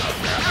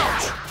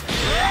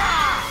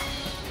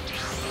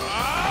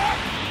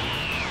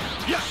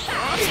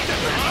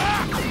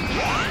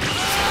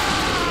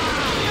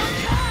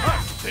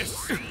 This,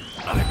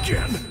 not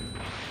again.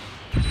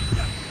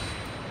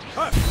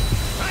 I'm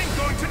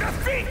going to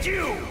defeat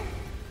you!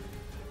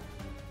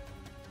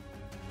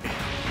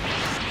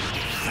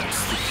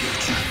 That's the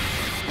future.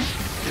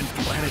 In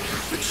Planet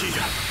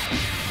Vegeta.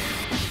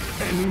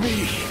 And me.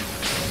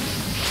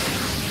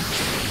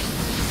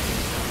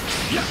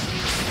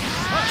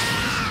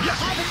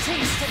 Have a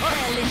taste of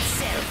hell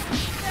itself.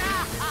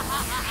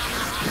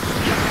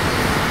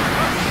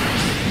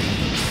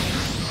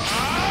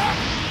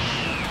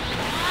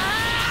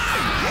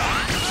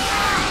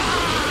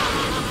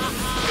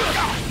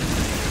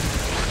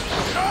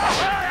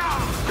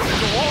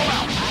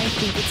 I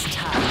think it's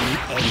time we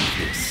end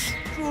this.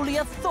 Truly a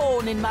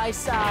thorn in my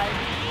side.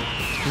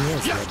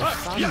 Here's where the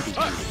fun begins.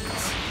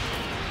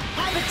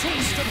 Have a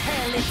taste of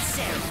hell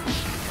itself.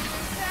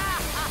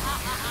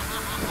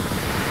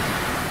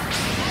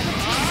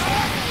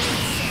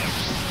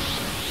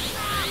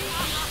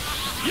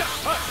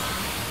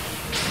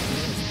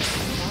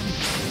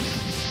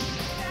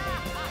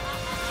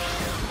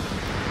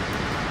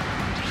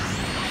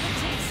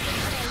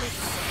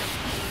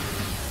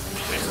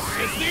 This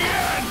is the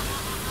end!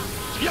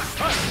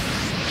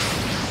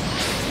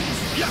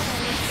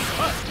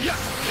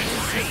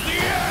 This is the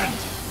end!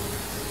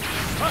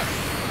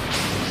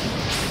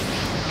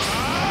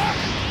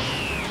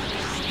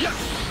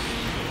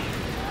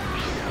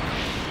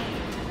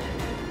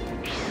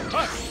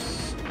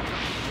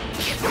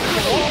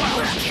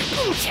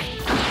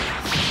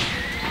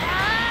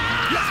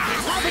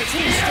 Have a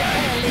taste of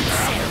hell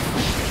itself.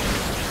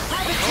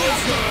 Have a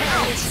taste of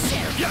hell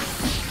itself.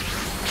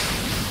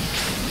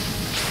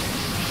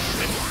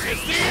 This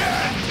is the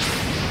end!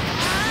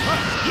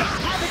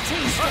 Have a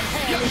taste of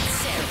hell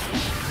itself.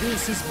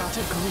 This is but a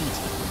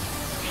greeting.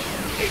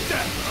 Eat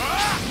that!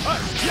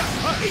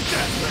 Eat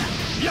that!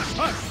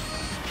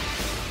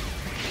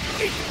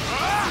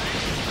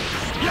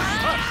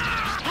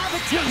 Have a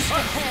taste of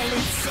hell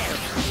itself.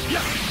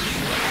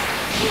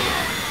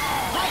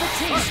 Have a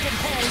taste of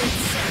hell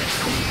itself.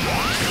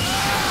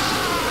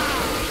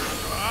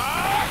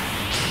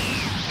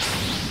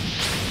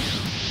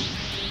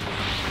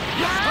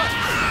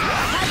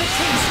 Have a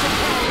taste of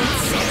hell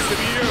itself. To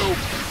you!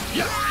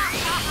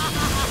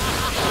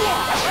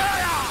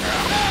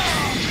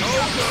 No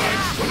good!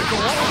 Gonna go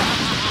on!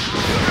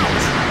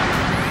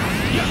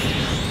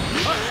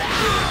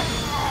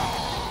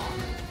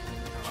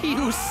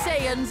 You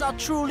Saiyans are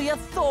truly a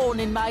thorn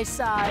in my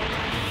side.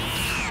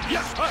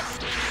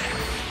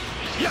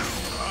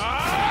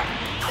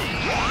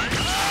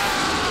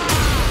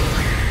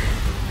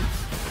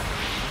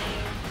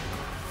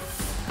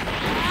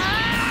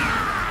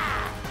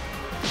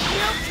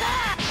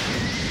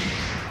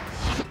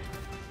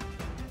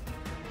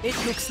 It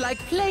looks like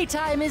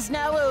playtime is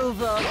now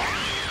over.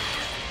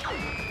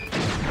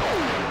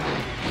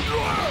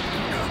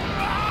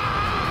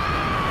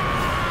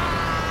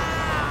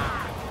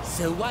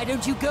 So why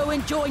don't you go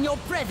and join your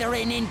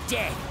brethren in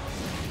death?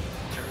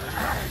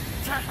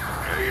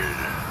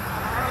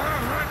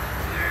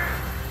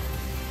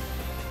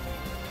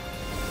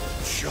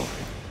 Show me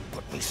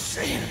what we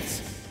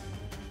Saiyans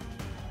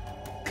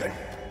can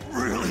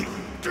really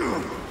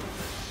do.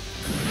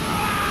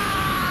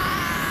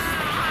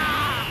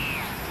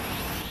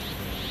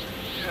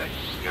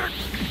 You're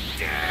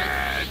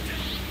dead!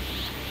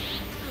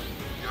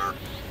 You're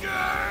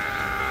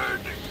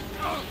dead!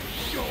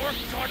 You're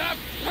gonna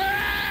pay!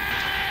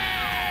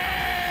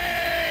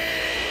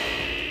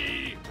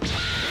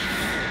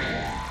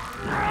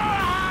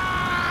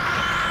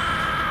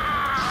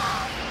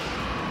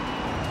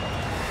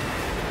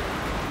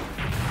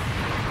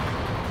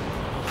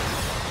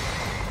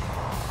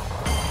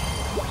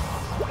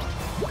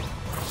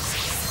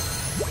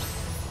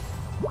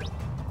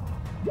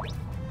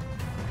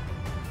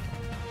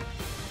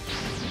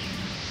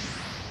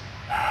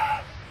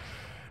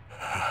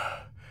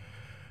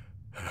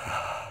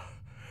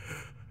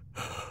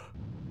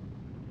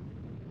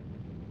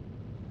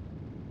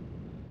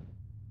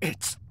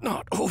 It's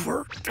not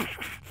over.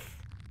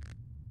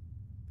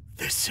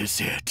 This is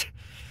it.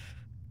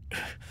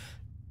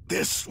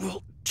 This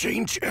will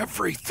change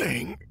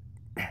everything.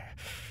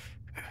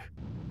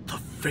 The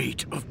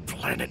fate of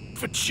Planet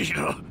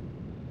Vegeta.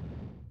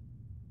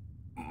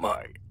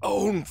 My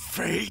own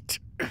fate.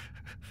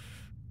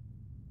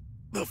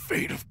 The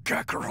fate of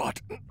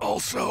Kakarot.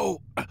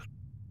 Also,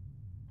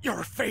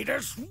 your fate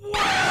as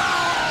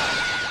well!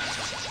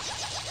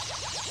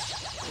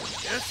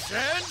 This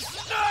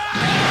ends now!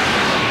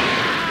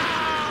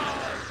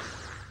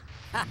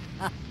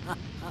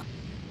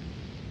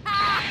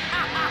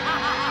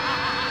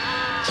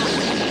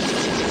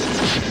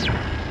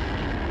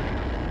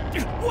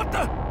 What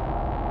the?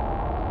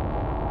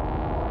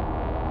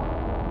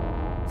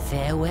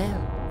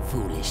 Farewell,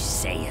 foolish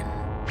Saiyan.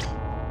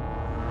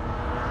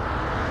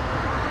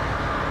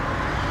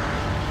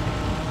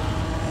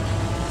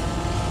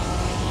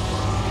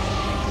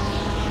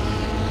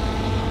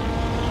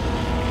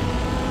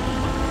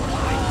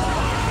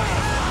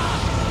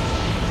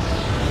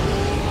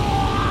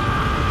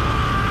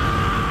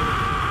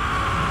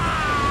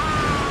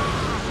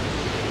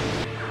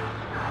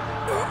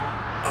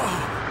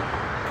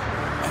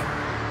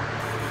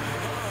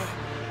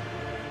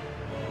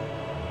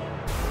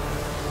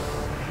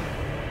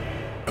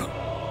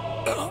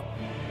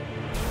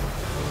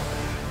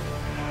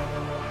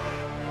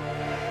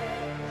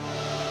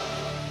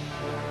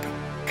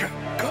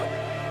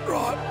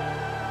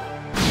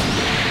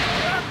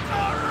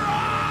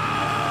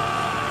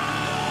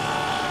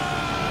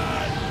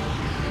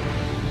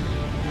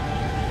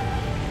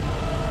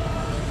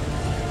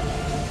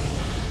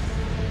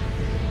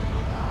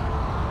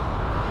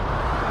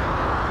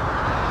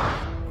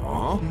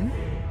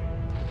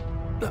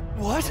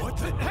 What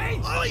the? Hey!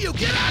 All of you,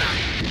 get out of...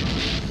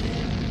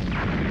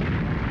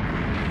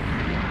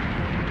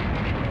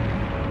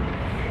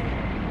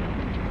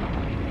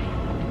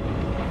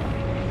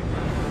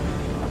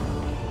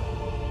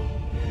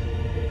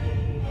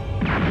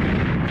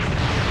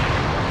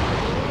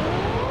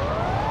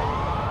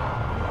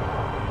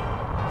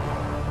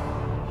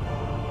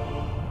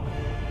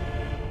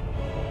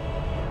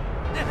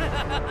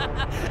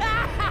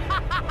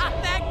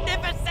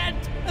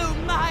 Magnificent! Oh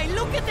my,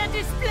 look at the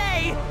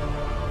display!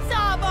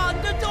 Sarban,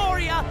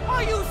 Dodoria,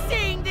 are you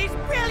seeing these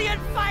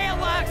brilliant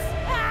fireworks?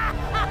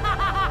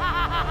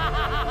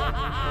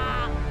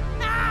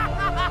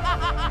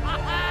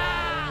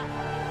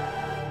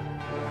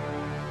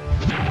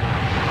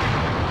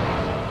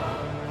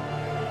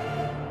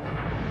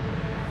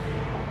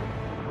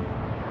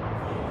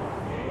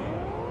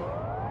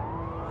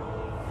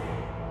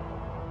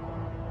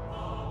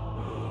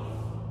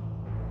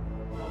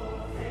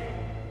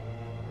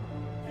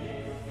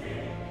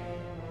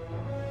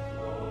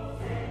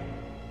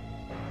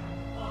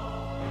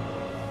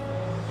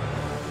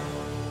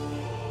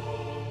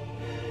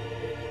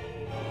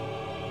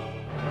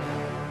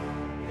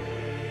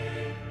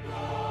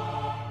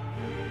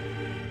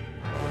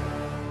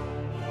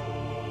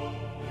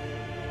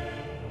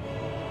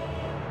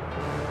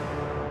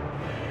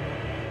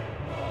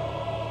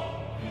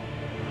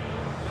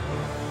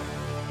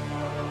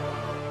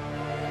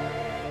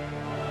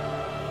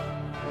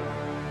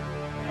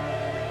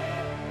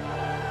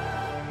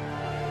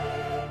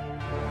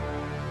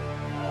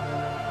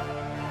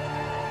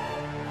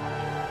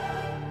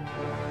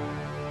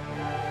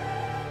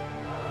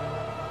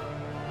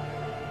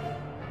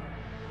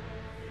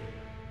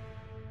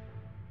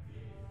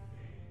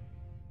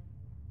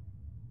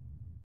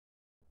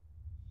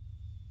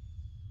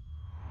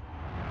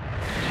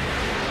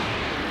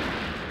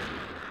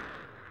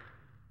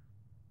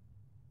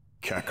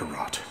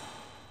 Kakarot,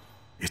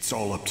 it's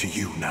all up to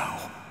you now.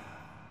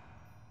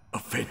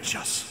 Avenge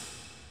us.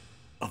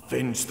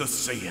 Avenge the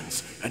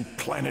Saiyans and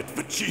planet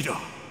Vegeta.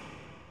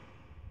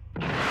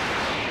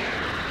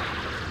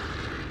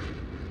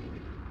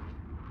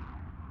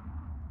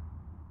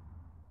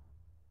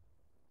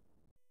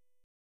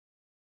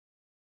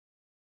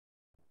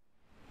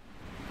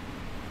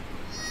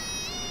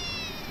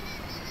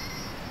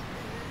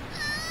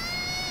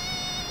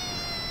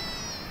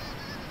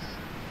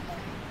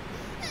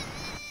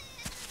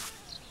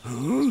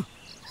 Huh?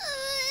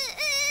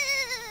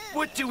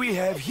 What do we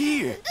have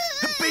here?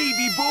 A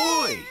baby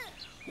boy!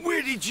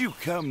 Where did you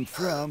come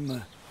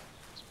from?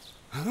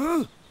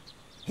 Huh?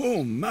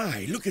 Oh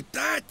my, look at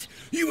that!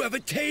 You have a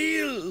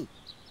tail!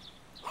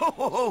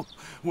 Oh,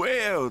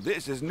 well,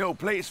 this is no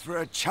place for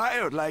a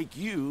child like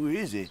you,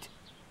 is it?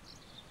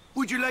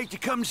 Would you like to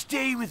come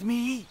stay with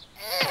me?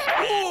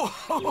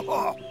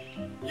 Oh,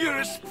 you're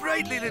a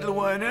sprightly little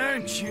one,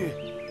 aren't you?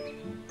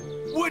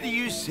 What do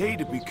you say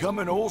to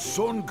becoming old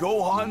Son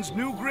Gohan's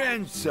new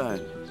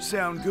grandson?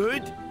 Sound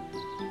good?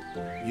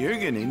 You're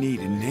gonna need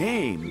a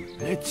name.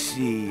 Let's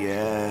see,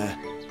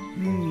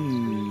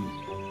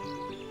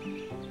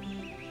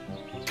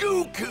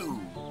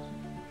 Goku!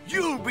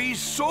 You'll be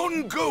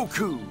Son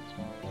Goku!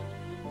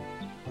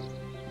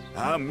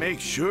 I'll make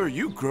sure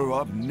you grow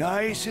up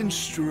nice and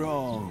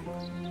strong.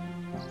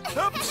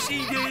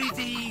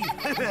 Upsy-daisy!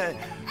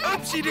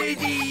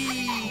 Upsy-daisy!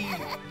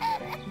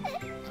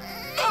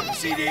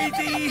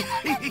 Upsy-daisy!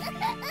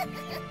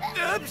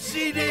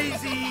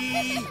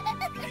 Upsy-daisy!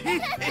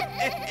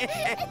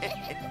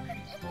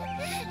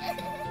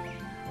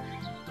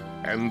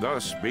 And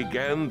thus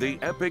began the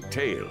epic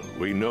tale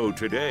we know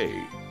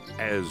today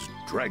as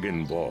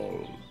Dragon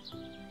Ball.